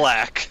 pitch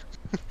black.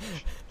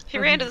 He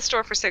ran to the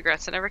store for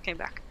cigarettes and never came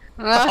back.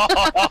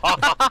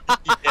 Yes.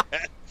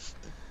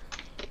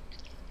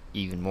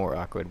 even more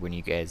awkward when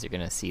you guys are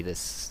gonna see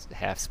this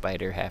half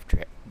spider, half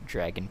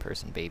dragon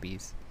person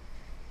babies.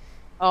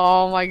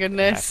 Oh my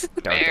goodness.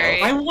 Half dark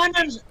Very.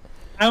 elf.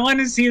 I want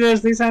to see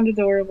those. They sound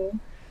adorable.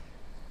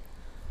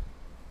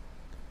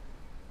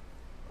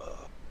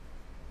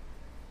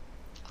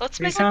 Let's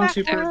They make it sound back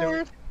super there.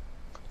 adorable.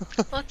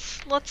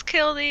 Let's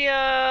kill the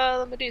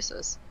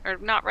Medusas, or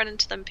not run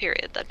into them.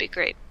 Period. That'd be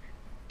great.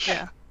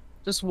 Yeah.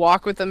 Just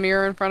walk with the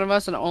mirror in front of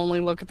us and only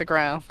look at the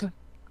ground.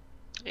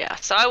 Yeah.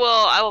 So I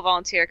will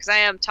volunteer because I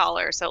am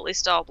taller, so at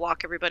least I'll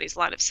block everybody's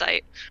line of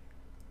sight,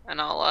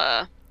 and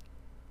I'll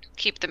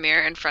keep the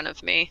mirror in front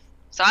of me,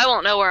 so I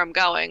won't know where I'm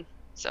going.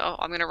 So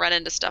I'm gonna run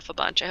into stuff a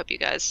bunch. I hope you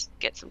guys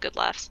get some good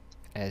laughs.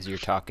 As you're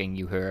talking,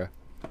 you hear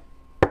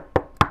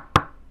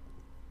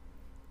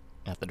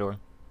at the door.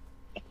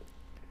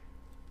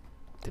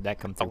 Did that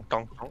come through?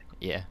 Donk, donk, donk.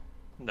 Yeah.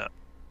 No.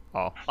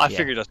 Oh, I yeah.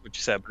 figured that's what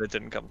you said, but it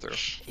didn't come through.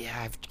 Yeah,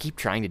 I keep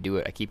trying to do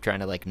it. I keep trying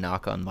to like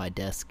knock on my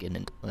desk,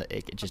 and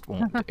it just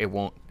won't. it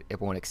won't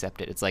accept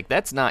it. It's like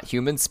that's not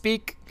human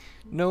speak.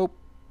 Nope.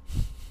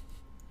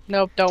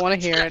 Nope, don't want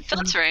to hear it.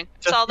 Filtering.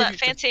 It's Just all give that you-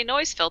 fancy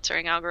noise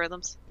filtering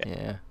algorithms.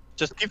 Yeah.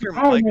 Just give your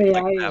Oh, mic my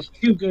like eye that. is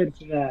too good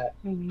for that.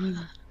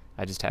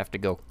 I just have to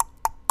go.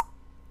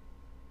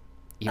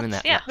 Even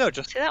That's- that. yeah. No,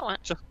 just See that one?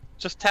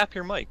 just tap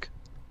your mic.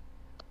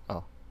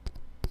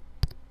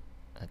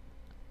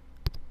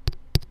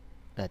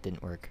 That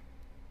didn't work.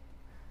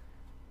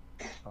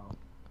 Oh.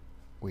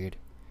 Weird.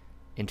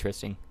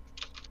 Interesting.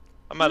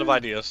 I'm out of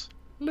ideas.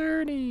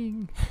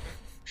 Learning.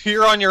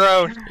 You're on your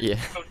own. Yeah.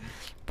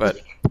 But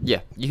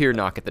yeah, you hear a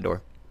knock at the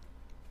door.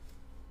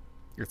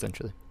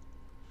 Essentially.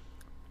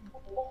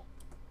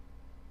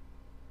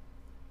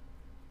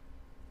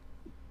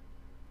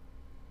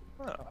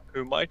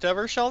 Who might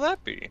ever shall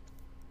that be?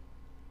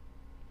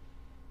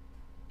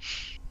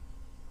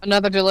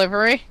 Another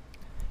delivery?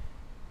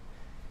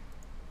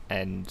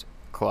 And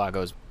Claw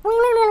goes.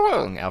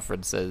 And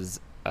Alfred says,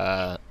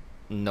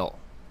 no.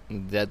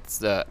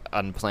 That's an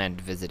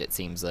unplanned visit, it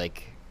seems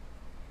like.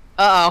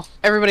 Uh-oh.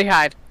 Everybody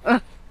hide.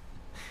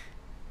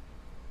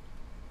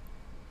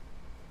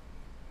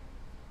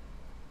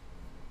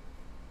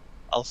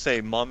 I'll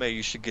say, Mame,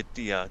 you should get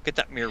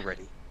that mirror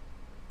ready.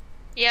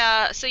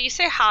 Yeah, so you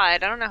say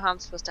hide. I don't know how I'm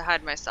supposed to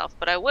hide myself,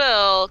 but I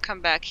will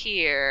come back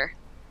here,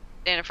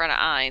 stand in front of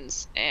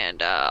Ainz,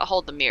 and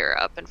hold the mirror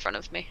up in front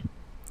of me.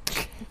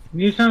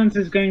 Nuisance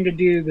is going to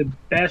do the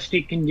best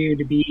it can do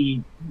to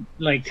be,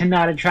 like, to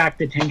not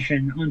attract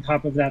attention on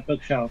top of that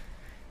bookshelf.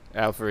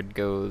 Alfred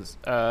goes,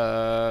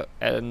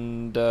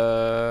 and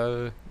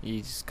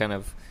he just kind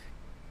of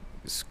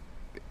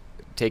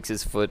takes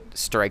his foot,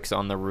 strikes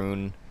on the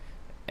rune,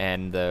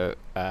 and the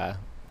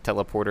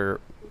teleporter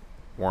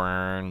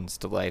whirns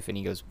to life, and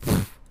he goes,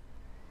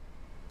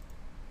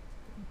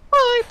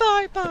 Bye,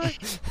 bye, bye.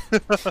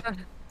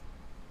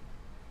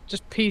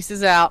 Just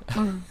pieces out.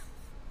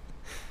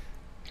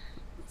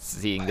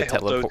 seeing I the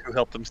help those who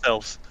help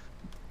themselves.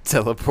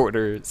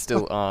 teleporter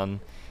still on.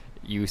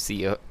 You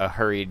see a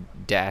hurried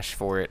dash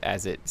for it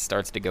as it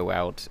starts to go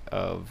out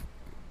of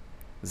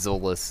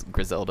Zolas,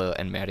 Griselda,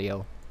 and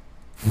Mariel.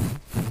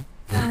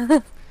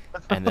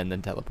 And then the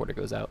teleporter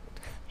goes out.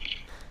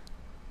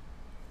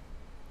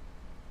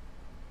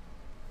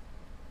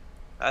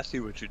 I see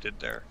what you did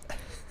there.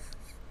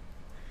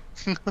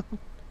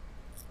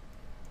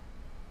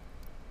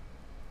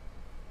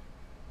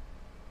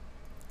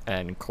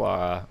 And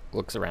Claw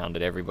looks around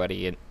at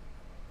everybody and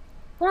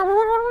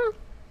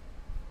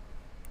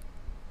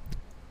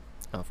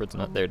Alfred's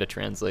not there to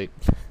translate.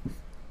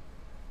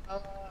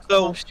 Oh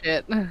So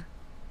shit.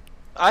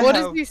 I What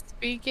is have he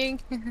speaking?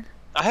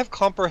 I have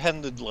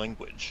comprehended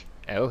language.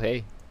 Oh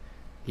hey,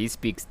 he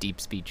speaks deep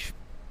speech.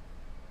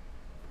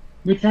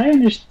 Which I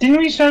understand. Didn't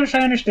we establish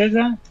I understood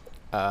that?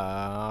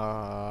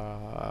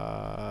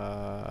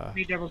 Let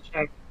me double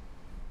check.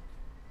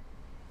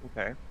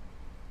 Okay.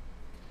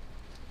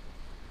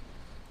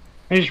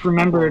 I just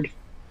remembered.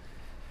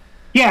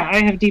 Yeah,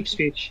 I have deep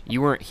speech.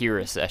 You weren't here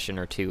a session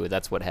or two.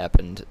 That's what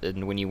happened,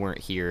 and when you weren't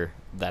here,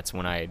 that's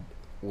when I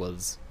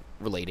was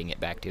relating it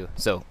back to.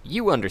 So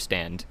you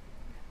understand.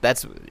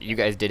 You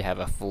guys did have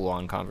a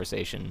full-on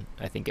conversation,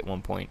 I think, at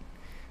one point,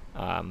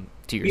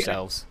 to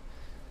yourselves.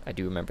 I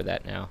do remember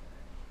that now.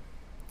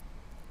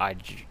 I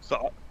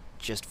So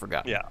just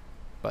forgot. yeah.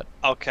 But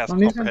I'll cast Well,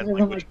 Nuisance comprehend doesn't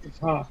language. like to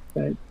talk,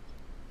 but.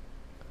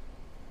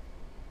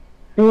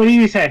 But what do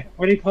you say?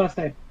 What did Claw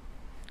say?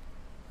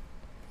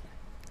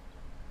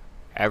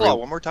 Hold on,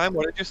 one more time.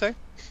 What did you say?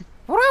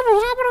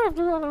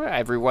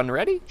 Everyone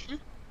ready?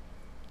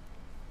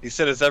 He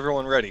said, "Is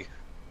everyone ready?"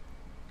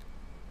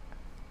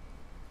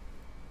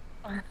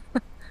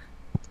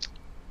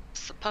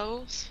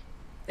 Suppose.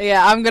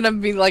 Yeah, I'm gonna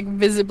be like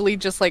visibly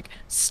just like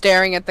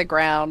staring at the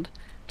ground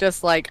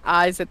just like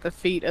eyes at the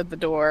feet of the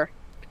door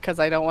because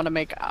I don't want to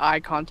make eye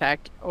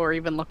contact or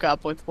even look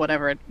up with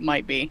whatever it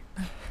might be.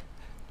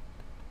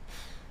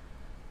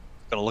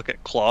 Gonna look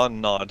at Claw and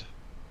nod.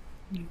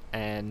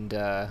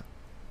 And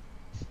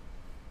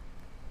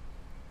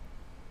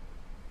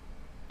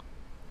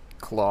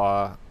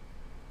Claw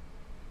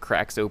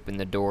cracks open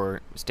the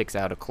door, sticks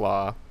out a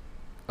claw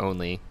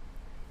only,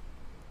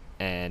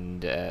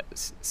 and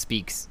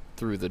speaks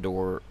through the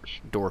door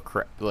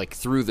like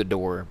through the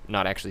door,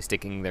 not actually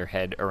sticking their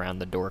head around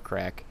the door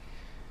crack.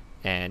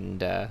 And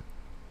does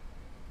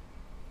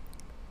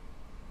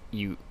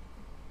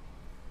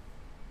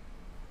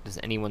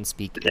anyone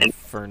speak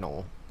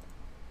Infernal?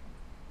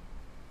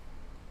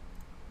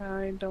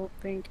 I don't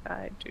think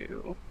I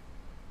do.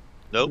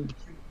 Nope.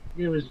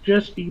 It was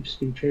just deep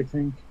speech, I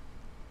think.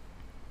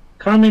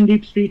 Common,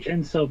 deep speech,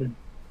 and Sylvan.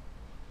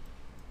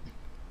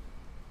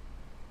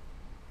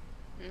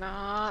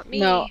 Not me.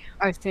 No,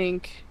 I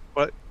think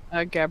What?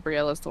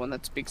 Gabriella's the one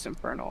that speaks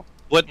Infernal.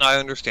 Wouldn't I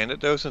understand it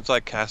though, since I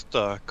cast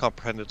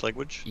comprehended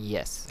language?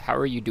 Yes. How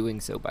are you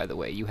doing so, by the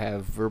way? You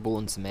have verbal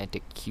and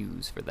semantic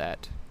cues for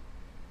that.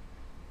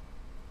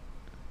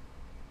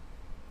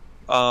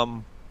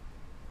 I'll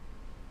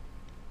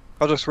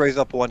just raise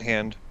up one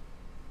hand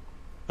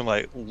and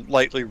like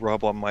lightly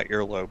rub on my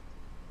earlobe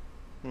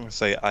and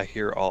say, "I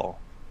hear all."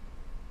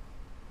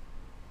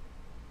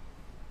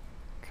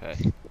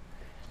 Okay.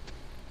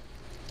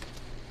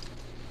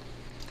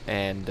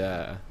 And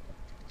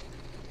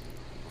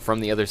from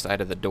the other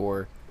side of the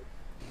door,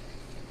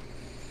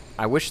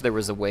 I wish there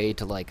was a way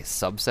to like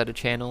subset a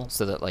channel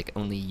so that like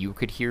only you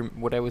could hear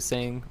what I was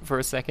saying for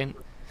a second,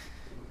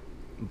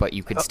 but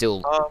you could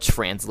still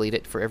translate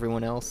it for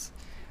everyone else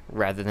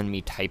rather than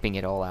me typing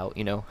it all out,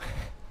 you know.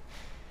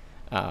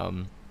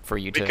 For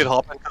you We to could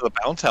hop into the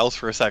bounce house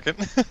for a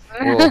second.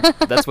 well,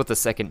 that's what the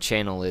second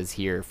channel is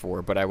here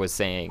for, but I was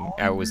saying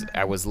I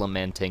was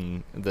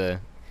lamenting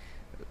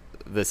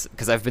this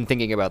because I've been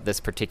thinking about this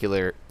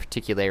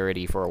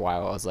particularity for a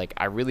while. I was like,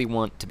 I really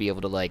want to be able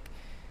to like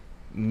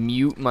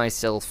mute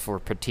myself for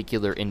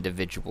particular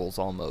individuals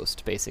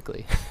almost,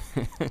 basically.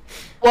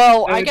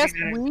 Well, That I would guess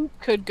be nice. we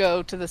could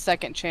go to the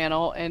second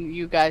channel and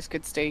you guys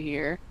could stay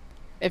here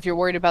if you're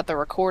worried about the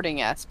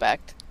recording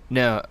aspect.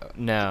 No.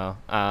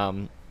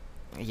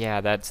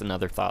 Yeah, that's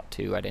another thought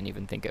too I didn't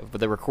even think of.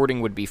 But the recording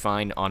would be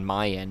fine on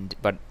my end,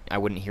 but I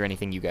wouldn't hear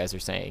anything you guys are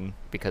saying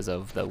because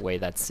of the way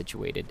that's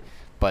situated.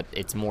 But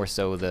it's more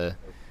so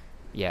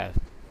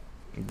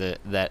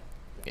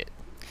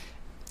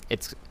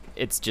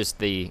it's just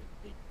the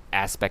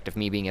aspect of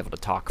me being able to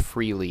talk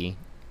freely,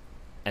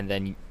 and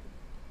then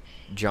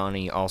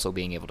Johnny also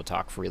being able to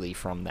talk freely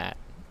from that,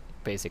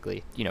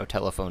 basically, you know,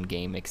 telephone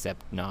game,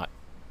 except not,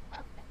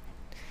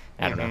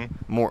 I don't know,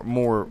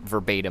 more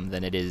verbatim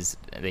than it is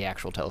the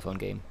actual telephone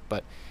game.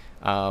 But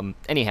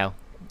anyhow,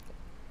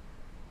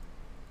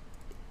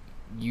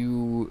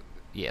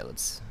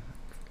 let's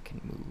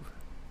move.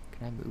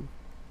 Can I move?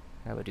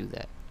 How do I do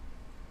that?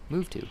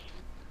 Move to.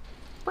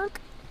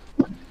 Work.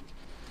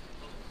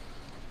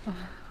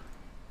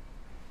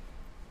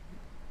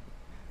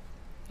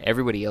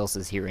 Everybody else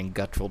is hearing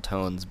guttural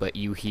tones, but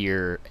you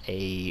hear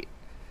there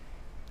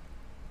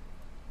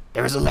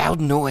is a loud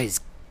noise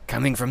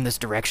coming from this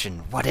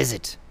direction. What is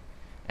it?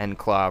 And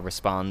Claw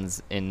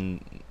responds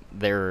in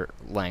their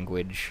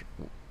language.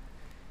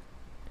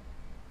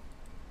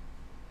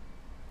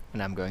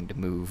 And I'm going to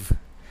move.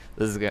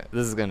 This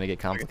is going to get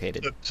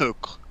complicated. So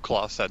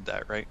Claw said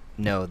that, right?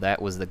 No,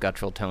 that was the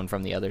guttural tone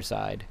from the other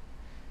side.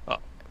 Oh,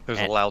 there's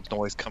a loud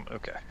noise coming.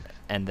 Okay.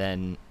 And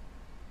then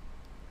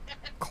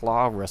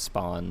Claw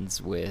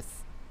responds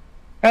with,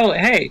 Oh,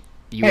 hey.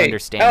 You Hey,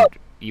 understand.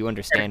 You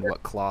understand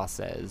what Claw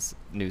says,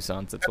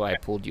 Nuisance. That's why I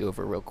pulled you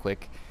over real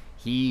quick.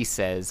 He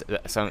says,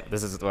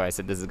 this is why I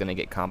said this is going to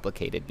get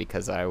complicated,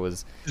 because I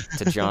was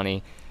to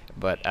Johnny,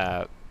 but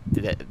Oh,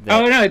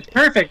 no, it's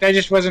perfect. I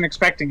just wasn't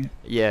expecting it.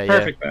 yeah,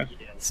 Perfect, yeah. though.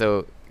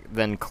 So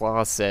then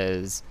Claw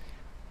says,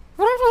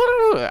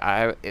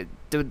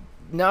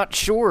 not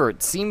sure.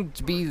 It seemed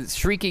to be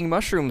shrieking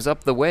mushrooms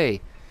up the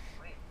way.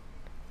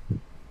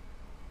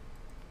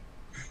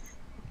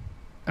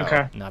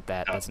 Okay. Oh, not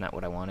that. That's not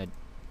what I wanted.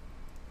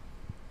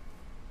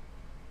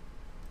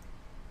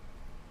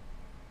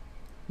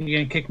 You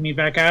gonna kick me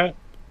back out?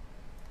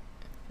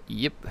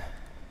 Yep.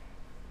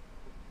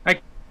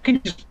 I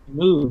can just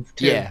move,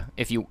 too. Yeah,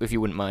 if you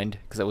wouldn't mind,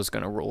 because I was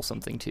gonna roll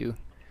something too.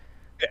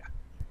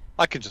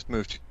 I could just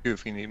move to you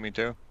if you need me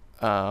to.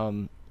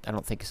 I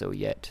don't think so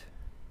yet,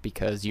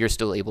 because you're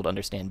still able to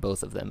understand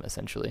both of them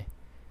essentially.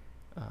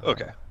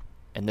 Okay.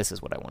 And this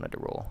is what I wanted to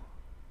roll.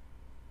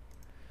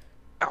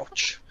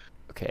 Ouch.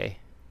 Okay,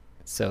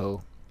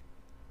 so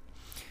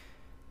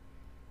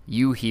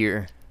you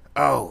hear,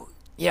 oh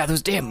yeah,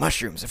 those damn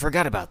mushrooms, I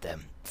forgot about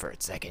them for a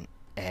second,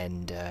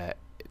 and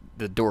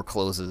the door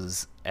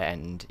closes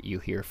and you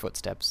hear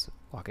footsteps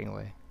walking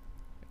away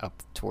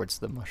up towards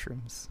the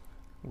mushrooms,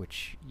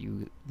 which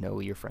you know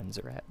your friends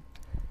are at,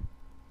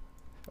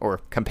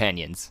 or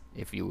companions,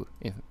 if you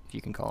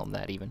can call them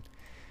that even.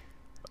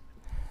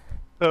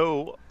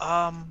 So,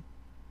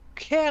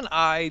 can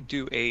I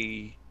do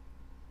a...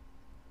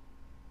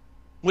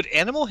 Would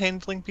animal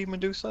handling be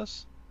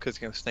Medusas? Because,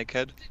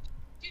 snakehead?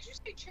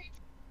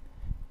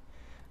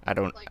 I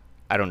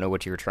don't know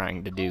what you were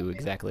trying to do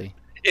exactly.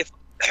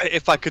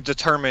 If I could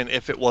determine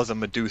if it was a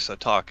Medusa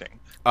talking.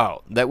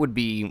 Oh, that would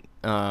be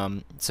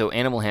so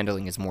animal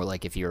handling is more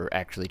like if you're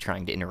actually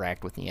trying to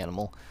interact with the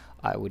animal.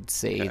 I would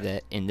say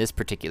that in this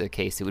particular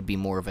case, it would be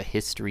more of a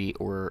history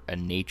or a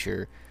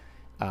nature,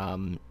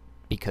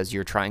 because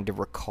you're trying to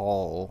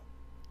recall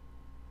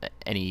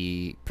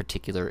any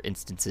particular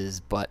instances.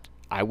 But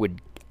I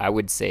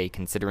would say,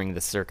 considering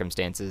the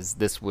circumstances,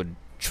 this would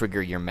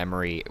trigger your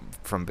memory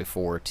from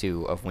before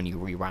too, of when you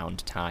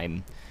rewound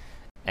time,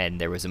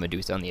 and there was a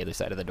Medusa on the other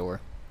side of the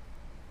door.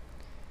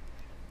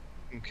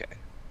 Okay.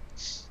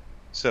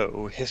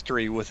 So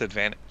history with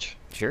advantage.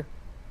 Sure.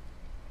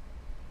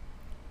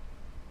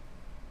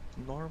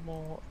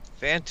 Normal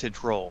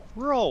advantage roll.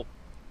 Roll.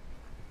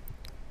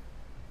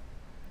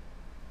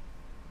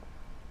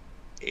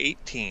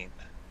 18.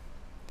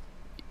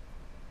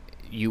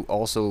 You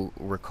also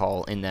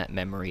recall in that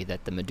memory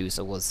that the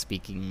Medusa was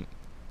speaking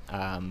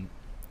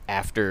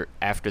after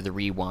the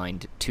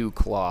rewind to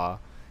Claw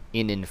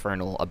in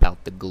Infernal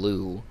about the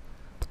glue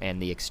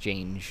and the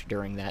exchange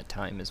during that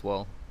time as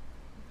well.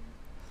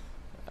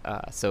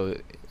 So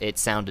it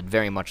sounded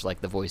very much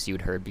like the voice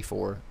you'd heard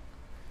before.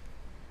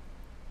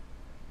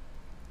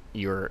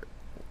 You're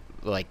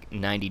like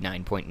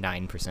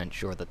 99.9%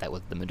 sure that that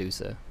was the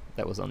Medusa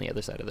that was on the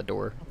other side of the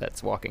door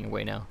that's walking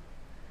away now.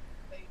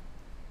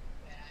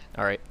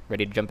 Alright,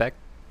 ready to jump back?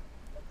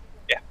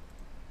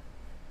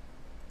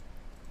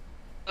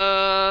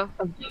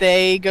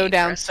 They go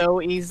down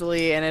so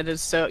easily, and it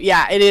is so...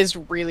 Yeah, it is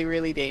really,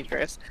 really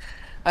dangerous.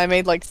 I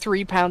made like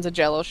 3 pounds of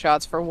Jello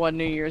shots for one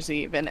New Year's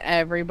Eve, and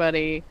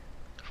everybody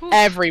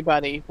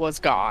was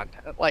gone.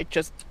 Like,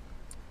 just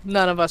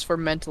none of us were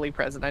mentally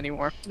present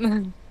anymore.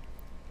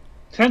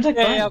 Sounds like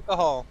fun.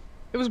 Alcohol.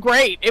 It was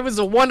great. It was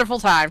a wonderful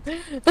time.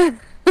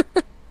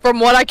 From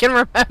what I can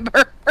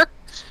remember.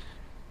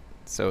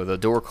 So the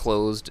door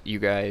closed. You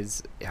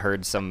guys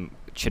heard some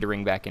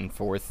chittering back and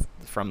forth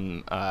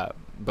from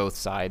both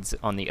sides.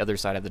 On the other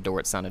side of the door,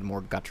 it sounded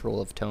more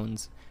guttural of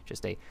tones.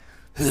 Just a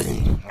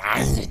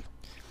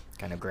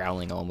kind of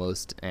growling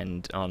almost.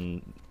 And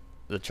on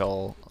the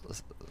Chol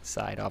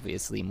side,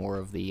 obviously, more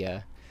of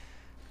the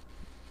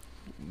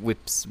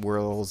whips,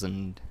 whirls,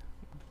 and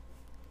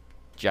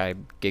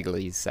jibe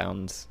giggly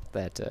sounds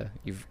that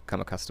you've come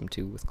accustomed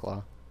to with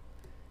Claw.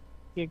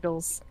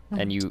 Giggles.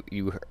 And you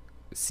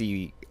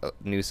see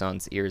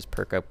Nusan's ears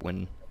perk up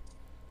when...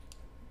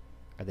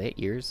 Are they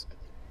ears?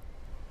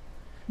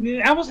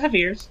 Owls have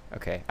ears.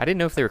 Okay, I didn't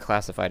know if they were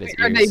classified as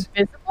Are they ears.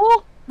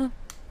 visible?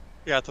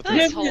 Yeah, I thought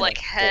His Yeah. whole like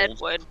head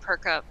would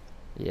perk up.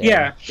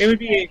 Yeah, it would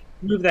be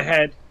move the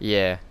head.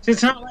 Yeah. So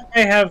it's not like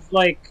I have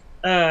like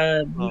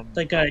a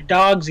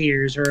dog's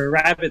ears or a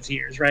rabbit's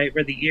ears, right?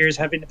 Where the ears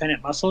have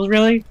independent muscles,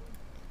 really.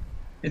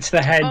 It's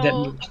the head that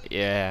Oh. moves.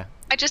 Yeah.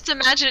 I just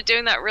imagine it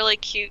doing that really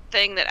cute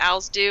thing that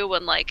owls do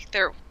when like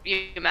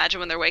you imagine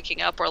when they're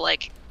waking up, or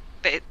like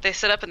they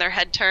sit up and their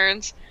head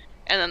turns,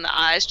 and then the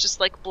eyes just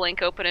like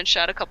blink open and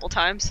shut a couple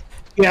times.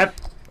 Yep.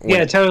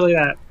 Yeah, totally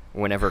that.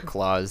 Whenever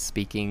Claw is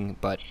speaking,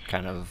 but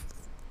kind of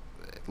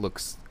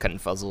looks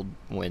confuzzled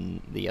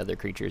when the other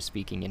creature is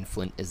speaking and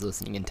Flint is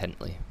listening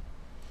intently.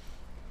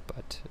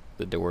 But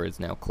the door is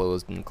now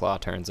closed and Claw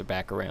turns her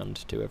back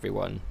around to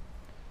everyone.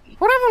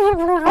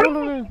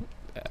 And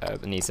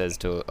he says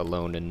to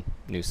Alone and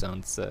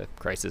Nuisance,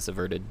 crisis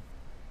averted,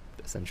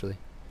 essentially.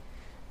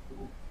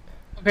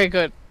 Okay,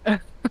 good.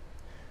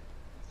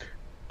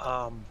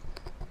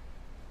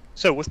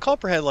 So with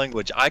comprehend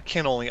language, I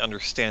can only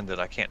understand it.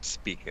 I can't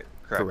speak it.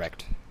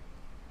 Correct.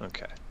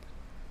 Okay.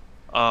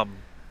 I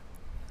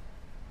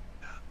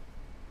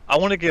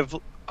want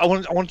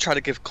to try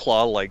to give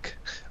Claw like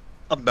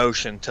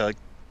emotion to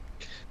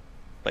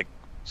like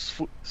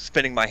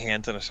spinning my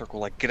hands in a circle,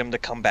 like get him to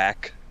come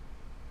back.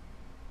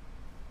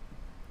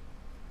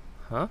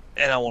 Huh?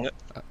 And I want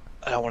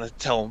to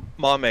tell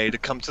Mame to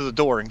come to the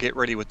door and get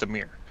ready with the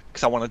mirror,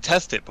 because I want to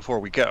test it before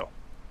we go.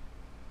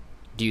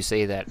 Do you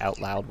say that out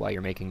loud while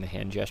you're making the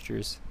hand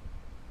gestures?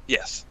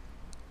 Yes.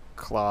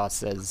 Claw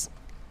says,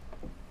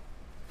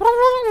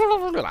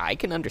 I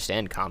can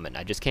understand common,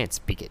 I just can't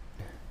speak it.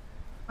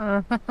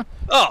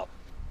 Oh,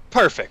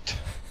 perfect.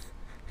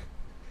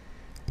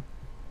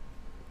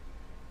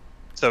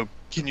 So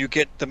can you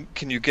get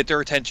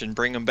their attention,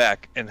 bring them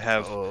back, and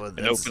have and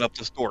open up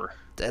this door?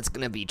 That's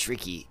gonna be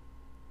tricky.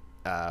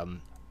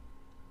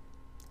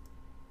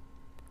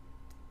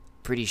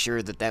 Pretty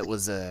sure that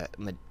was a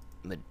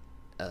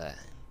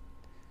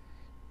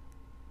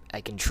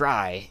I can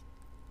try,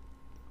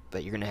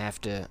 but you're gonna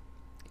have to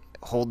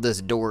hold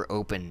this door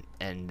open,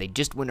 and they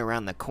just went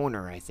around the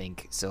corner, I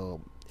think,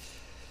 so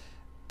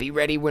be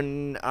ready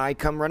when I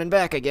come running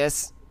back, I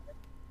guess.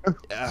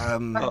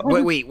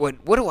 Wait,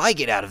 what do I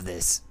get out of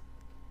this?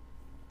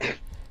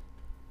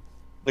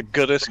 The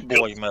goodest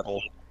boy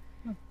medal.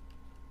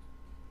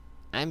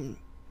 I'm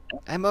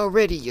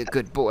already a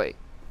good boy.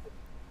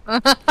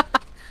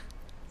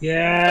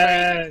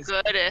 Yes.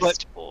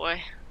 Goodest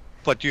boy.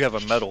 But you have a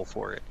medal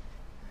for it.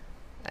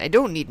 I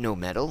don't need no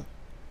medal.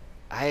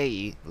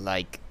 I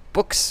like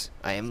books.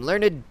 I am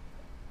learned.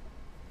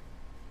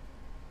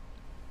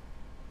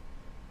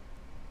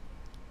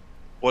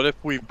 What if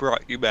we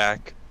brought you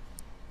back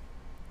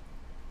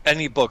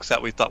any books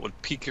that we thought would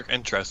pique your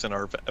interest in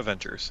our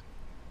adventures?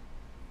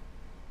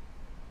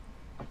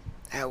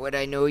 How would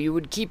I know you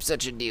would keep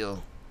such a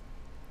deal?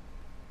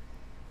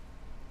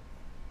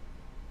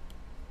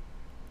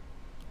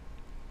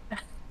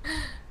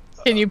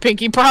 Can you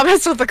pinky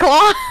promise with the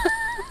claw?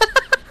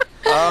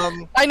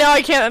 Um, I know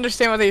I can't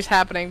understand what is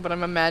happening, but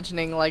I'm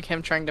imagining like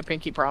him trying to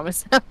pinky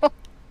promise now.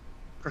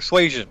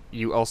 persuasion.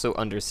 You also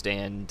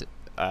understand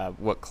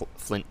what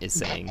Flint is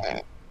saying.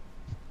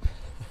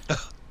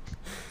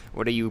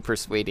 What are you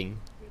persuading?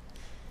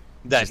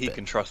 That Just he that-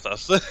 can trust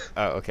us.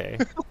 Oh, okay.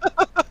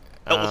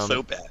 That was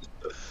so bad.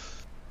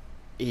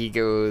 He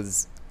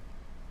goes,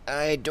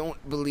 I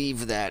don't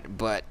believe that,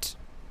 but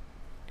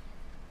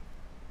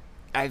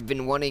I've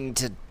been wanting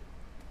to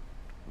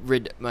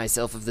rid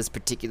myself of this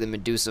particular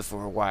Medusa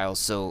for a while,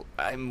 so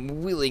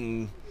I'm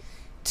willing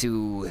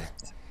to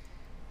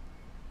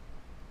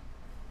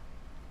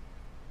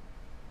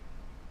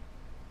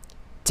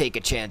take a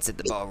chance at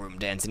the ballroom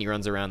dance. And he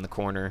runs around the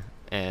corner,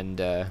 and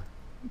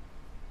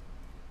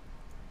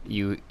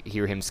you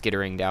hear him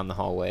skittering down the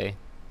hallway.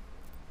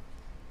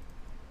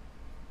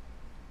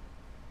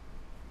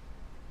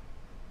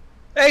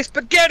 Hey,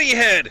 Spaghetti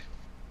Head!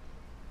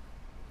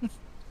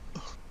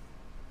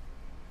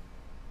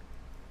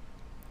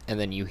 And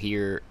then you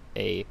hear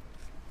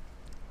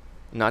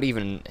not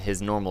even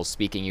his normal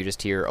speaking, you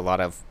just hear a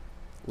lot of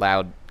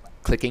loud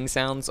clicking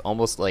sounds,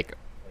 almost like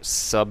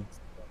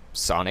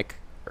subsonic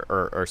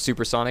or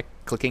supersonic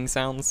clicking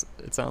sounds,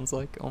 it sounds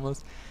like,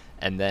 almost.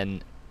 And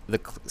then the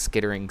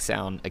skittering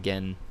sound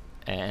again,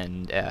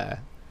 and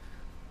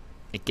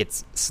it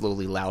gets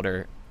slowly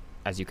louder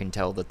as you can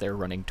tell that they're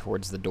running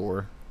towards the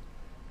door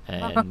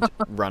and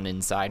run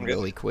inside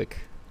really quick.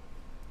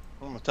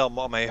 I'm gonna tell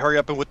Mom, hey, hurry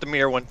up and with the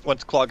mirror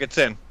once Claw gets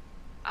in.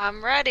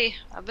 I'm ready.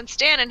 I've been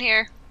standing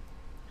here.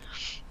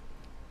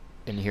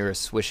 And you hear a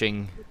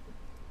swishing,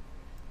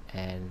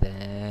 and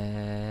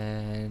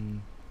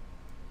then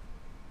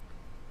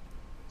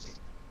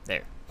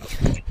there.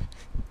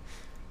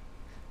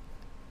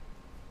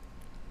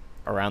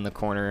 Around the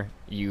corner,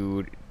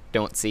 you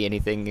don't see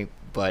anything,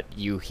 but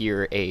you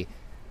hear a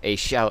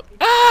shout.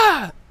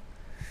 Ah!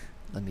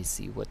 Let me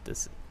see what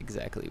this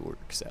exactly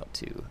works out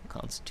to.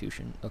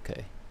 Constitution.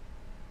 Okay.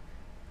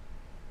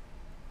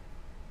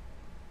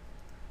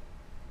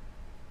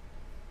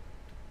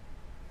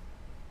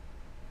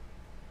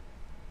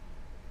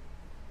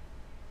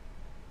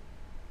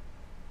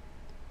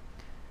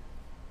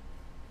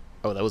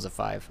 Oh, that was a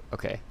 5.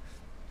 Okay.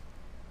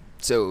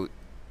 So,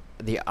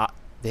 the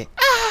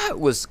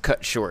was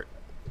cut short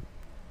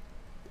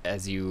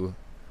as you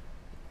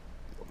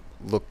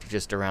looked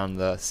just around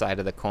the side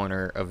of the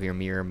corner of your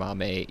mirror,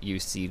 Mame. You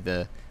see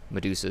the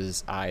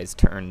Medusa's eyes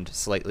turned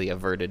slightly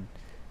averted,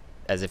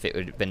 as if it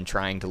had been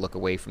trying to look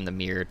away from the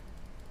mirror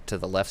to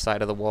the left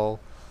side of the wall,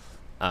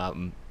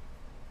 in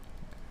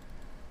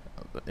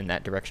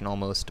that direction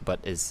almost, but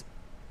is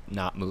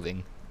not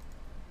moving.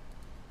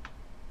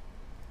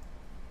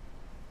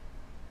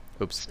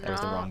 Oops, that was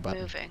the wrong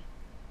button. Moving.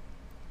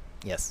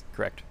 Yes,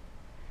 correct.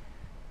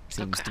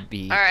 Seems Okay. to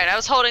be. All right, I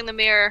was holding the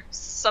mirror.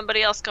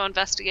 Somebody else go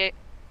investigate.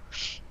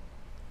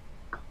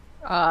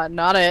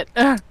 Not it.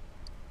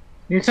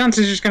 Nuisance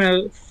is just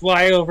gonna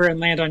fly over and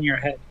land on your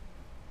head.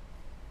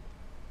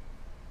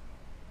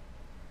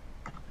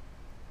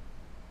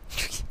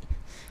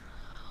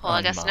 Well, I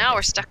Oh, guess Mom, now we're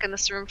that's- stuck in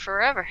this room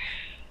forever.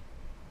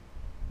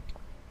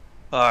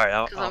 All right,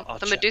 I'll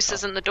The check.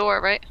 Medusa's in the door,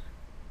 right?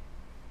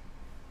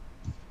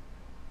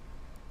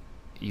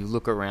 You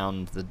look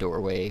around the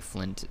doorway,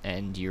 Flint,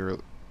 and you're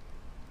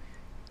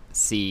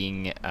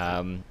seeing,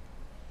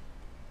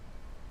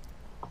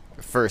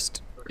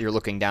 first, you're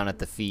looking down at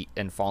the feet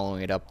and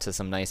following it up to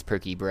some nice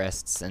perky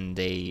breasts and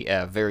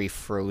a very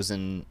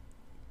frozen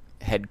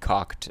head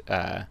cocked.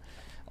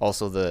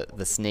 Also,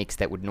 the snakes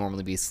that would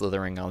normally be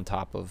slithering on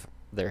top of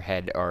their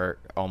head are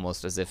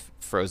almost as if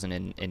frozen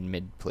in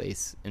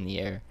mid-place in the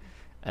air.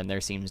 And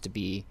there seems to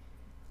be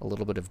a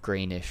little bit of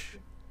greenish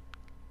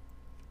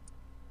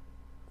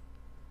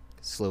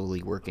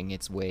slowly working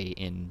its way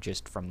in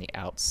just from the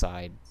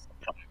outside,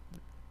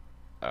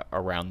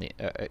 around the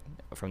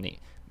from the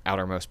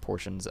outermost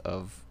portions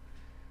of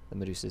the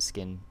Medusa's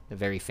skin,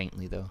 very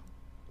faintly though.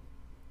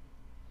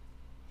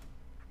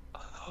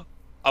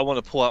 I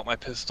want to pull out my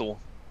pistol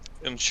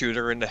and shoot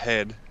her in the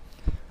head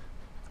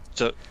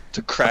to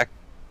crack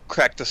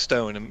the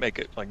stone and make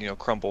it, like,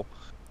 crumble,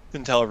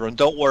 and tell everyone,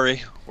 don't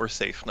worry, we're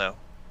safe now.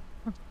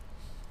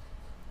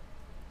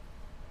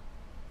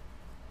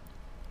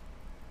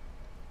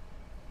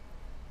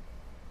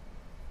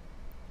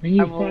 When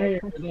you I will- fire,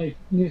 like,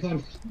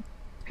 Nuisance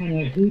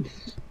kind of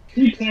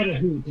shoots out a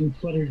hoot and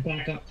flutters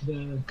back up to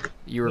the...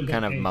 You were Okay.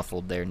 kind of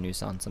muffled there,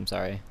 Nuisance, I'm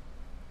sorry.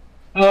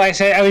 Oh, I was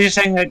just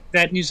saying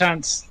that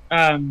Nuisance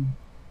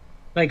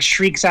like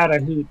shrieks out a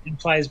hoot and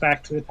flies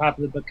back to the top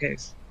of the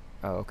bookcase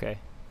Oh, okay.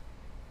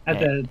 at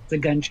the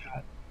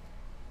gunshot.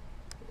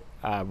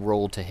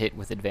 Roll to hit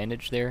with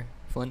advantage there,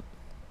 Flint.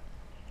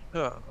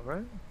 All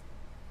right.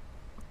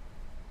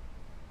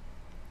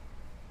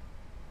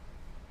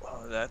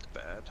 Oh, that's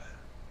bad.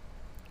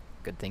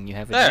 Good thing you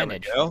have There we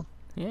advantage. go.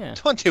 Yeah.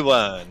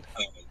 21.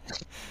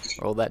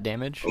 Roll that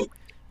damage.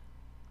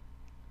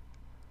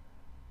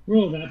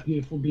 Roll that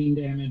beautiful bean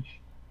damage.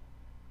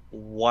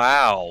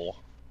 Wow.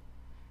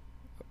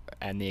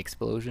 And the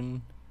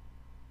explosion.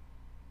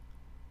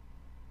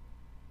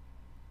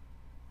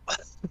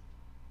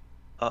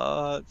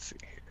 Let's see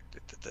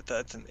here.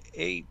 That's an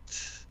 8.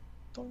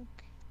 Doink,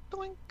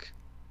 doink.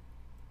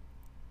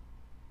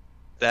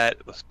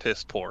 That was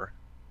piss poor.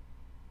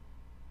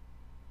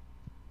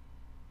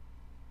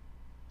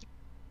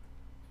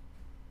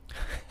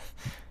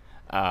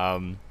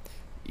 So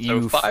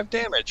You 5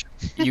 damage.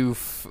 you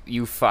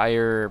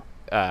fire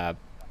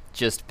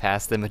just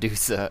past the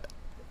Medusa,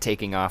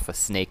 taking off a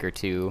snake or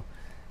two,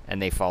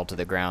 and they fall to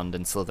the ground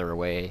and slither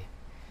away.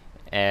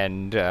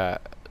 And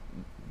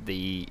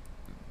the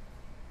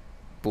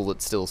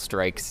bullet still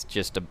strikes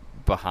just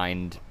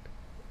behind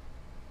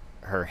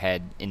her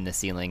head in the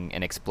ceiling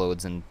and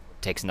explodes and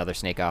takes another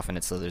snake off, and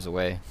it slithers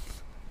away.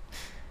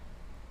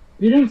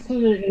 They don't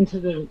slither into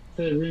the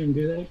room,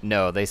 do they?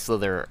 No, they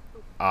slither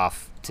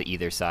off to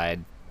either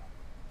side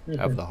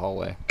of the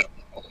hallway.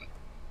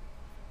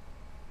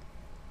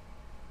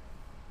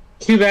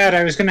 Too bad.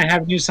 I was going to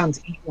have New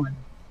Sons eat one.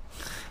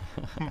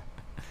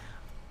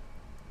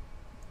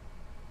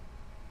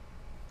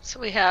 So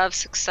we have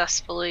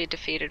successfully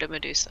defeated a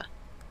Medusa.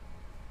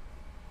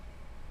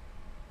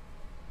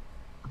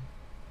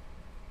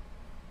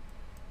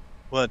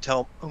 I'm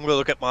gonna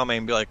look at Mommy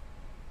and be like,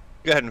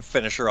 go ahead and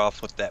finish her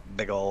off with that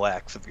big ol'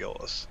 axe of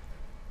yours.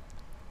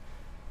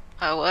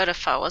 I would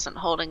if I wasn't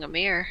holding a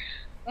mirror.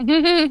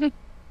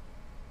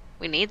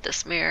 We need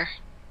this mirror.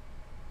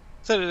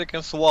 Set it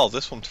against the wall.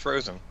 This one's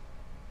frozen.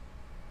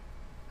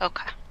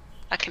 Okay.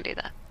 I can do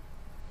that.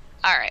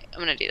 Alright, I'm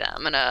gonna do that.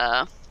 I'm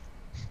gonna...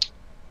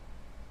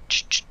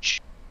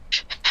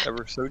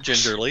 Ever so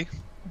gingerly.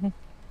 Oh,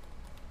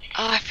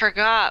 I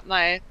forgot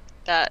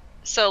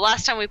So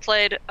last time we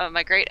played,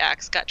 my Great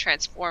Axe got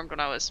transformed when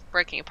I was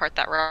breaking apart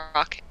that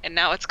rock, and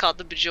now it's called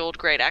the Bejeweled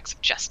Great Axe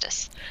of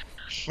Justice.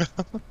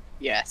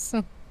 Yes.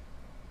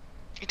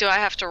 Do I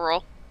have to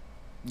roll?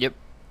 Yep.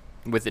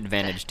 With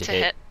advantage to To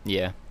hit. hit?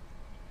 Yeah.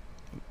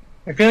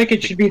 I feel like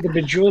it should be the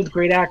Bejeweled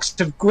Great Axe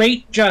of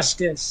Great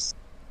Justice.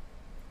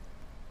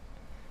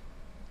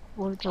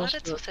 What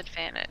it's with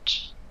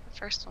advantage? The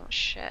first one was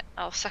shit.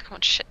 Oh, the second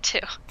one's shit too.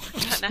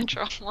 A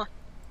natural one.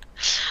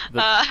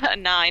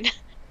 9.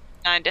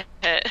 9 to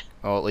hit.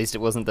 Oh, at least it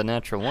wasn't the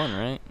natural one,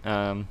 right?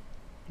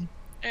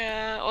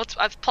 Yeah, well,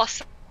 I've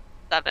plus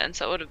 7,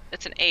 so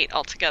it's an 8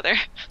 altogether.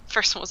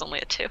 First one was only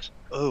a 2.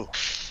 Oh.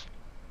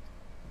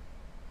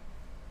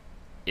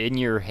 In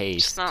your Just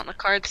haste, not on the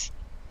cards.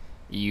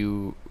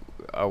 you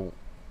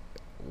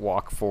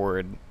walk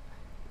forward,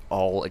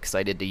 all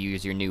excited to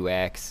use your new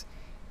axe,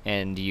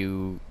 and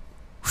you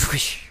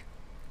whoosh,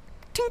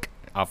 tink,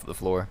 off the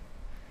floor.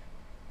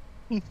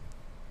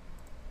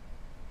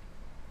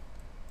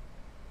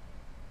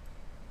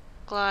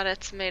 Glad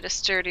it's made of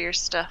sturdier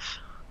stuff.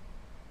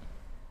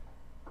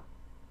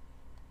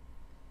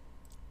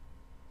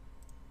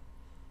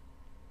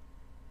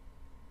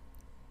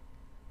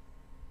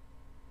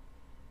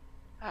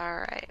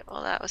 Alright,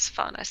 well that was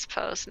fun, I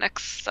suppose.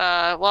 Next,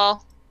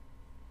 well,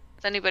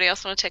 does anybody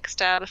else want to take a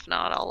stab? If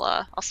not,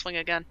 I'll swing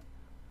again.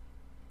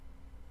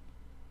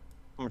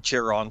 I'm gonna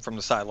cheer on from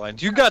the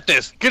sidelines. You got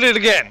this! Get it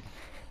again!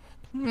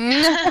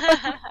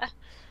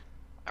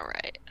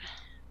 Alright,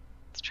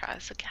 let's try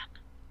this again.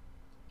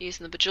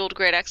 Using the Bejeweled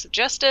Great Axe of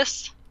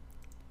Justice.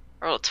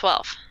 Roll a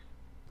 12.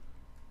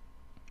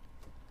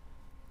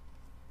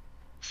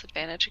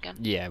 Disadvantage again.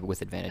 Yeah,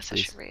 with advantage, Guess I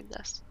please. should read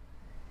this.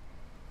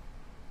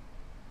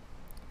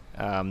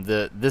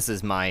 This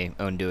is my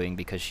own doing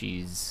because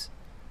she's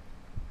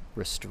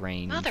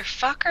restrained.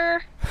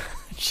 Motherfucker!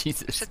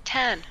 Jesus. It's a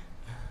 10.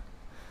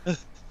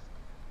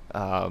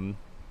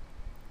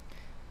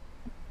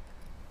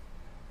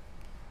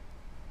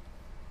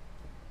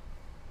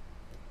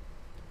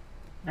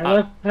 I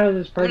love how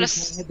this party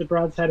s- hit the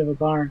broadside of a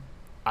barn.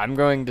 I'm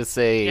going to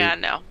say, Yeah,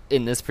 no.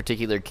 in this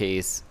particular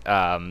case,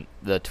 you'd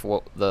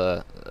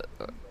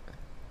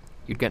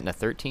gotten a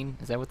 13.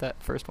 Is that what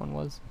that first one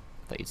was?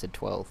 I thought you said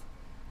 12.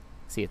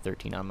 See a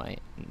 13 on my.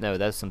 No,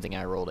 that's something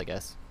I rolled, I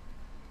guess.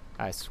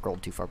 I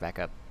scrolled too far back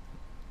up.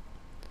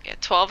 Yeah,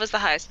 12 is the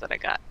highest that I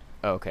got.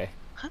 Oh, okay.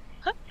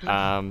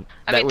 I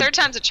mean, third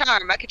time's a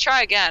charm. I could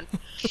try again.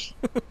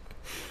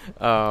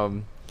 I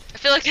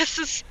feel like this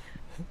is...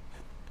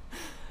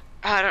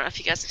 I don't know if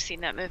you guys have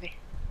seen that movie,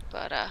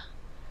 but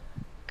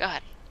go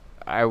ahead.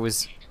 I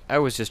was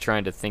just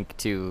trying to think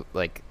too,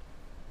 like,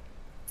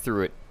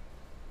 through it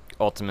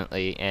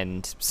ultimately,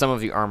 and some of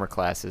the armor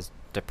class is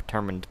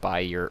determined by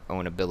your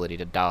own ability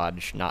to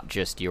dodge, not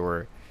just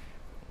your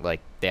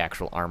like the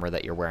actual armor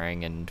that you're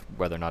wearing and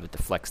whether or not it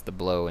deflects the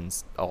blow and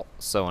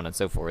so on and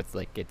so forth.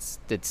 Like it's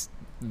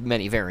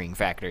many varying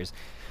factors.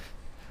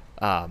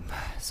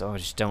 So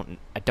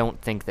I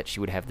don't think that she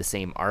would have the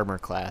same armor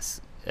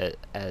class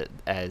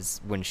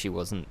as when she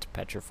wasn't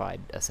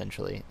petrified,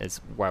 essentially,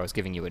 is why I was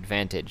giving you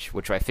advantage,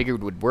 which I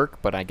figured would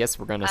work, but I guess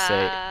we're going to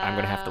say I'm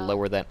going to have to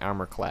lower that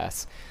armor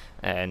class,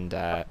 and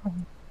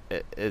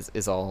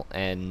is all,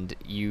 and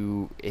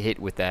you hit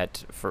with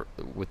that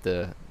with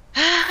the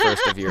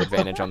first of your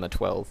advantage on the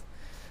 12.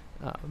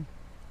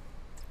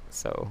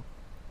 So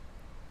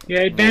Yeah,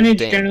 advantage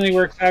damage. generally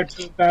works out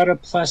to about a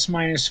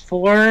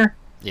 ±4.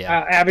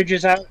 Yeah.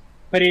 Averages out,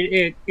 but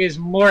it is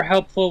more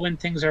helpful when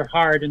things are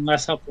hard and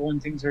less helpful when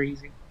things are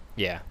easy.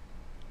 Yeah.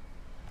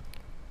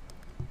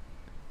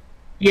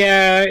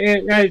 Yeah,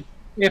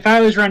 if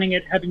I was running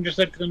it, having just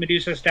looked at the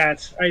Medusa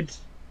stats, I'd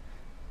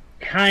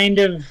kind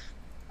of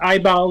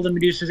eyeball the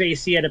Medusa's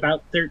AC at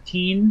about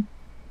 13.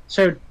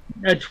 So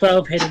a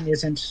 12 hitting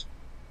isn't,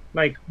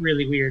 like,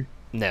 really weird.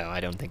 No, I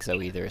don't think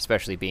so either,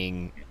 especially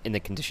being in the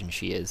condition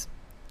she is.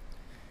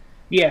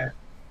 Yeah.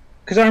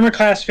 Because armor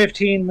class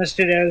 15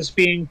 listed as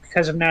being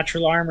because of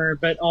natural armor,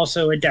 but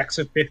also a dex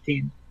of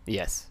 15.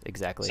 Yes,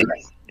 exactly.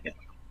 Yeah.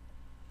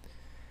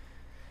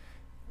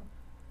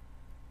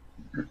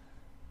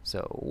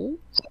 So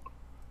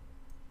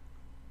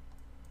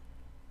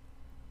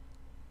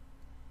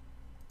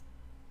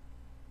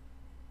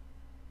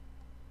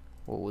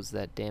what was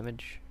that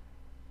damage?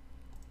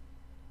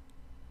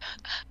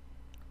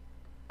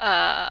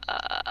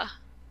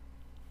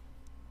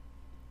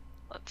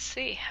 Let's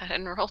see. I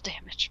didn't roll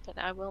damage, but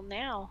I will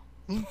now.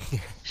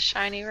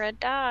 Shiny red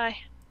die.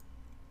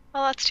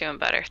 Well, that's doing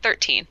better.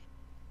 13.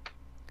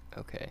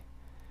 Okay.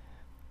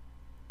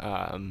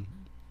 I'm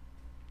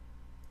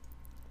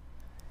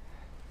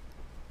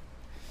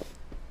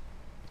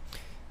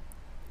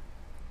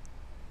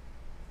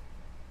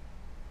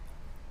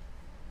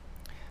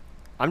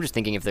just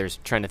thinking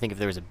trying to think if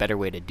there was a better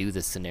way to do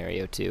this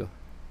scenario too.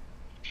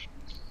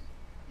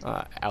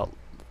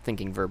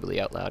 Thinking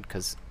verbally out loud,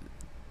 because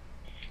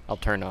I'll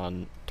turn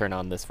on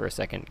this for a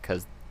second,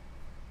 because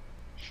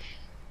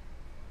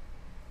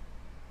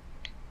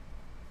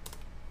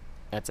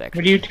that's actually.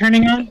 What are you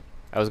turning on?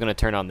 I was gonna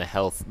turn on the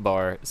health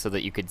bar so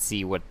that you could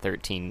see what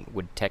 13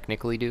 would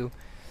technically do,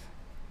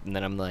 and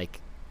then I'm like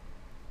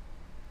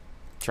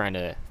trying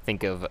to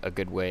think of a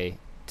good way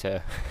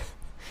to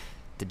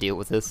to deal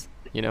with this,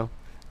 you know.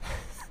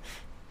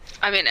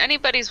 I mean,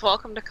 anybody's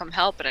welcome to come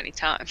help at any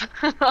time.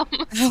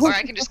 Or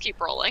I can just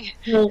keep rolling.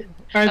 Well,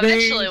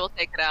 Eventually we'll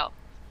take it out.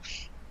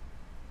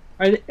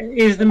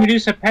 Is the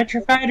Medusa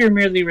petrified or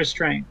merely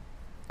restrained?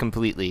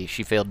 Completely.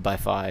 She failed by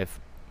 5,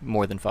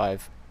 more than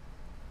 5.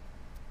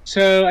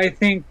 So I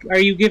think, are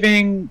you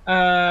giving?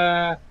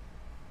 I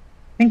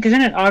think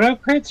isn't it auto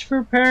crits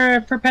for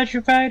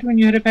petrified when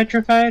you hit a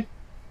petrified?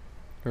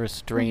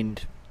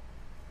 Restrained.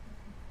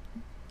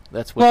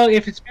 That's what. Well,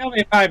 if it's failed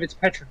by 5, it's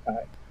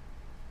petrified.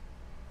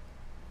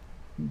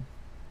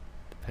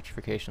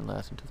 Petrification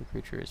lasts until the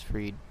creature is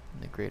freed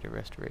in the greater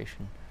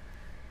restoration.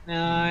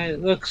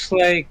 It looks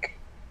like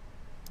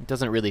It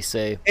doesn't really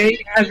say.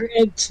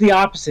 it's the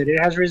opposite. It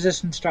has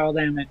resistance to all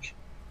damage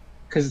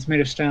because it's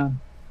made of stone.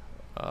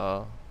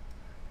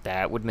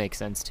 That would make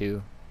sense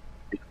too.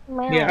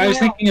 Yeah, I was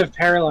thinking of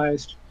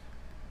paralyzed.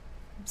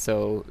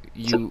 So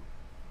you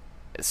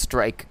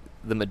strike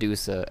the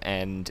Medusa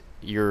and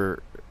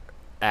your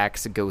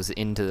axe goes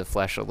into the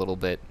flesh a little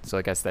bit, so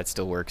I guess that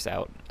still works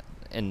out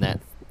in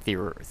that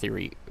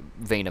theory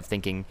vein of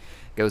thinking.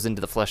 Goes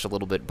into the flesh a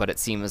little bit, but it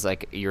seems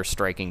like you're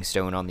striking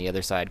stone on the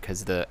other side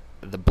because the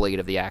blade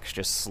of the axe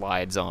just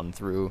slides on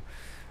through,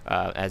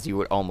 as you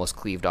would almost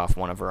cleaved off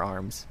one of her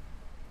arms.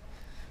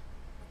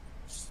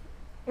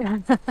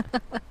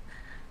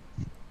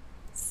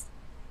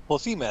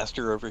 Pussy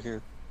master over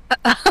here.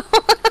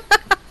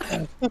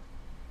 I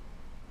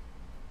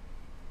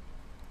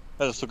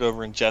just look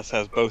over and Jess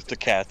has both the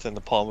cats in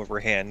the palm of her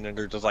hand, and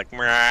they're just like.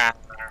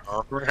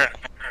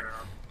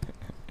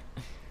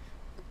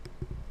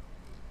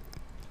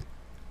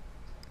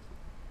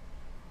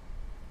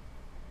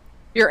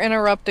 You're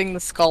interrupting the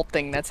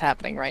sculpting that's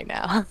happening right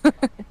now.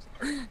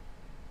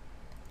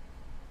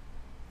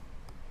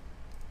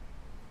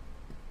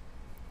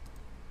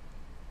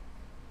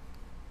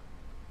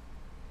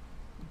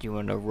 Do you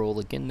want to roll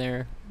again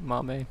there,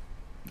 Mame?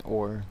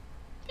 Or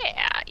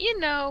Yeah,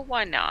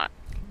 why not?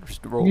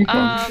 just roll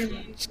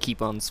just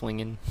keep on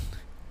swinging?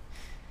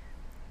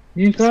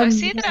 So I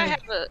see that I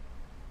have a...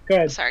 Go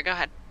ahead. Sorry, go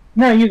ahead.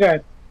 No, you got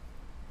it.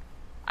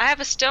 I have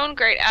a stone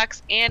great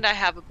axe and I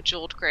have a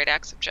bejeweled great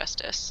axe of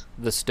justice.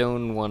 The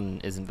stone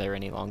one isn't there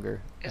any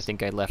longer. I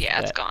think I left Yeah,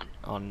 it's that gone.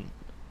 on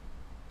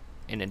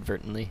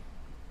inadvertently.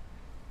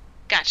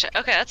 Gotcha.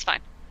 Okay, that's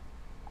fine.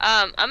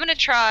 I'm gonna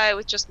try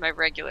with just my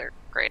regular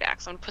great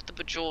axe. I'm gonna put the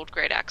bejeweled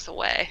great axe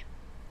away.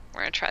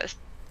 We're gonna try this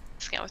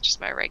again with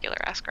just my regular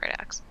axe great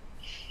axe.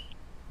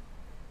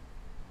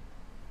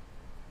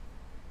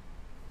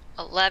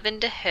 11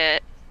 to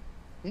hit.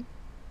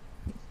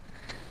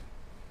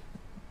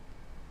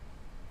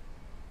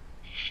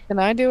 Can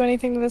I do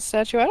anything to this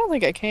statue? I don't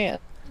think I can.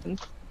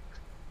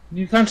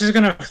 Newfound's is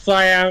gonna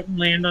fly out and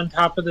land on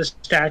top of the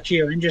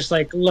statue and just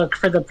like look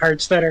for the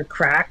parts that are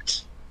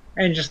cracked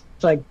and just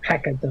like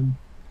peck at them.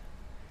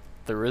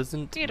 There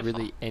isn't Beautiful.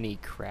 really any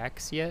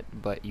cracks yet,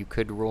 but you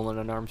could roll an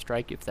unarmed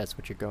strike if that's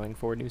what you're going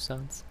for,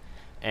 Nuisance.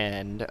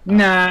 And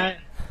Nah.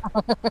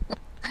 Go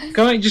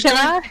Can with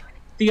I?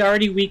 the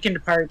already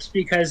weakened parts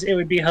because it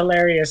would be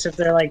hilarious if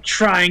they're like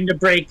trying to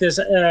break this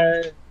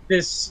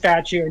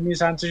statue and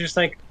Newfound's is just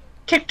like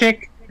tick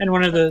tick and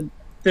one of the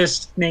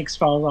snakes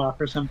falls off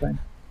or something.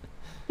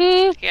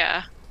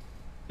 Yeah.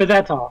 But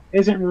that's all.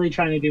 Isn't really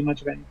trying to do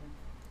much of anything.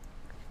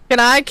 Can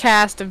I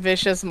cast a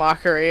vicious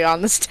mockery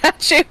on the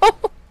statue?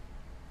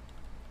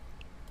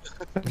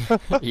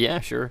 yeah,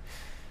 sure.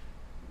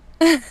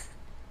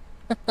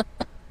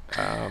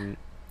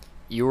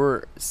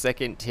 Your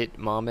second hit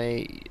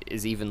Mame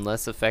is even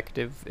less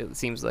effective. It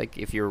seems like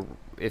if you'd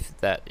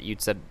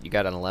said you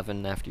got an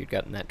 11 after you'd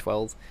gotten that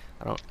 12.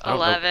 I don't know.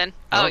 11.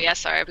 I Oh don't- yeah,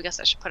 sorry. I guess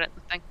I should put it in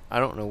the thing. I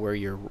don't know where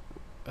your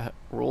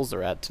rolls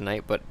are at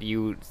tonight, but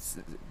you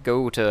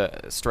go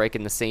to strike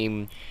in the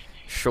same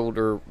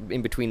shoulder,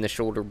 in between the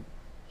shoulder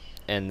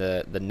and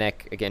the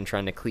neck, again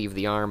trying to cleave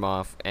the arm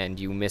off, and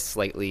you miss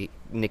slightly,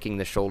 nicking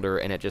the shoulder,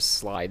 and it just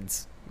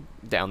slides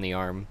down the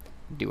arm,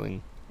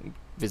 doing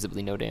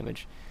visibly no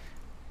damage.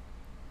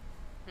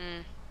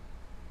 I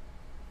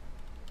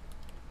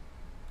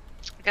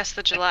guess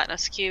the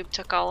gelatinous cube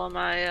took all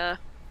my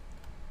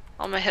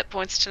hit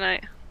points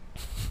tonight.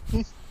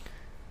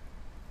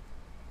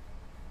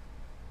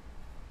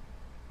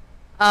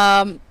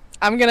 I'm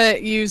gonna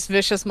use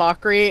vicious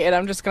mockery, and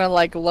I'm just gonna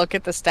like look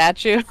at the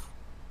statue.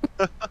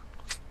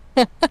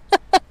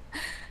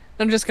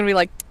 I'm just gonna be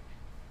like,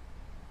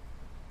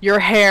 "Your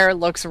hair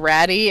looks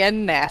ratty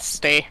and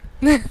nasty.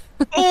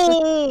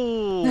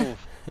 Oh!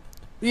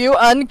 You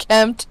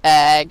unkempt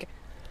hag."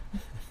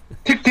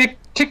 Tick tick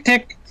tick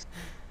tick.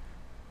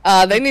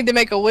 They need to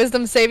make a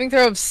wisdom saving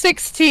throw of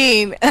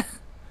 16.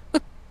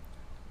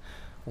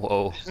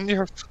 Whoa.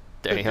 Your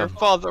Damn.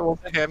 father was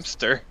a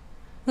hamster.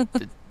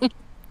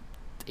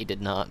 He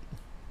did not.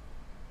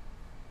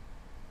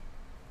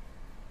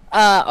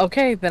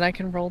 Okay, then I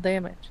can roll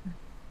damage.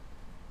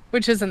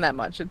 Which isn't that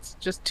much, it's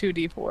just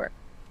 2d4.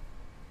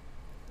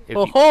 If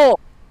Oh you, ho!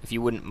 if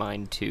you wouldn't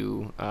mind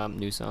to,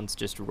 Nuisance,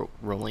 just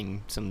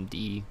rolling some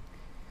D.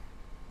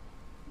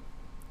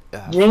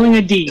 Rolling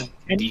a D.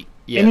 D.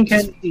 Yeah, any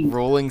just kind of D.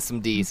 rolling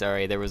some D.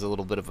 Sorry, there was a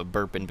little bit of a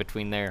burp in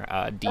between there.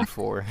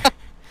 D4.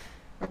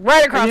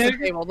 Right across Yeah. the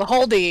table, the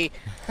whole D.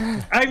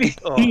 I mean,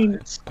 Oh,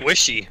 it's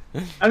squishy.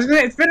 I was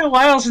gonna, it's been a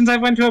while since I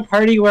went to a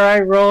party where I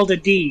rolled a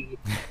D.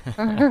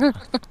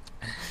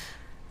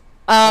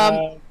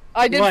 I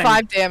did 1.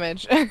 5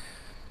 damage.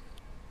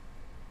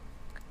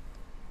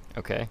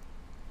 Okay.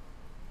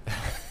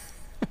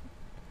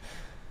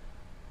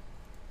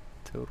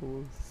 Total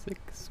of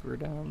 6. We're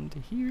down to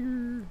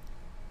here.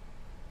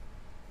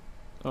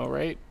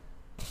 Alright.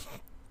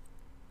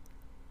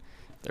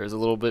 There's a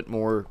little bit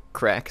more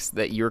cracks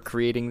that you're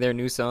creating there,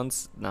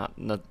 Nuisance.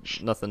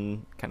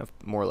 Nothing, kind of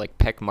more like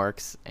peck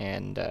marks,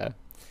 and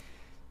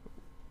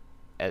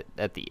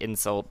at the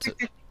insult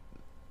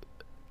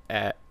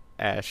at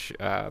Ash,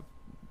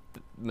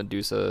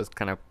 Medusa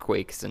kind of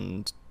quakes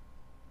and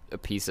a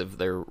piece of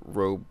their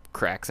robe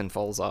cracks and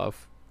falls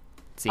off.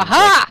 Seems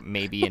Aha! like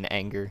maybe in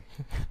anger.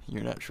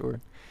 You're not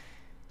sure.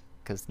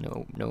 Because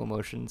no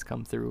emotions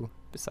come through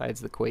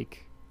besides the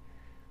quake.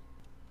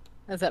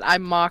 I said I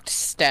mocked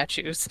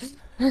statues.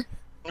 It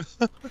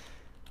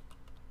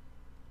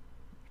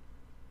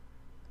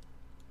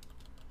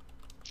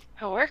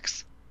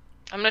works.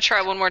 I'm gonna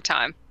try one more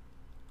time.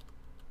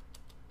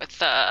 With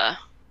how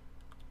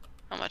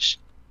much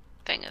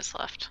thing is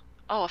left?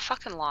 Oh, a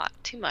fucking lot.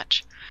 Too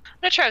much. I'm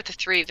gonna try with the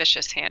 3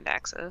 vicious hand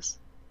axes.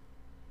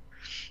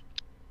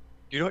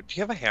 Do you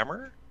have a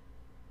hammer?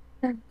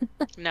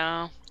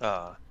 No.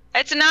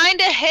 It's It's 9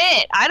 to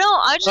hit.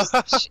 I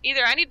just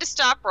either I need to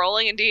stop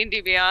rolling in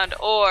D&D Beyond,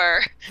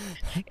 or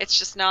it's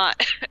just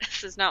not.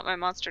 This is not my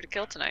monster to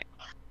kill tonight.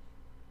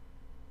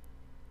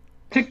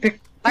 Tick tick.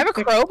 I have a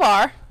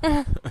crowbar.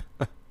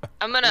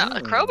 I'm gonna.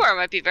 A crowbar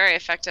might be very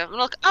effective. I'm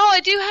gonna look. Oh, I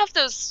do have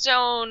those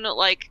stone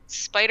like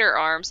spider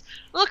arms.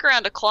 I'll look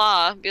around to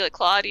Claw and be like,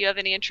 Claw, do you have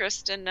any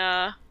interest in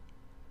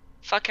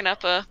fucking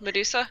up a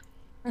Medusa?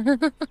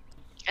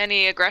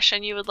 Any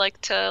aggression you would like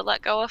to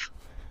let go of?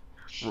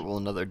 Roll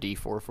another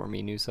D4 for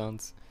me,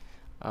 Nuisance.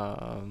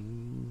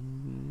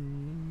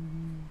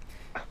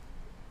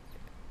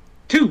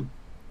 2.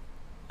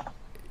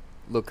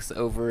 Looks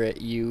over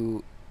at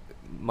you,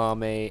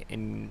 Mame,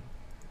 and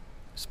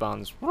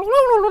spawns.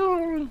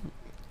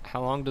 How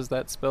long does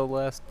that spell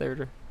last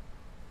there?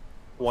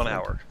 1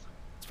 hour.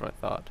 That's what I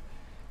thought.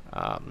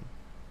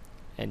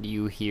 And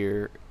you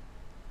hear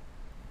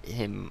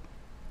him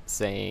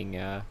saying,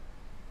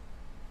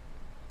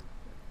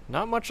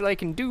 not much I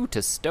can do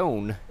to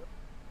stone.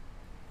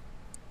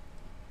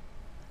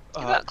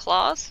 You got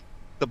claws?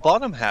 The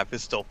bottom half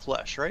is still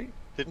flesh, right?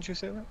 Didn't you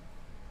say that?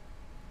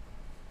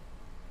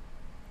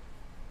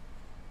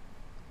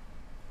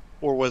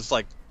 Or was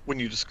when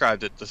you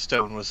described it, the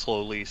stone was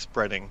slowly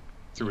spreading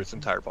through its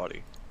entire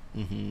body.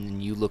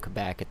 And you look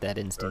back at that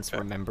instance, Okay.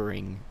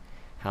 remembering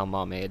how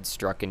Mame had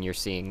struck, and you're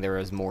seeing there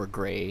is more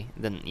gray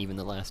than even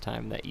the last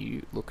time that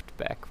you looked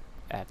back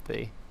at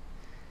the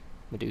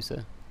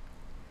Medusa.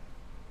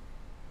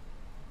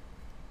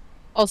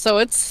 Also,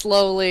 it's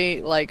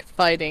slowly, like,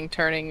 fighting,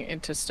 turning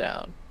into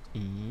stone.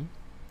 Mm-hmm.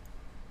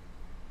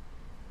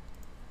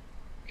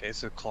 Okay,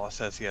 so Claw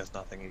says he has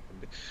nothing he can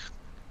do.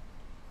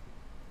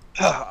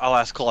 I'll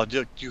ask Claw,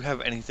 do you have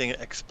anything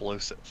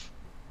explosive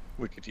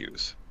we could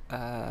use?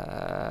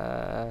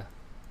 And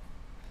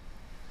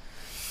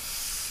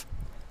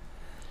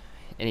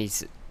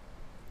he's...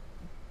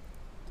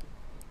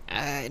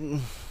 I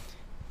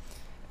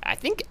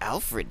think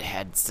Alfred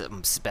had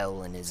some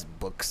spell in his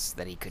books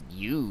that he could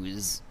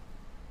use.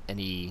 And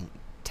he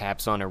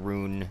taps on a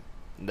rune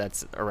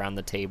that's around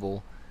the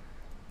table,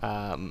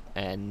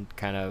 and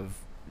kind of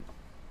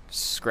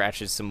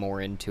scratches some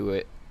more into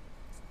it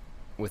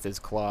with his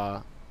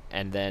claw,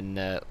 and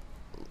then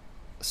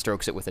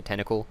strokes it with a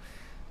tentacle,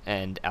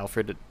 and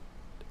Alfred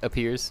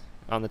appears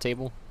on the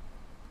table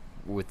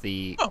with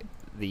the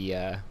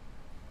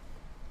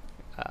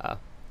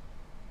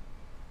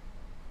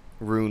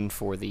rune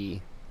for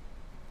the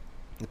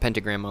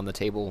pentagram on the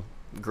table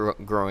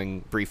glowing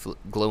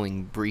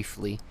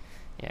briefly.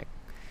 Yeah.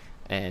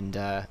 And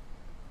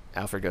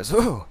Alfred goes,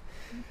 "Oh,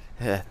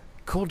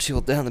 cold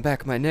shield down the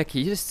back of my neck.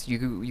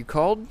 You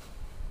called,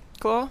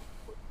 Claw?"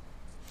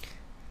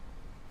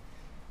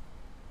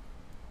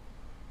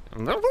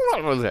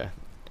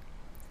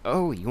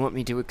 "Oh, you want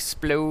me to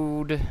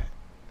explode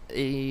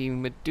a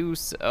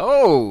Medusa?"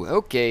 "Oh,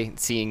 okay."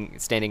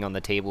 Standing on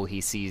the table,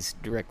 he sees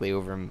directly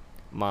over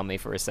Mame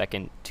for a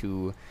second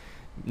two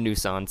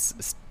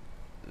Nusance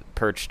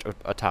perched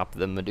atop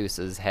the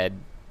Medusa's head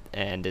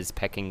and is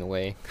pecking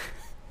away.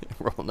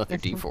 Roll another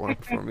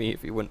d4 for me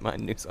if you wouldn't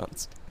mind,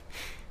 Nusance.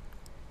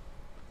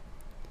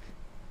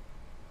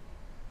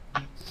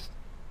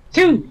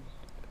 2.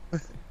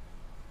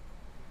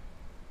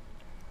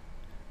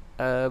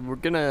 We're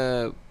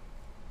gonna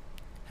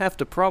have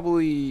to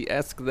probably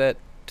ask that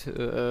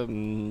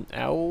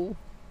owl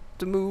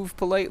to move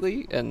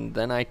politely, and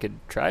then I could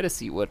try to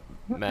see what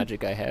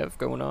magic I have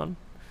going on.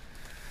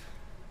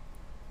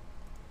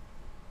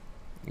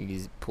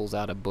 He pulls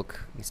out a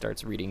book. He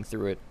starts reading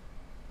through it.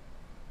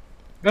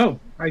 Oh,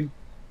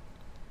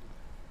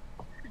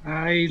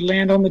 I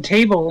land on the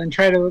table and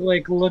try to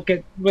like look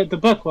at what the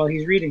book while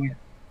he's reading it.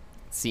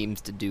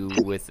 Seems to do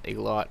with a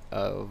lot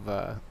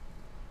of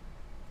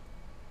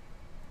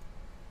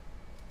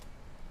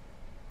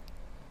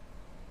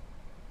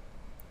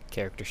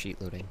character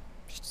sheet loading.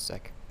 Just a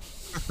sec.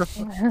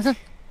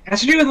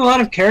 Has to do with a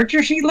lot of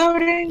character sheet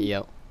loading.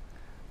 Yep.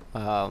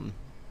 God,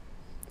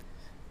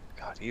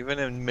 even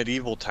in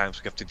medieval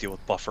times we have to deal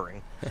with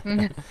buffering.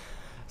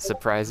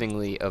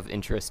 Surprisingly of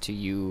interest to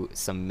you,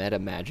 some meta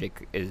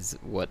magic is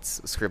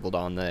what's scribbled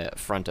on the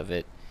front of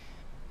it.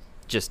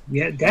 Just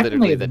Yeah, definitely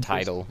literally of the interest.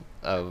 title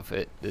of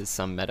it is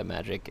some meta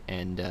magic,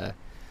 and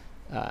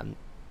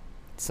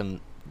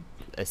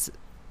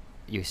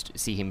you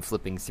see him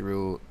flipping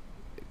through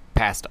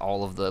past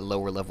all of the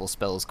lower level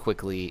spells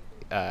quickly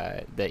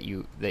that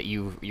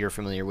you're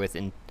familiar with,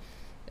 and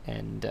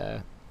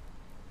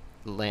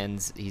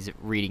lands. He's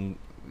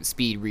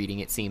speed reading.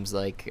 It seems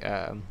like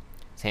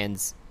his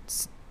hands.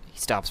 He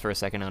stops for a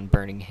second on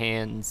burning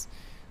hands.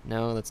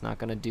 No, that's not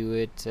gonna do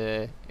it.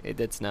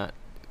 That's not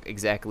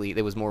exactly.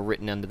 There was more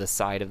written under the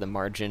side of the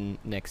margin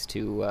next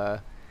to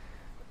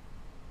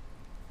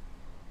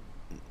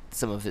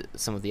some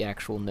of the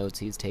actual notes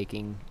he's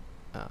taking.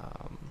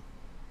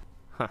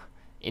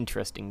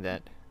 Interesting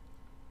that.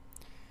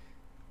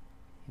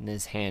 And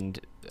his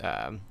hand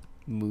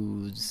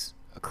moves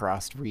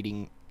across,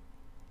 reading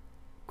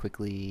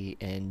quickly,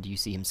 and you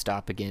see him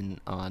stop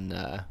again on.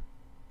 That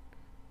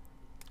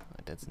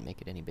doesn't make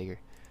it any bigger.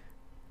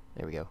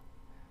 There we go.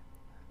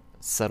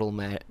 Subtle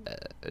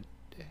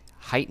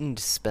heightened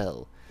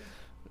spell.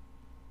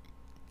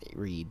 It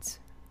reads,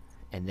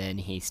 and then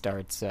he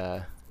starts.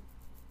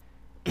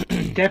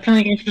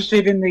 Definitely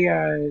interested in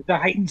the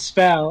heightened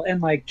spell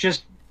and like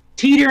just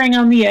teetering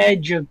on the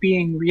edge of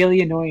being really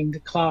annoying to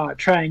Claw,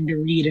 trying to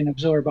read and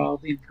absorb all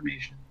of the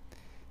information.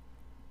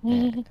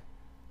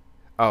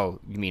 Oh,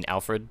 you mean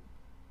Alfred?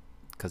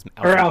 Because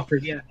Or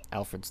Alfred, yeah.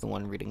 Alfred's the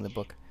one reading the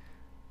book.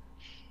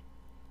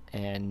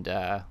 And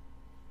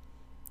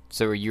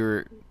so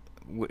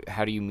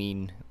how do you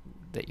mean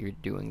that you're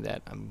doing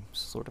that? I'm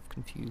sort of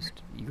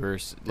confused. You're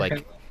like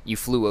Okay. you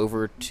flew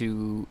over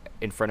to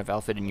in front of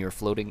Alfred and you're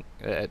floating,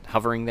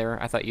 hovering there.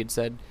 I thought you'd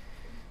said.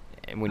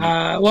 And when you,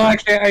 Well,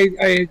 actually,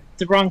 I had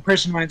the wrong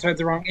person in mind, so I had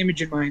the wrong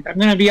image in mind. I'm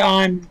going to be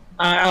on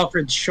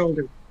Alfred's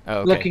shoulder, oh,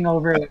 okay. looking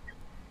over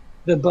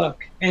the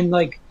book, and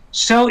like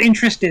so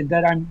interested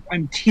that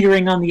I'm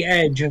teetering on the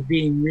edge of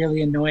being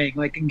really annoying,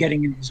 like and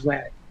getting in his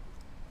way.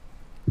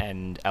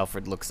 And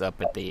Alfred looks up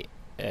at the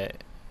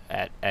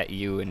at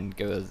you and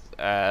goes,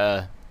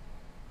 "Is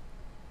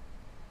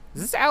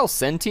this owl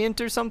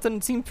sentient or something?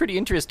 It seemed pretty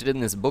interested in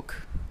this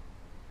book."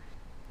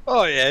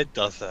 Oh yeah, it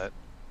does that.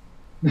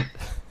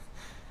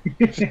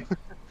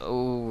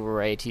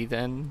 Alrighty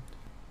then.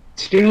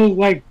 Still,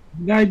 like,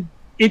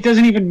 it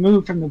doesn't even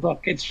move from the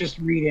book. It's just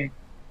reading.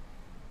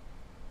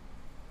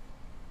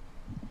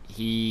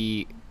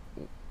 He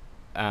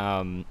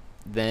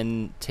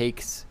then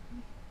takes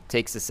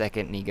a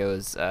second and he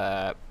goes,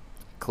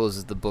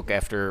 closes the book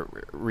after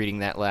reading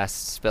that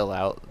last spell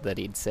out that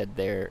he'd said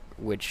there,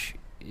 which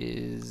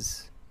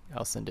is,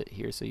 I'll send it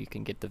here so you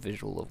can get the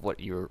visual of what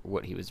he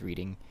was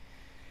reading.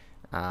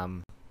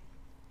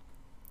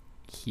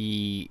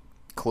 He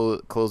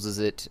closes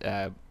it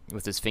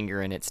with his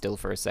finger in it still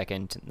for a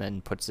second, and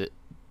then puts a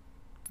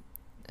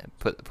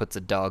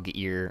dog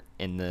ear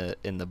in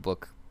the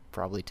book,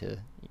 probably to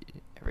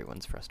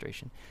everyone's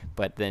frustration.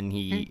 But then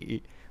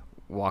he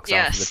walks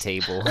off the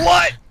table.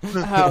 What?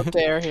 How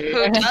dare he?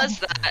 Who does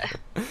that?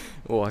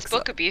 Walks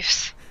Book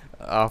abuse.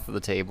 off the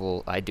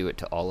table. I do it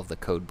to all of the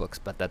code books,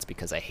 but that's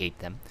because I hate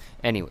them.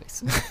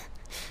 Anyways.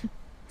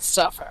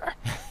 Suffer.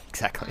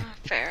 Exactly.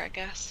 Fair, I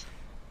guess.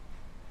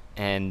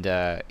 And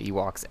he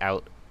walks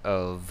out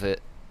of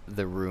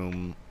the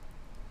room.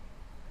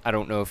 I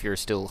don't know if you're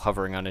still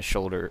hovering on his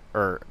shoulder,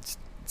 or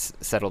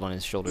settled on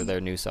his shoulder there,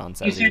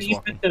 Nusance, as he was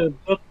walking.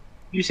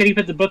 You said he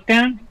put the book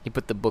down? He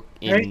put the book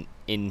Right.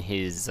 in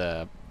his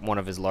one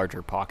of his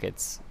larger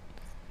pockets.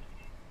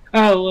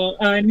 Oh,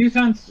 well,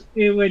 Nuisance,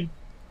 it would,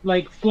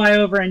 like, fly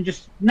over and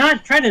just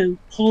not try to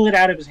pull it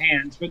out of his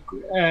hands, but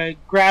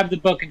grab the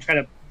book and try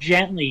to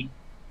gently,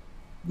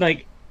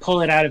 like,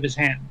 pull it out of his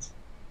hands.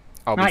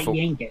 Oh, Not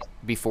yank it.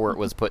 before it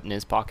was put in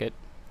his pocket?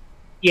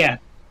 Yeah.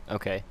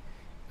 Okay.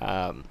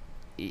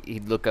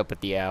 He'd look up at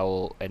the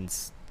owl and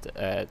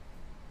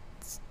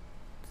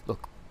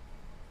look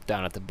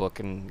down at the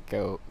book and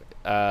go,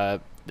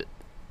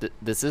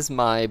 this is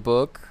my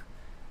book.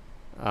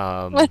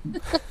 Tug,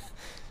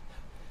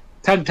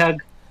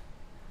 tug.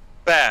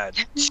 Bad.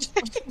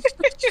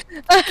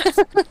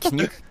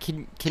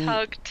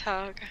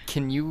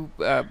 Can you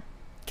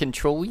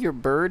control your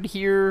bird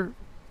here,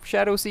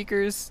 Shadow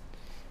Seekers?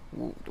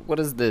 What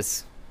is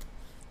this?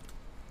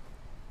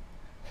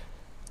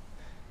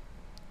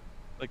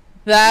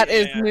 That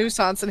is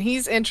Nuisance, and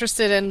he's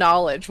interested in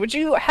knowledge. Would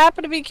you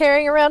happen to be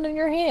carrying around in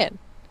your hand?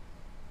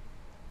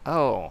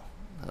 Oh,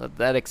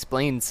 that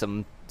explains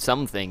some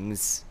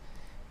things.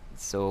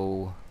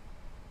 So,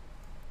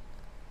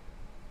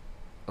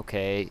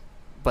 okay,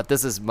 but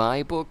this is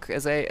my book,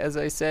 as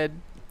I said.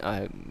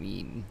 I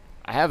mean,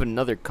 I have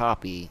another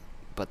copy,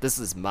 but this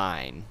is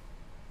mine.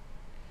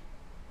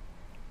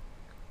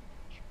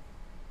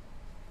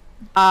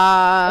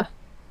 And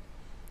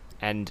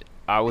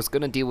I was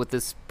gonna deal with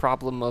this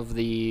problem of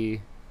I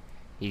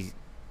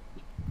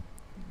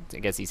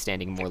guess he's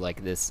standing more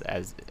like this,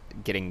 as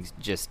getting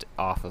just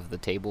off of the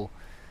table,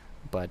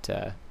 but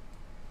I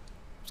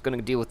was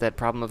gonna deal with that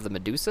problem of the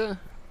Medusa.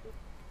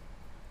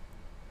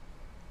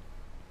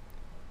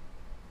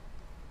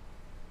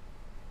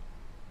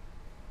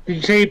 Did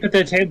you say you put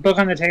the book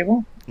on the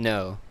table?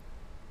 No.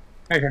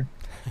 Okay.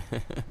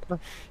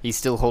 He's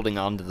still holding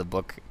on to the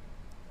book.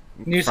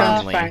 Nuisance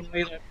firmly.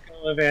 finally let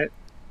go of it.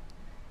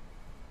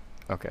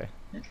 Okay.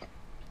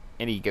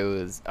 And he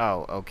goes,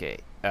 oh, okay.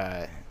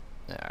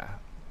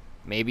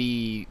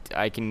 Maybe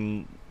I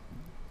can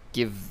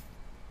give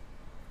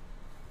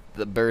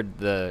the bird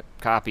the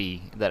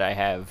copy that I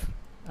have.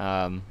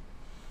 I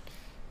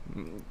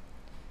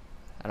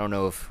don't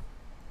know if...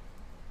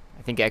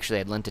 I think actually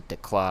I'd lent it to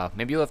Claw.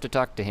 Maybe you'll have to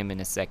talk to him in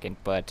a second,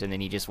 but... And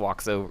then he just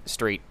walks over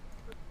straight,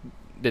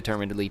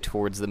 determinedly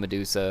towards the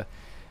Medusa,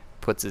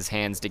 puts his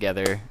hands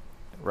together,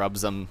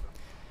 rubs them,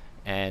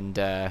 and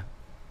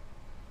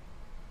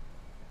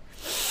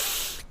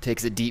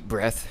takes a deep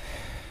breath,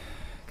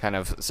 kind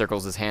of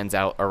circles his hands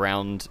out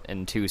around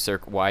in two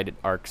wide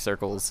arc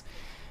circles,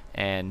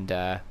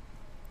 and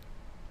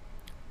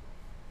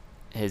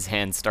his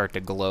hands start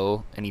to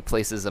glow, and he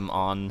places them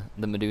on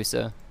the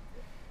Medusa.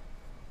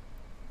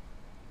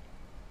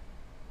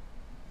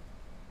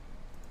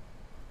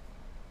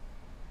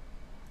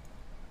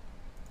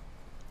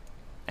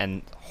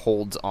 And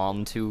holds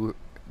on to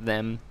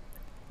them,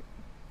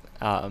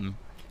 and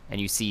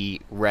you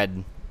see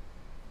red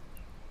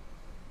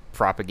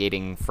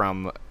propagating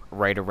from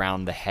right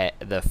around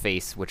the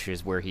face, which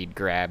is where he'd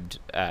grabbed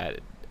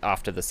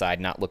off to the side,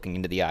 not looking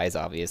into the eyes,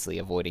 obviously,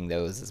 avoiding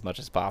those as much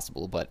as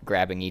possible, but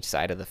grabbing each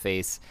side of the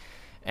face,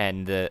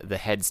 and the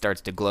head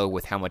starts to glow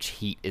with how much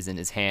heat is in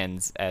his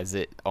hands, as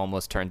it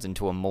almost turns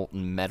into a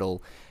molten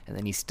metal, and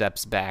then he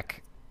steps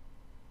back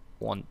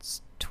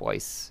once,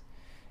 twice.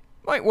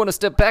 Might want to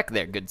step back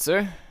there, good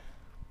sir.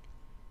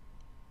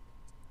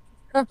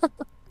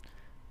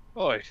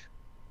 Oi.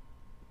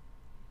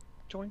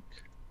 Joink.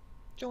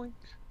 Joink.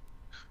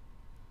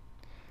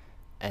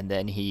 And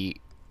then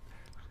he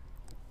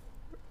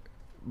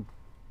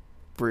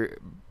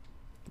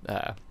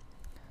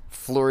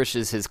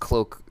flourishes his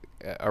cloak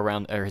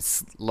around, or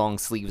his long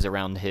sleeves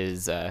around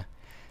his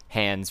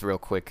hands real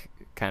quick,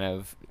 kind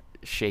of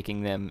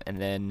shaking them,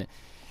 and then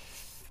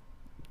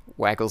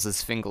waggles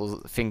his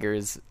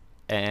fingers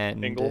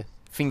and Fingle?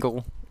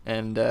 fingle,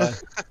 and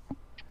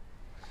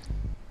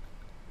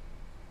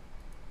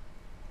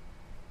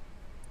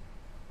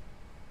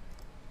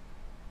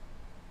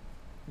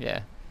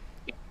Yeah.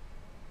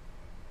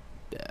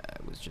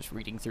 I was just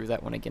reading through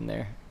that one again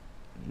there.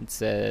 It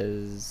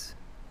says...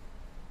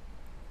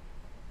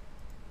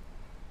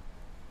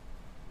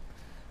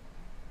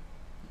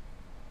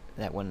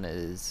 That one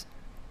is...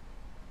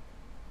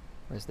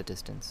 Where's the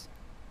distance?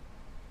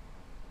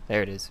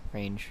 There it is.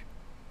 Range.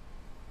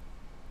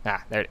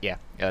 Ah, there. Yeah,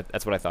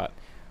 that's what I thought.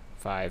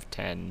 5,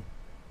 10.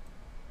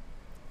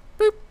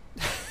 Boop.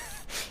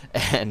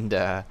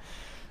 And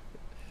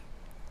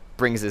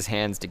brings his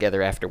hands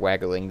together after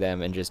waggling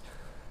them and just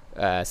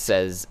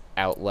says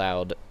out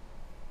loud,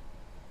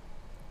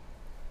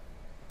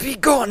 "Be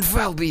gone,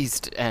 foul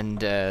beast!"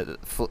 And a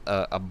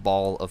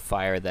ball of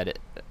fire that it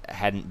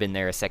hadn't been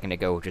there a second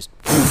ago just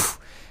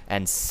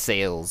and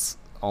sails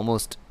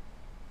almost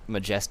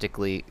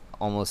majestically,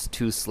 almost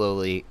too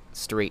slowly,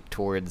 straight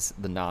towards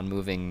the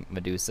non-moving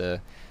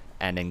Medusa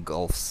and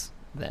engulfs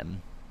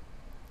them.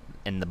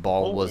 And the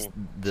ball was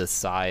the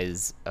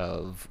size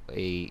of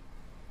a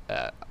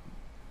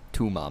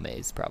 2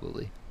 mames,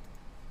 probably.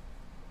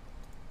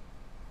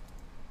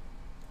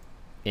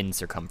 In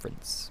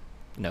circumference.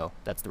 No,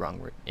 that's the wrong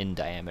word. In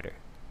diameter.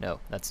 No,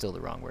 that's still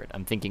the wrong word.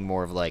 I'm thinking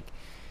more of like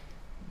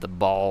the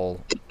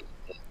ball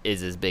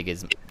is as big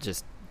as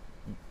just,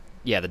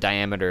 yeah, the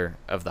diameter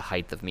of the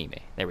height of Mime.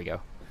 There we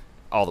go.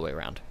 All the way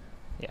around.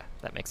 Yeah,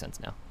 that makes sense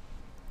now.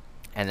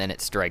 And then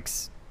it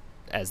strikes,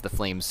 as the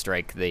flames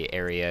strike the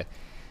area,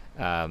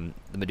 the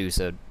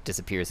Medusa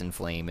disappears in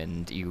flame,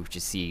 and you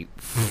just see,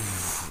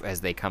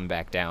 as they come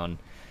back down,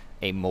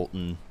 a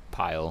molten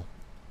pile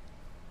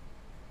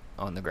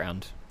on the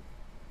ground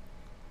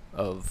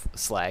of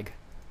slag.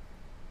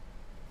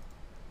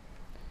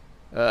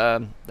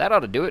 That ought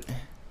to do it.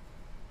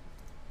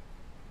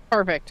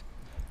 Perfect.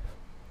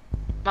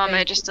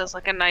 Mame just does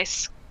like a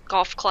nice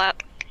golf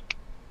clap.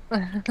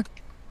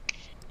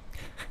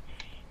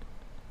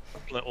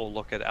 We'll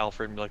look at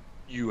Alfred and be like,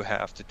 "You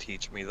have to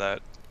teach me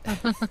that."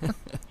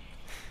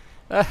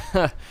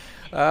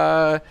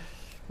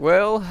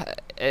 Well,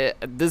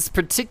 this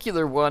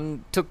particular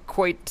one took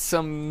quite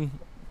some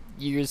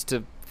years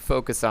to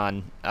focus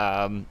on.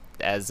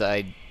 As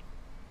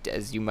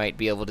you might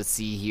be able to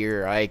see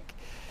here,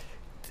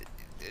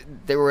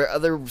 there were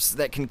others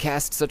that can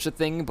cast such a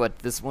thing, but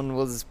this one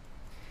was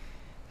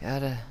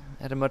at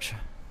a much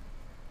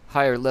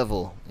higher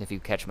level, if you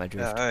catch my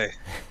drift.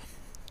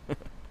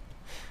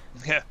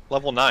 Yeah,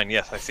 level 9.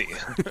 Yes, I see.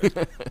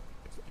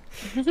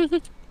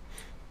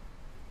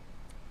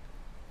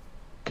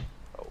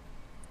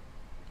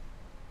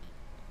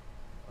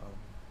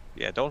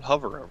 Yeah, don't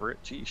hover over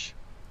it. Jeesh.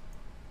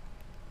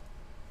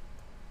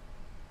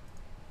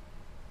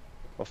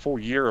 A full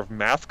year of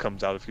math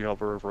comes out if you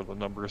hover over the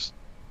numbers.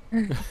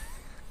 The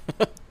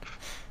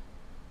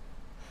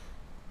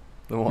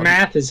one...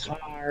 Math is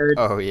hard.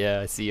 Oh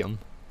yeah, I see them.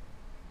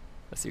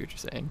 I see what you're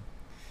saying.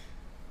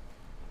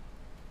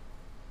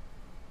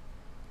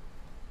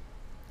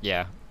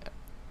 Yeah,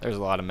 there's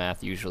a lot of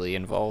math usually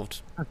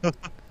involved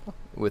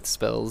with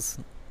spells.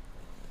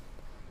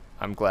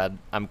 I'm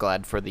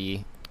glad for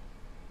the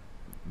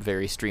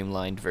very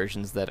streamlined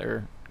versions that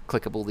are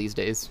clickable these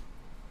days.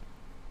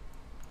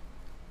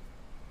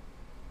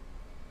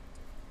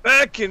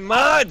 Back in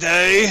my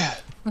day,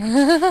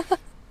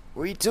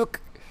 we took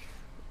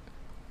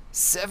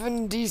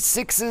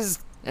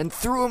 76s and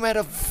threw them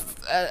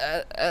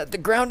at the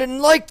ground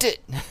and liked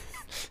it.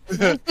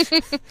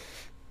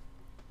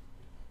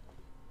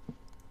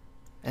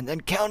 And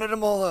then counted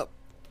them all up.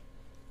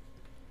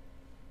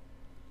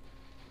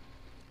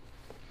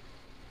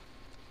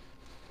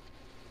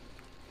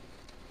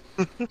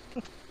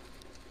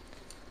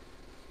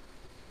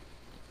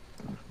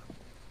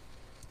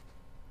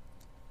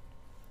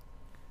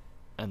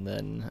 And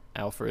then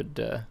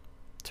Alfred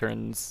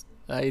turns,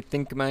 "I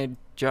think my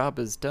job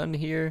is done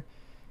here,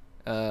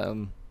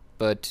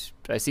 but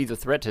I see the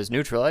threat has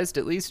neutralized,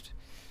 at least.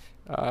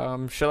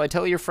 Shall I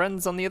tell your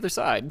friends on the other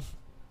side?"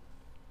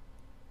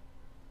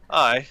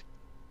 Aye.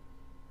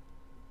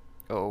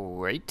 Oh,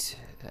 right.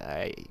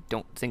 I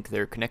don't think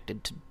they're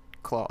connected to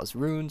Claw's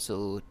rune,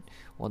 so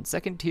 1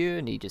 second here,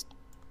 and he just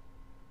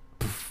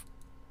poof,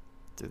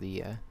 to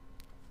the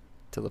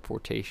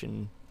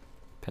teleportation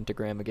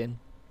pentagram again.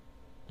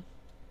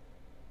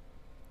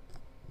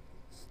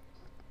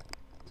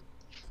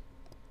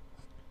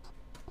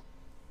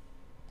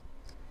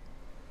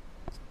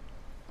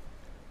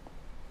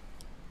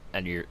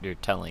 And you're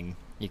telling,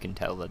 you can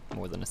tell that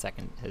more than a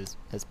second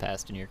has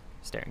passed, and you're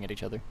staring at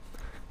each other.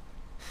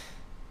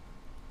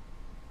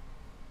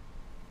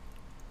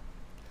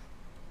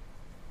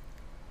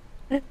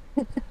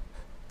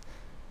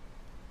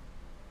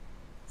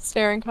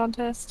 Staring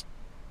contest.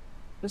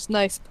 Just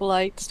nice,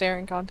 polite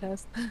staring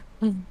contest.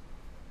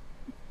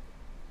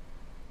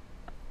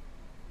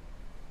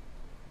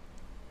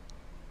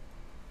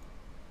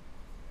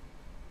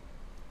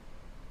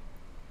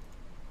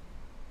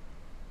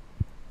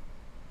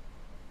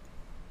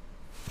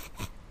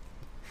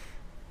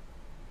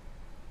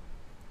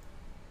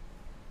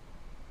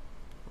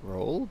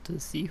 Roll to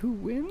see who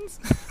wins?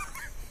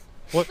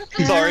 What?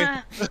 Sorry.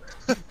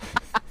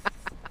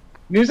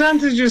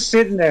 Nuisance is just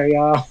sitting there,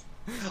 y'all.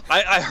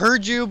 I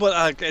heard you,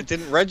 but it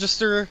didn't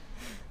register.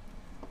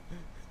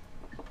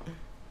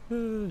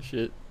 Oh,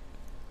 shit.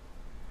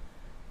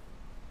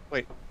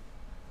 Wait,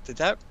 did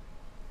that?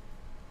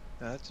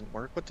 No, that didn't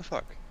work. What the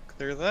fuck?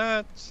 Clear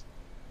that.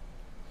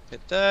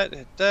 Hit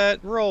that,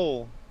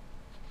 roll.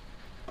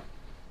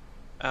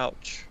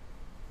 Ouch.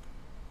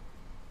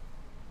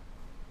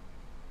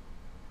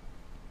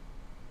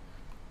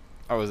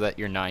 Oh, was that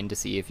your 9 to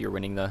see if you're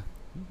winning the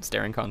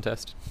staring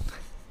contest?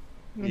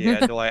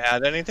 Yeah, do I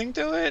add anything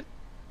to it?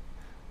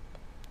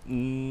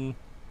 Nah,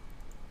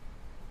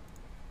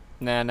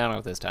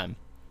 not this time.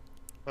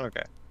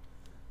 Okay.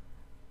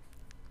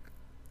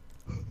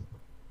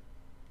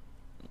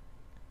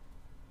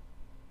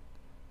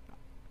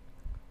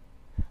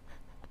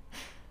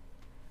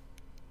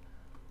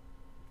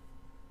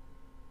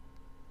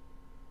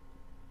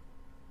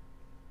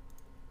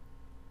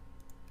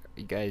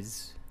 You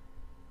guys,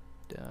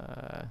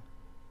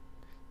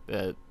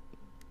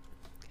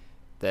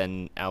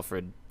 then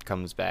Alfred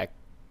comes back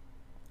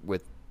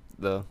with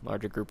the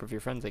larger group of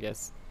your friends, I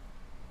guess.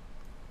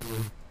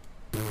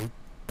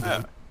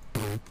 Oh.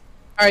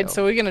 Alright,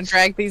 so we're gonna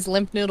drag these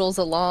limp noodles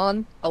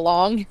along.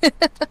 And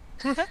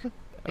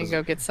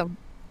go get some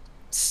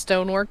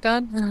stonework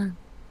done.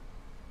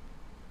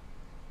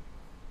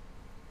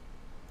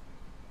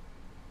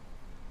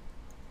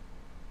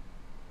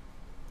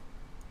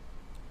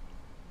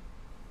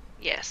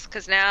 Yes,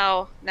 because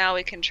now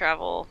we can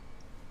travel,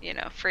 you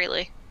know,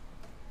 freely.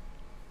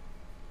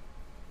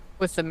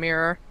 With the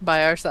mirror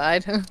by our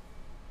side.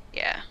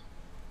 Yeah.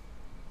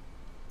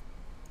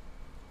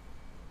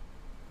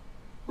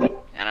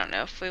 I don't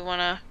know if we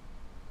want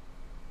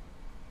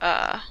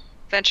to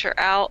venture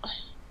out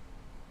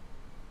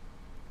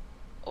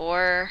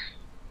or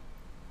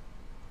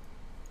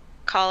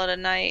call it a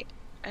night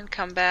and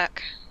come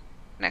back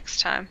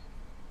next time.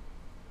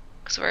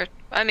 Because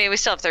we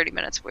still have 30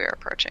 minutes. We're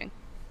approaching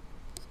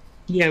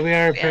Yeah, we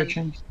are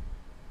approaching.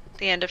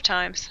 the end of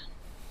times.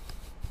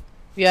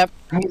 Yep,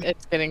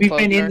 it's getting We've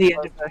closer. been in the and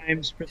end of closer.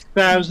 times for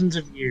thousands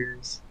of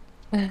years.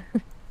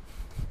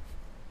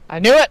 I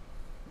knew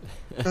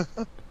it!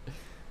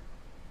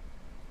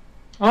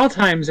 All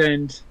times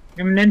end.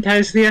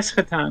 Immanentize the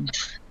eschaton.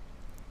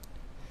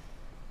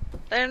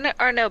 There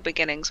are no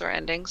beginnings or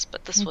endings,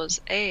 but this was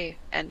a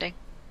ending.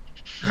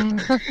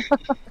 I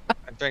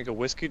drank a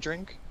whiskey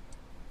drink.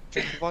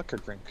 Drink a vodka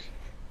drink.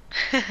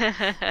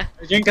 I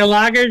drink a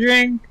lager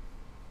drink.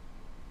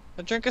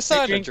 I drank a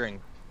cider drink-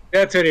 drink.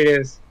 That's what it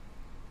is.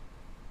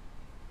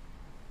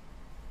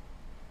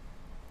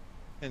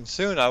 And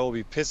soon I will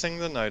be pissing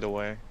the night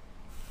away.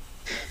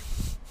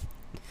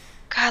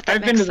 God, that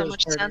I've been makes to so those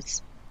much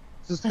parties.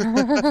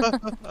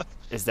 sense.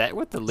 Is that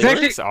what the It's actually-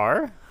 lyrics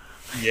are?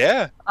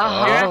 Yeah.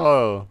 Yeah.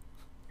 Oh.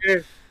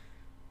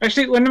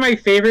 Actually, one of my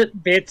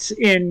favorite bits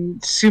in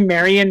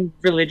Sumerian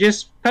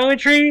religious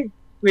poetry,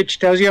 which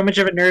tells you how much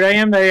of a nerd I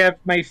am, that I have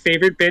my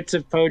favorite bits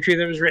of poetry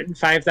that was written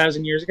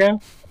 5,000 years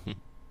ago,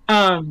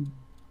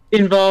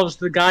 involves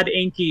the god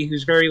Enki,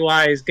 who's very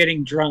wise,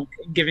 getting drunk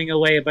and giving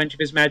away a bunch of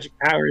his magic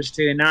powers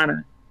to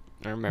Inanna.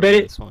 I remember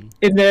But this one.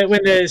 When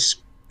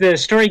the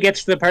story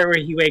gets to the part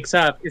where he wakes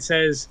up, it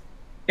says,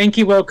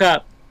 Enki woke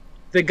up.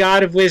 The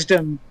god of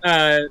wisdom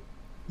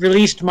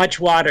released much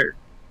water.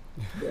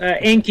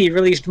 Enki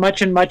released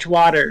much and much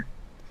water.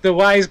 The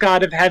wise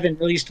god of heaven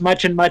released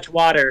much and much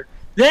water.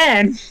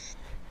 Then,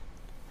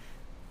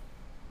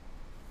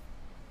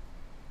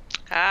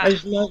 Ah, I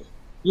just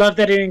love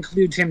that it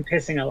includes him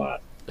pissing a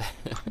lot.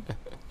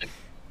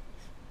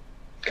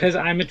 Because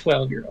I'm a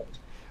 12-year-old.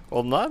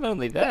 Well, not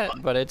only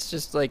that, but it's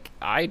just like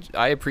I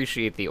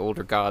appreciate the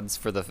older gods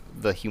for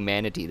the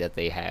humanity that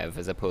they have,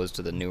 as opposed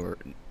to the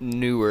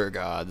newer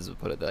gods. We'll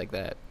put it like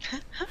that.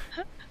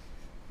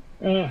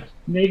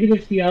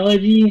 Negative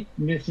theology,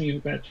 miss me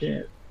with that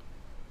shit.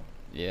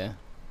 Yeah.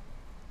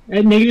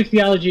 Negative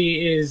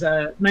theology is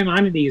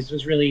Maimonides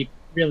was really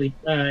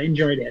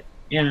enjoyed it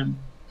in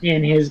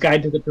his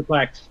Guide to the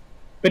Perplexed.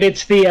 But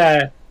it's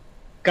the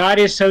God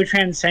is so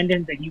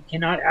transcendent that you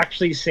cannot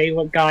actually say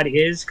what God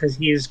is, because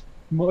he is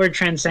more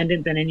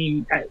transcendent than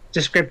any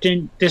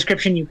description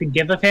you could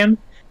give of him.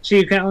 So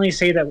you can only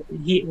say that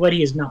what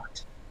he is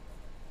not.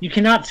 You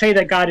cannot say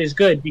that God is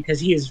good because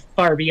he is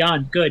far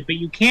beyond good, but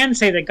you can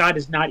say that God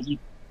is not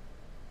evil.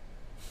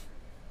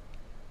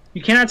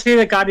 You cannot say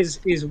that God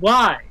is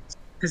wise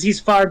because he's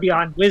far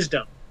beyond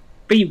wisdom,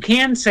 but you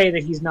can say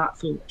that he's not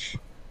foolish.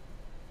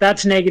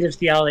 That's negative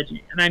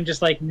theology, and I'm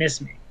just like, miss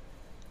me.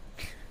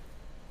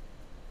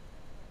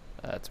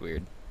 That's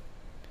weird.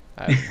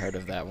 I haven't heard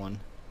of that one.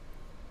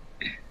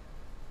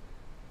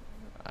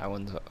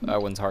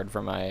 That one's hard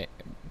for my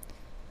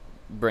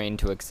brain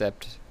to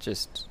accept.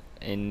 Just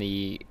in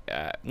the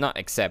not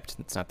accept.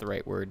 That's not the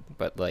right word,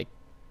 but like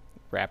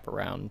wrap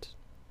around.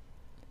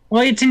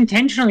 Well, it's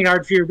intentionally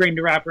hard for your brain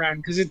to wrap around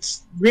because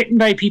it's written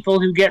by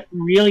people who get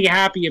really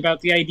happy about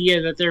the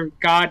idea that their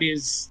God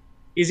is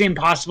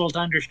impossible to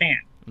understand.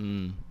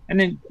 Mm. And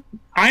then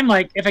I'm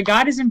like, if a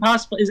God is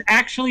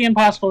actually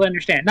impossible to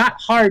understand, not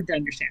hard to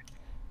understand,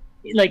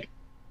 like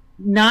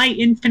nigh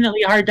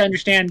infinitely hard to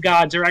understand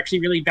gods are actually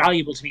really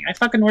valuable to me. I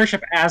fucking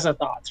worship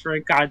Azathoths, for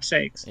God's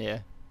sakes. Yeah.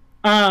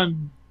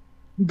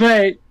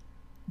 But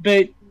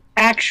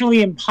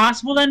actually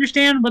impossible to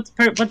understand. What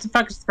the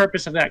fuck is the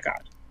purpose of that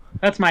god?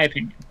 That's my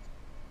opinion.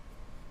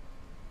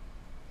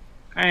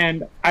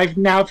 And I've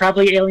now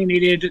probably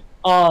alienated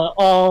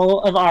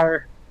all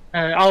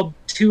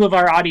two of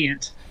our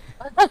audience.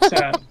 So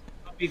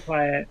I'll be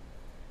quiet.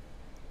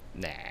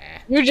 Nah.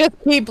 You just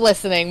keep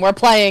listening. We're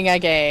playing a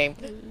game.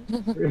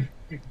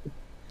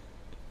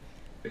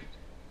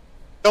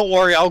 Don't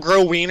worry, I'll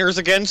grow wieners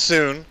again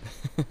soon.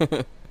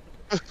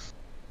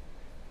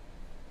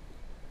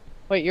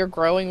 Wait, you're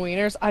growing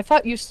wieners? I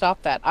thought you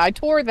stopped that. I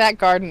tore that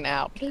garden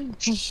out.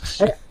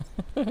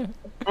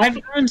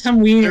 I've grown some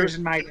wieners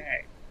in my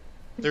day.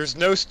 There's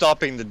no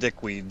stopping the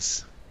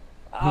dickweeds.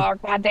 Oh,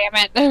 god damn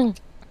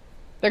it.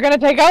 They're gonna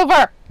take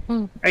over.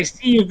 I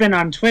see you've been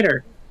on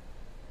Twitter.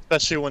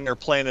 Especially when they're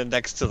planted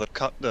next to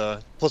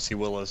the pussy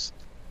willows.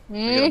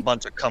 You get a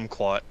bunch of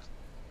kumquat.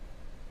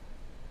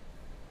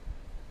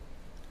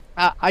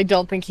 I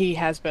don't think he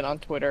has been on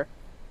Twitter.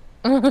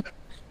 No,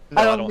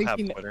 I don't don't think have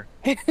he Twitter.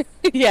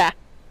 Yeah.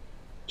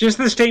 Just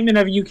the statement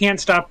of you can't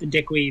stop the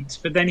dickweeds,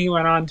 but then he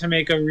went on to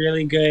make a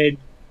really good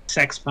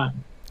sex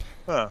pun.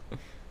 Huh.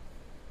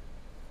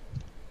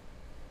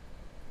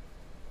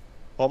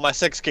 Well, my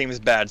sex game is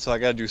bad, so I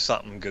gotta do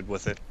something good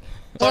with it.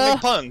 So I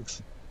make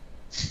puns.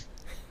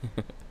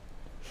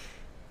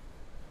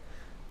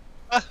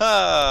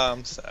 Haha,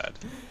 I'm sad.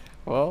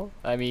 Well,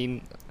 I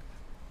mean,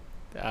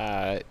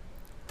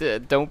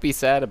 don't be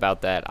sad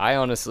about that. I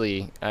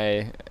honestly,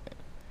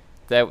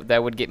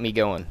 that would get me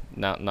going.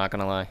 Not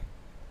gonna lie.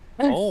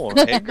 Oh,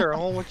 hey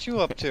girl, what you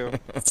up to?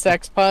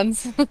 Sex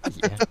puns. Yeah.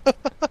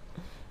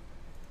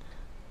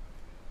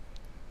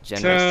 Can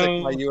I Gender.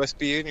 stick my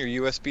USB in your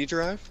USB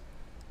drive?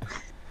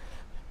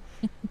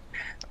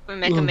 We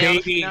make a Ooh, male.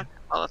 baby.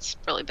 Oh, it's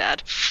really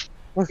bad.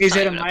 Is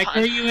it a Not even a micro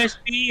pun.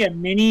 USB, a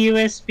mini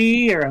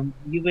USB, or a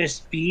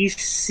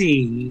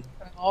USB-C?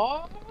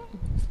 Oh.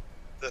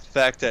 The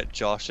fact that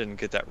Josh didn't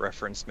get that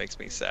reference makes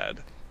me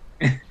sad.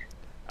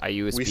 I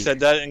USB.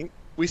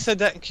 We said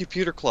that in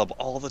Computer Club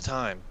all the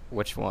time.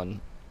 Which one?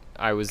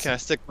 I was. Can I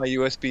stick my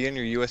USB in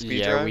your USB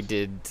Yeah, drive? we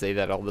did say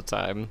that all the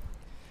time.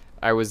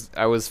 I was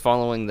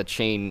following the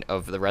chain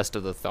of the rest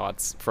of the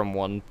thoughts from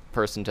one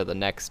person to the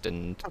next,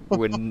 and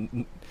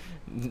when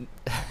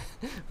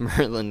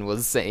Merlin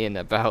was saying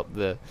about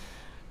the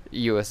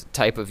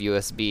type of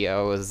USB,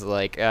 I was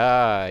like,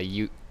 I'll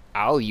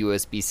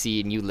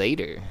USB-C and you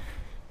later.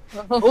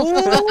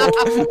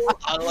 Ooh,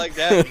 I like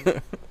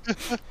that.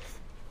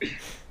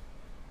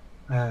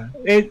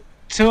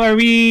 So are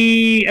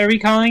we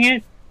calling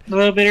it a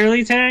little bit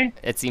early today?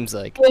 It seems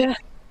like. Yeah.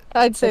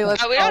 I'd say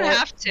let's We don't call it.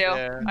 have to.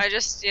 Yeah. I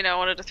just,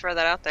 wanted to throw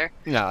that out there.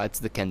 No, it's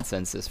the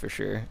consensus for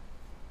sure.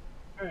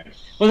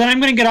 Well, then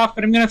I'm going to get off,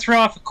 but I'm going to throw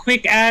off a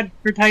quick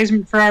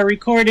advertisement for our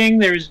recording.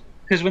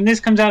 Because when this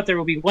comes out, there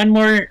will be one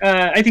more,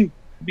 I think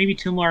maybe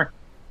two more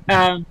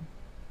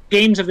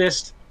games of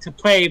this to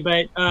play.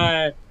 But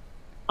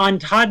on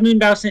Todd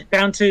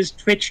Moonbounce's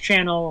Twitch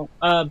channel,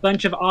 a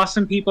bunch of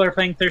awesome people are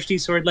playing Thirsty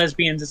Sword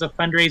Lesbians as a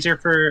fundraiser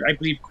for, I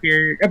believe,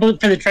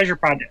 for the Treasure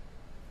Project.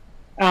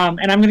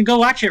 And I'm going to go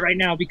watch it right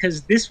now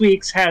because this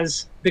week's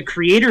has the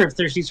creator of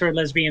Thirsty Sword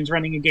Lesbians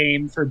running a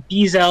game for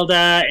B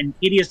Zelda and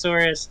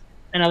Pediosaurus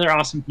and other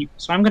awesome people.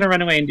 So I'm going to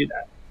run away and do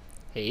that.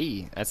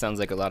 Hey, that sounds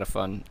like a lot of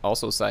fun.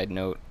 Also, side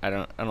note, I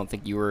don't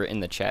think you were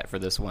in the chat for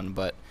this one,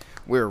 but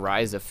we're a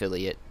Rise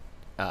affiliate,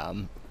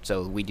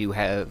 so we do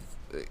have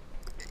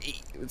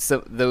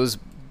those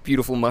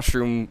beautiful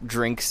mushroom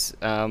drinks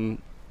along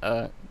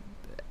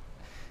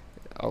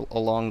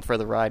for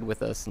the ride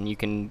with us, and you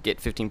can get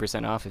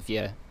 15% off if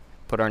you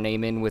put our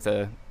name in with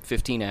a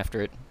 15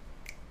 after it.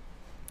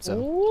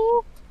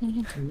 So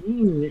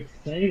Ooh,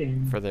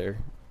 exciting. for their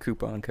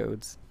coupon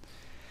codes.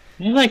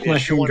 I like If you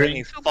mushroom want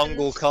any drinks.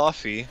 fungal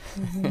coffee,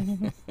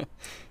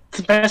 It's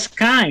the best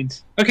kind.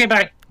 Okay,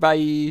 bye.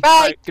 Bye.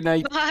 Bye. Good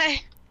night.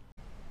 Bye.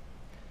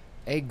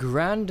 A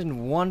grand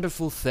and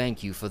wonderful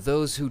thank you for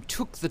those who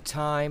took the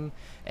time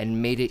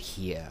and made it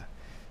here,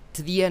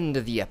 to the end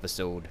of the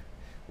episode,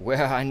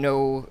 where I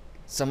know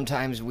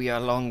sometimes we are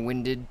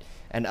long-winded,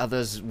 and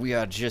others we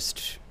are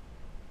just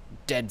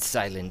dead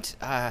silent.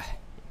 I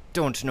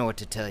don't know what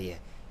to tell you.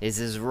 This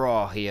is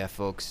raw here,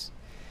 folks.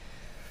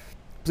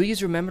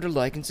 Please remember to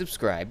like and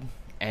subscribe,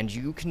 and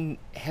you can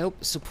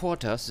help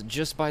support us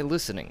just by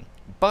listening.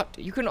 But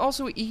you can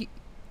also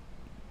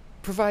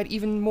provide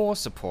even more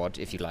support,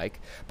 if you like,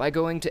 by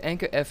going to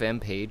Anchor FM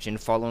page and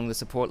following the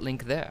support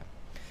link there.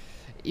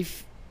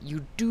 If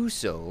you do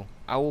so,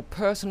 I will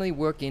personally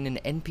work in an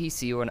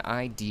NPC or an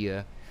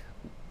idea,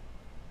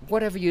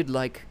 whatever you'd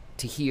like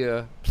to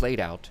hear played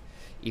out.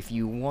 If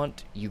you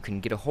want, you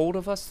can get a hold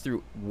of us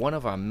through one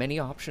of our many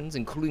options,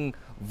 including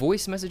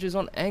voice messages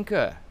on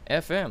Anchor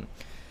FM,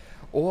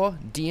 or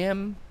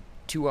DM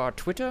to our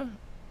Twitter,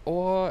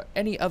 or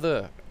any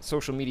other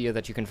social media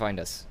that you can find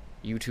us,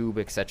 YouTube,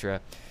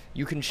 etc.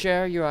 You can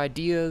share your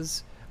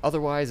ideas,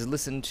 otherwise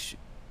listen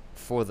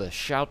for the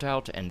shout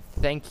out and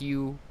thank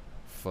you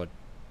for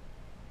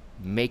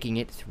making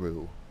it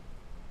through.